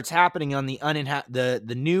stuff starts happening on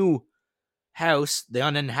the new house, the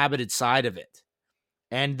uninhabited side of it,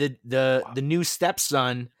 and the new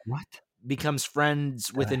stepson becomes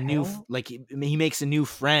friends with a new he makes a new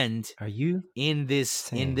friend. Are you in this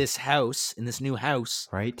house, in this new house,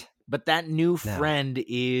 right? But that new friend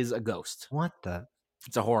is a ghost. What the?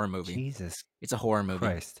 It's a horror movie. Jesus. It's a horror movie.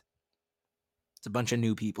 Christ. It's a bunch of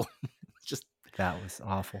new people. Just That was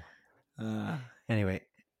awful. uh, Anyway,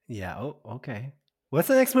 yeah. Oh, okay. What's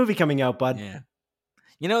the next movie coming out, bud? yeah.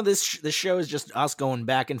 This show is just us going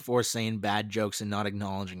back and forth saying bad jokes and not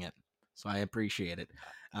acknowledging it. So I appreciate it.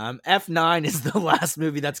 F9 is the last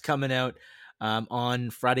movie that's coming out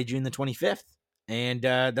on Friday, June the 25th. And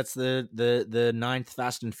that's the ninth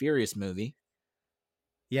Fast and Furious movie.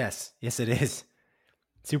 Yes, it is.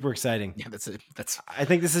 Super exciting. Yeah, that's it. I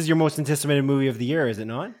think this is your most anticipated movie of the year, is it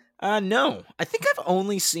not? No. I think I've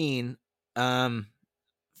only seen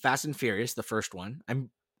Fast and Furious, the first one.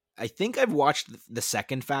 I think I've watched the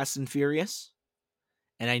second Fast and Furious.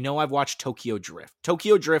 And I know I've watched Tokyo Drift.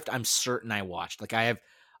 Tokyo Drift, I'm certain I watched. Like I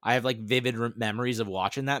have like vivid memories of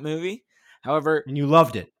watching that movie. However, And you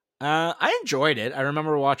loved it. I enjoyed it. I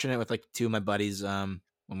remember watching it with like two of my buddies when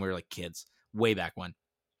we were like kids, way back when.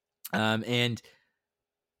 And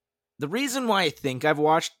the reason why I think I've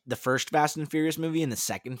watched the first Fast and Furious movie and the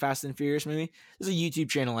second Fast and Furious movie, there's a YouTube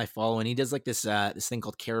channel I follow, and he does like this thing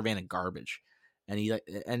called Caravan of Garbage. And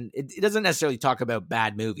it doesn't necessarily talk about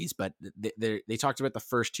bad movies, but they talked about the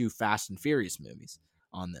first two Fast and Furious movies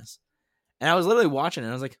on this. And I was literally watching it,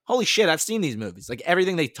 and I was like, holy shit, I've seen these movies. Like,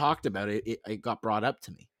 everything they talked about, it got brought up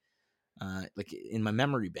to me, like in my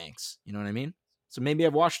memory banks. You know what I mean? So maybe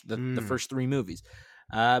I've watched the first three movies.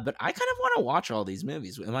 But I kind of want to watch all these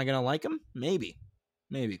movies. Am I going to like them? Maybe.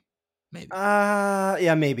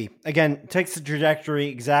 Yeah, maybe. Again, takes the trajectory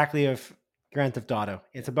exactly of Grand Theft Auto.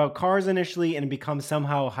 It's about cars initially, and it becomes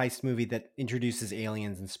somehow a heist movie that introduces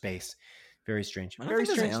aliens in space. Very strange. Very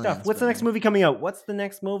strange stuff. What's the next movie coming out? What's the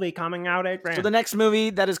next movie coming out, Adrian? So the next movie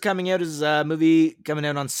that is coming out is a movie coming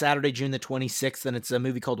out on Saturday, June the 26th, and it's a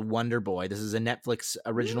movie called Wonder Boy. This is a Netflix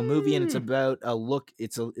original movie, and it's about a look.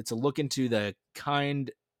 It's a look into the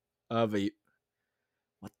kind of a.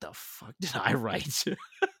 What the fuck did I write?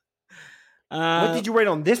 What did you write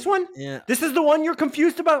on this one? Yeah, this is the one you're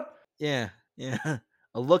confused about. Yeah.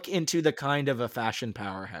 A look into the kind of a fashion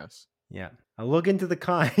powerhouse. Yeah, a look into the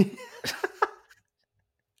kind.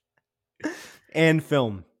 And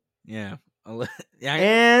film. Yeah.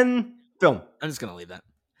 And film. I'm just gonna leave that.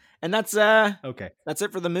 And that's okay. That's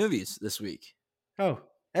it for the movies this week. Oh,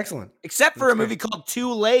 excellent. Except for a movie called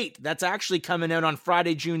Too Late. That's actually coming out on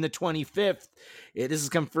Friday, June the 25th. This is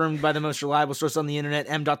confirmed by the most reliable source on the internet,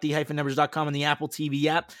 m.the-numbers.com, and the Apple TV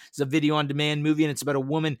app. It's a video-on-demand movie, and it's about a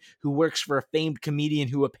woman who works for a famed comedian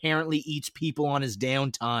who apparently eats people on his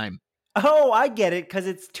downtime. Oh, I get it, because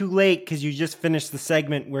it's too late, because you just finished the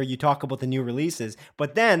segment where you talk about the new releases.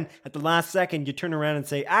 But then, at the last second, you turn around and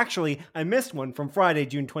say, actually, I missed one from Friday,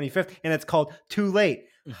 June 25th, and it's called Too Late.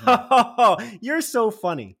 Mm-hmm. You're so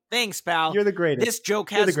funny. Thanks, pal. You're the greatest. This joke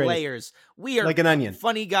has layers. We are like an onion.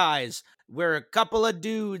 Funny guys. We're a couple of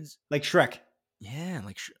dudes. Like Shrek. Yeah,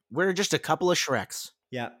 we're just a couple of Shreks.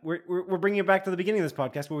 Yeah, we're bringing it back to the beginning of this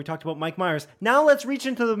podcast where we talked about Mike Myers. Now let's reach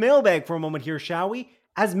into the mailbag for a moment here, shall we?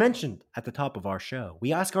 As mentioned at the top of our show,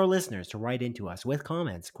 we ask our listeners to write into us with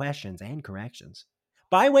comments, questions, and corrections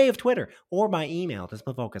by way of Twitter or by email to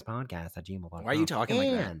splitfocuspodcast@gmail.com. Why are you talking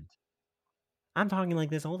like that? I'm talking like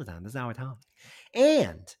this all the time. This is how I talk.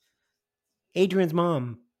 And Adrian's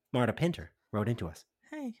mom, Marta Pinter, wrote into us.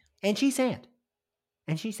 Hey. And she said,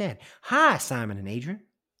 hi, Simon and Adrian.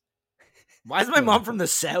 Why is my mom from the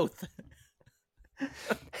South?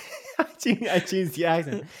 I changed the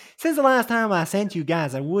accent. Since the last time I sent you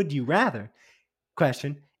guys a Would You Rather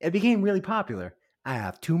question, it became really popular. I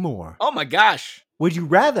have two more. Oh my gosh. Would you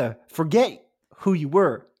rather forget who you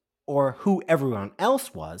were or who everyone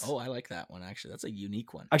else was? Oh, I like that one, actually. That's a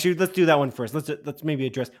unique one. Actually, let's do that one first. Let's maybe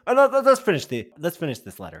address... let's finish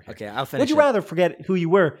this letter here. Okay, I'll finish Would you rather forget who you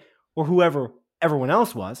were or whoever everyone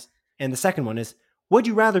else was? And the second one is, would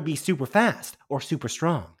you rather be super fast or super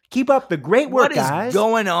strong? Keep up the great work, guys. What is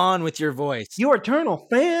going on with your voice? Your eternal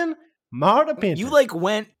fan, Marta Pinter. You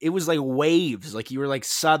it was like waves. Like you were like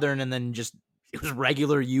Southern and then just, it was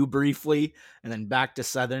regular you briefly and then back to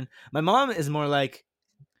Southern. My mom is more like,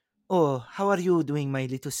 oh, how are you doing, my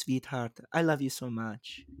little sweetheart? I love you so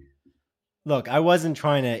much. Look, I wasn't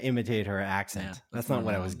trying to imitate her accent. Yeah, that's not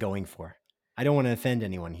what I was going for. I don't want to offend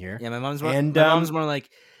anyone here. Yeah, my mom's more like,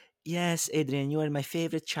 yes, Adrian, you are my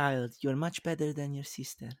favorite child. You are much better than your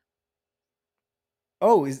sister.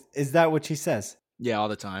 Oh, is that what she says? Yeah, all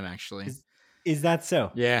the time, actually. Is that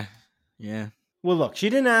so? Yeah. Well, look, she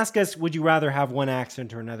didn't ask us, would you rather have one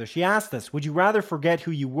accent or another? She asked us, would you rather forget who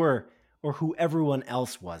you were or who everyone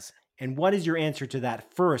else was? And what is your answer to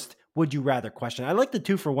that first would you rather question? I like the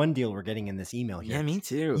 2-for-1 deal we're getting in this email here. Yeah, me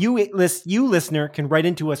too. You listener can write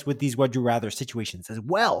into us with these would you rather situations as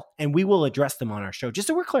well, and we will address them on our show. Just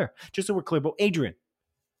so we're clear. But Adrian,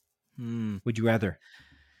 would you rather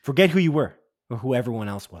Forget who you were or who everyone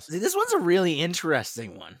else was. See, this one's a really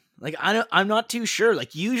interesting one. Like, I'm not too sure.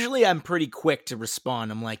 Like, usually I'm pretty quick to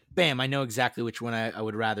respond. I'm like, bam, I know exactly which one I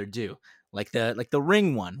would rather do. Like the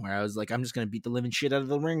Ring one, where I was like, I'm just gonna beat the living shit out of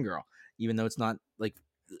the Ring girl, even though it's not like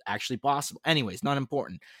actually possible. Anyways, not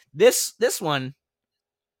important. This one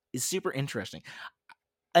is super interesting.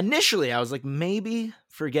 Initially, I was like, maybe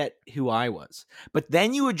forget who I was, but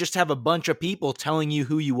then you would just have a bunch of people telling you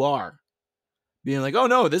who you are, being like, "Oh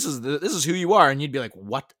no, this is who you are," and you'd be like,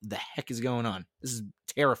 "What the heck is going on? This is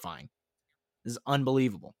terrifying. This is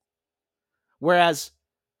unbelievable." Whereas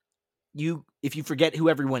if you forget who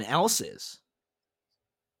everyone else is,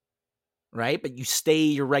 right, but you stay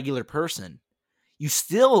your regular person, you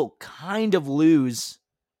still kind of lose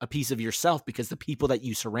a piece of yourself, because the people that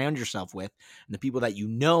you surround yourself with and the people that you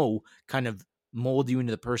know kind of mold you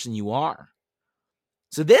into the person you are.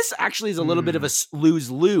 So this actually is a little bit of a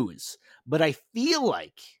lose-lose, but I feel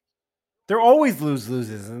like they're always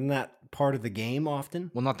lose-loses. Isn't that part of the game often?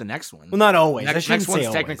 Well, not the next one. Well, not always. Next one's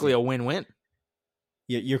technically a win-win.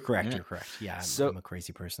 Yeah, you're correct. You're correct. Yeah, I'm a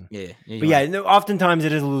crazy person. Yeah. But yeah, no, oftentimes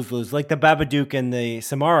it is a lose-lose. Like the Babadook and the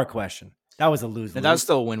Samara question. That was a lose-lose. That was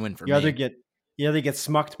still a win-win for me. You either get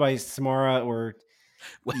smucked by Samara or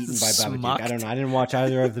eaten by Babadook. I don't know. I didn't watch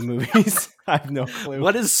either of the movies. I have no clue.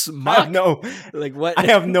 What is smuck? Like what? I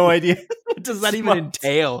have no idea. What does that even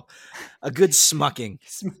entail? A good smucking.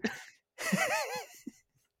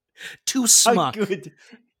 To smuck.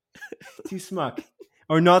 To smuck.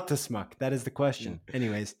 Or not to smuck. That is the question.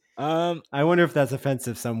 Anyways. I wonder if that's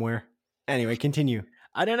offensive somewhere. Anyway, continue.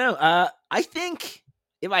 I don't know. I think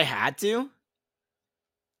if I had to,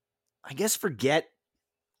 I guess forget.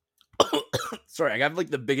 Sorry, I got like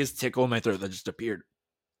the biggest tickle in my throat that just appeared.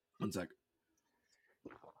 1 sec.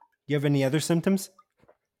 You have any other symptoms?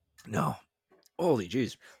 No. Holy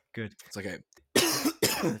jeez. Good. It's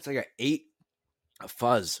like I ate a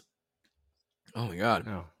fuzz. Oh my god.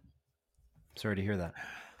 Oh. Sorry to hear that.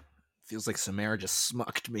 Feels like Samara just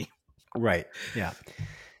smucked me. Right. Yeah.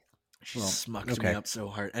 She smucked me up so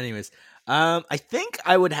hard. Anyways, I think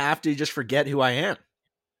I would have to just forget who I am,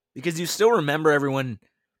 because you still remember everyone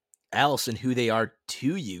else and who they are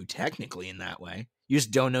to you, technically, in that way. You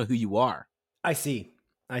just don't know who you are. I see.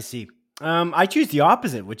 I choose the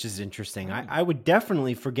opposite, which is interesting. I would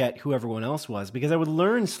definitely forget who everyone else was, because I would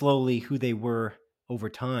learn slowly who they were over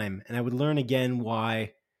time, and I would learn again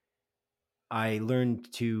why I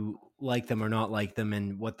learned to like them or not like them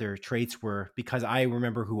and what their traits were, because I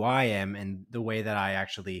remember who I am and the way that I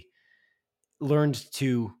actually learned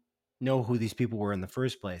to know who these people were in the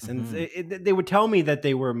first place. And they would tell me that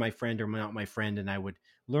they were my friend or not my friend, and I would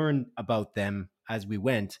learn about them as we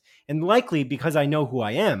went. And likely because I know who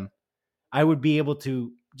I am, I would be able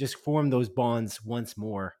to just form those bonds once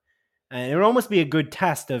more. And it would almost be a good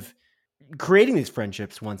test of creating these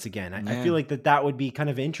friendships once again. I feel like that would be kind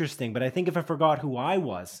of interesting. But I think if I forgot who I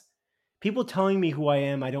was, people telling me who I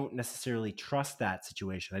am, I don't necessarily trust that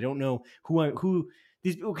situation. I don't know who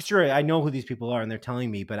these. Sure, I know who these people are, and they're telling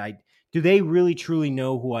me, but do they really truly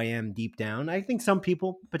know who I am deep down? I think some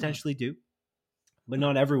people potentially do, but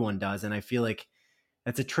not everyone does. And I feel like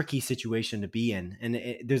that's a tricky situation to be in. And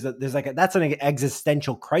that's an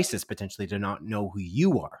existential crisis potentially, to not know who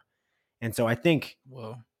you are. And so I think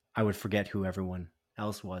I would forget who everyone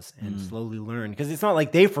else was and slowly learn, because it's not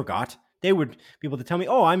like they forgot. They would be able to tell me,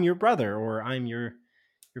 "Oh, I'm your brother," or "I'm your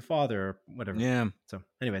father," or whatever. Yeah. So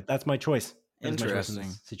anyway, that's my choice. Interesting. In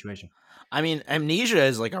this situation. I mean, amnesia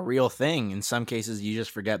is like a real thing. In some cases, you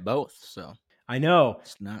just forget both. So I know.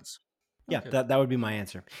 It's nuts. Yeah, okay. that would be my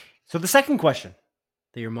answer. So the second question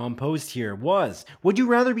that your mom posed here was, would you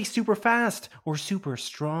rather be super fast or super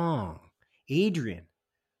strong? Adrian,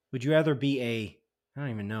 would you rather be I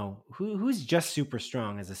don't even know. Who's just super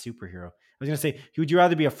strong as a superhero? I was going to say, would you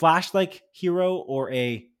rather be a Flash-like hero or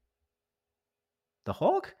the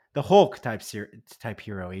Hulk? The Hulk type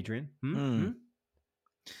hero, Adrian.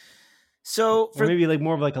 So or maybe like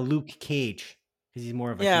more of like a Luke Cage, because he's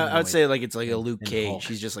more of a I would say like it's like a Luke Cage.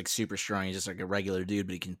 He's just like super strong. He's just like a regular dude,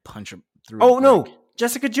 but he can punch him through. Oh no,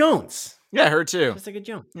 Jessica Jones. Yeah, her too. Jessica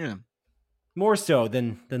Jones. Yeah, more so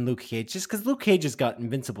than Luke Cage, just because Luke Cage has got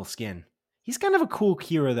invincible skin. He's kind of a cool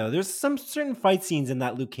hero, though. There's some certain fight scenes in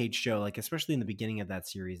that Luke Cage show, like especially in the beginning of that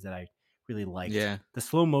series, that I really liked. Yeah, the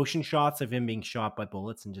slow motion shots of him being shot by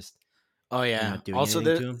bullets and just not doing also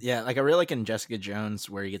anything to him. Yeah, like I really like in Jessica Jones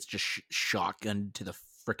where he gets just shotgunned to the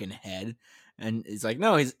freaking head, and he's like,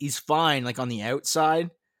 no, he's fine, like on the outside,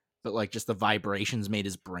 but like just the vibrations made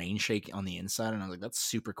his brain shake on the inside, and I was like, that's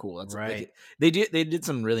super cool. That's right. Like, they did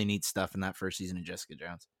some really neat stuff in that first season of Jessica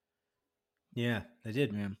Jones. Yeah, they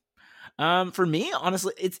did. Yeah. For me,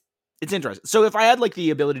 honestly, it's interesting. So if I had like the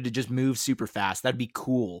ability to just move super fast, that'd be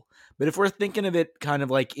cool. But if we're thinking of it kind of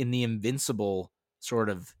like in the Invincible sort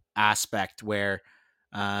of aspect where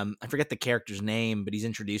I forget the character's name, but he's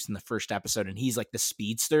introduced in the first episode and he's like the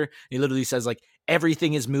speedster. He literally says like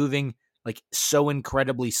everything is moving like so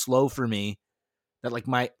incredibly slow for me that like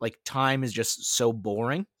my like time is just so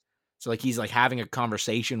boring. So like he's like having a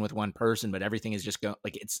conversation with one person, but everything is just go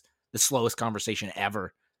like it's the slowest conversation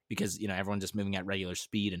ever because you know everyone's just moving at regular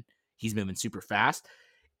speed and he's moving super fast.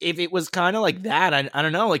 If it was kind of like that, I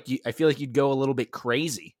don't know, like I feel like you'd go a little bit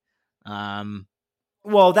crazy.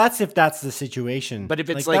 Well, that's if that's the situation. But if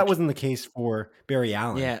it's that like wasn't the case for Barry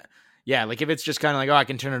Allen. yeah, like if it's just kind of like I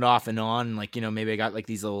can turn it off and on, like you know maybe I got like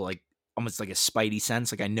these little like almost like a spidey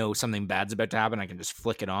sense, like I know something bad's about to happen, I can just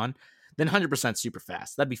flick it on. Then 100% super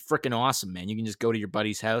fast. That'd be freaking awesome, man. You can just go to your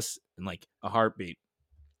buddy's house in like a heartbeat.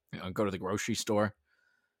 You know, go to the grocery store,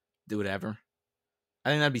 do whatever. I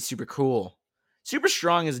think that'd be super cool. Super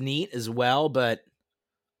strong is neat as well,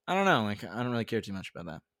 I don't know. Like I don't really care too much about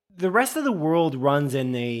that. The rest of the world runs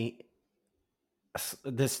in this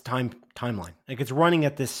timeline. Like it's running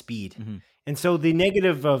at this speed. Mm-hmm. And so the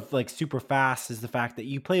negative of like super fast is the fact that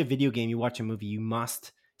you play a video game, you watch a movie, you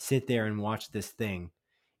must sit there and watch this thing.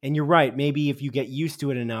 And you're right. Maybe if you get used to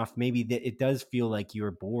it enough, maybe it does feel like you're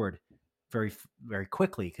bored very, very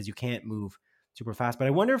quickly because you can't move super fast. But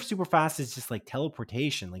I wonder if super fast is just like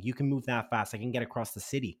teleportation. Like you can move that fast. I can get across the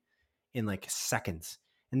city in like seconds.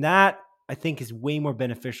 And that I think is way more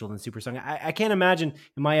beneficial than super strength. I can't imagine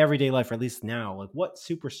in my everyday life, or at least now, like what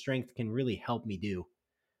super strength can really help me do.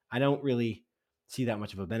 I don't really see that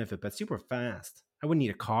much of a benefit, but super fast. I wouldn't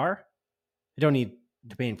need a car. I don't need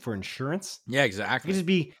to pay for insurance. Yeah, I exactly. could just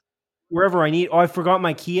be wherever I need. Oh, I forgot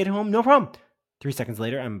my key at home. No problem. 3 seconds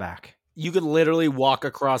later, I'm back. You could literally walk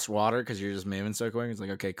across water because you're just moving so quick. It's like,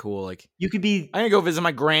 okay, cool. Like You could be. I'm gonna go visit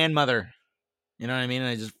my grandmother. You know what I mean? And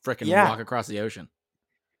I just freaking walk across the ocean.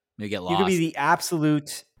 Maybe get lost. You could be the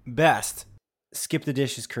absolute best skip the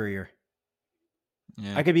dishes courier.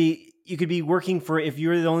 Yeah. You could be working for, if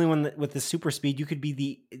you're the only one with the super speed, you could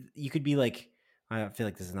be like, I feel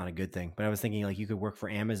like this is not a good thing, but I was thinking like you could work for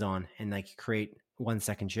Amazon and like create 1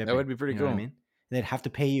 second shipping. That would be pretty cool. What I mean? They'd have to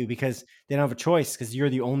pay you because they don't have a choice because you're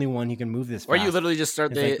the only one who can move this fast. Or you literally just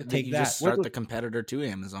start the competitor to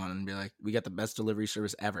Amazon and be like, we got the best delivery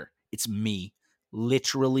service ever. It's me.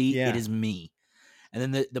 Literally, It is me. And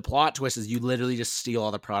then the plot twist is you literally just steal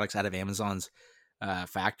all the products out of Amazon's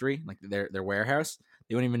factory, like their warehouse.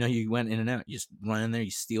 They won't even know you went in and out. You just run in there,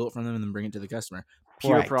 you steal it from them, and then bring it to the customer.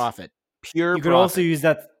 Pure profit. You could also use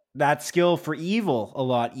that skill for evil a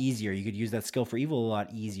lot easier. You could use that skill for evil a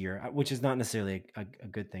lot easier, which is not necessarily a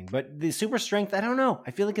good thing. But the super strength, I don't know.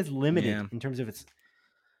 I feel like it's limited in terms of its.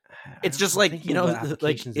 It's just like, you know,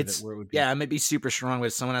 like it's it might be super strong, but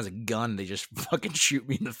if someone has a gun, they just fucking shoot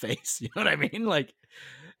me in the face. You know what I mean? Like,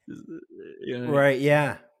 right?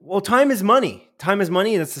 Yeah. Well, time is money. Time is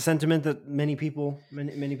money. That's the sentiment that many people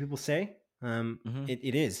say.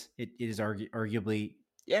 It is. It is arguably.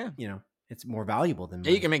 Yeah. You know, it's more valuable than money.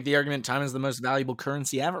 Yeah, you can make the argument time is the most valuable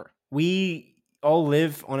currency ever. We all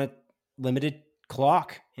live on a limited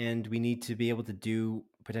clock, and we need to be able to do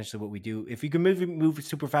potentially what we do. If you can move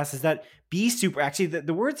super fast, does that be super? Actually,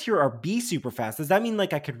 the words here are be super fast. Does that mean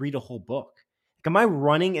like I could read a whole book? Like, am I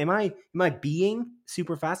running? Am I being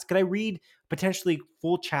super fast? Could I read potentially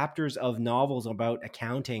full chapters of novels about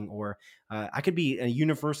accounting, or I could be a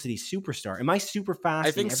university superstar? Am I super fast?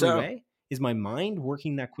 I think in every way? Is my mind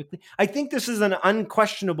working that quickly? I think this is an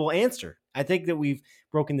unquestionable answer. I think that we've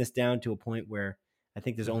broken this down to a point where I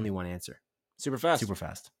think there's only one answer. Super fast. Super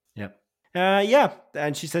fast. Yep. Yeah.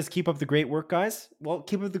 And she says, keep up the great work, guys. Well,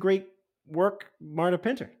 keep up the great work, Marta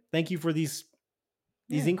Pinter. Thank you for these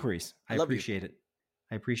inquiries. I appreciate it.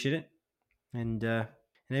 I appreciate it. And I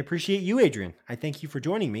appreciate you, Adrian. I thank you for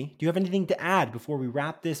joining me. Do you have anything to add before we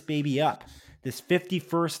wrap this baby up? This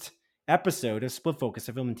 51st episode of Split Focus,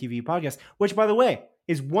 a film and TV podcast, which, by the way,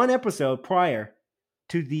 is one episode prior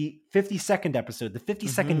to the 52nd episode, the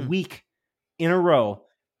 52nd week in a row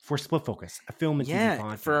for Split Focus, a film and TV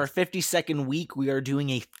podcast. For our 52nd week, we are doing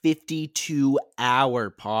a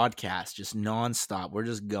 52-hour podcast, just nonstop. We're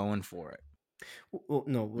just going for it. Well,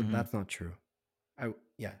 no, that's not true.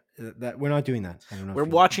 That we're not doing that. I don't know. We're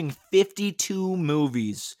watching 52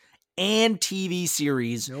 movies and TV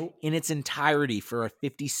series in its entirety for our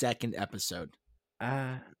 52nd episode.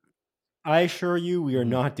 I assure you, we are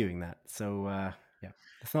not doing that. So,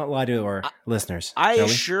 let's not lie to our listeners. I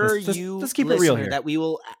assure you, let's keep it real here. That we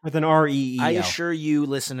will with an REEL. I assure you,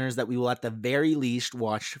 listeners, that we will at the very least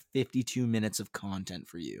watch 52 minutes of content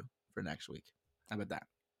for you for next week. How about that?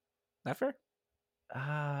 That fair?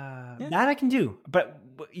 That I can do, but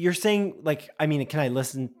you're saying like, I mean, can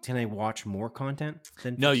I watch more content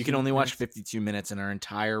than No, you can 52 only watch minutes? 52 minutes, and our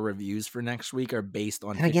entire reviews for next week are based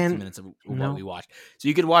on And 52 again, minutes of no. what we watched. So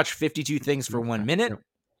you could watch 52 things for 1 minute. No.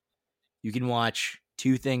 You can watch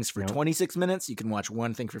 2 things for No. 26 minutes. You can watch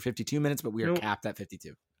 1 thing for 52 minutes, but we are No. capped at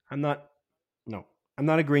 52. I'm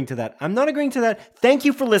not agreeing to that. I'm not agreeing to that. Thank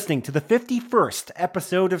you for listening to the 51st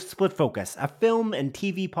episode of Split Focus, a film and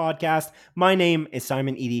TV podcast. My name is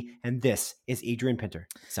Simon Eady, and this is Adrian Pinter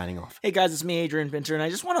signing off. Hey guys, it's me, Adrian Pinter, and I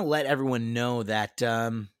just want to let everyone know that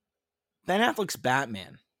Ben Affleck's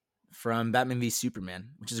Batman from Batman v Superman,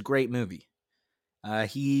 which is a great movie,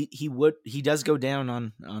 he does go down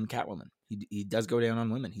on Catwoman. He does go down on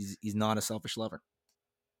women. He's not a selfish lover.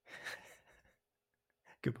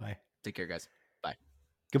 Goodbye. Take care, guys. Bye.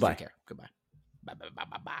 Goodbye. Take care. Goodbye.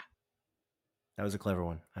 Bye. That was a clever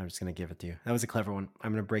one. I'm just going to give it to you. That was a clever one.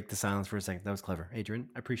 I'm going to break the silence for a second. That was clever. Adrian,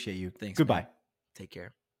 I appreciate you. Thanks. Goodbye. Man. Take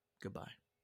care. Goodbye.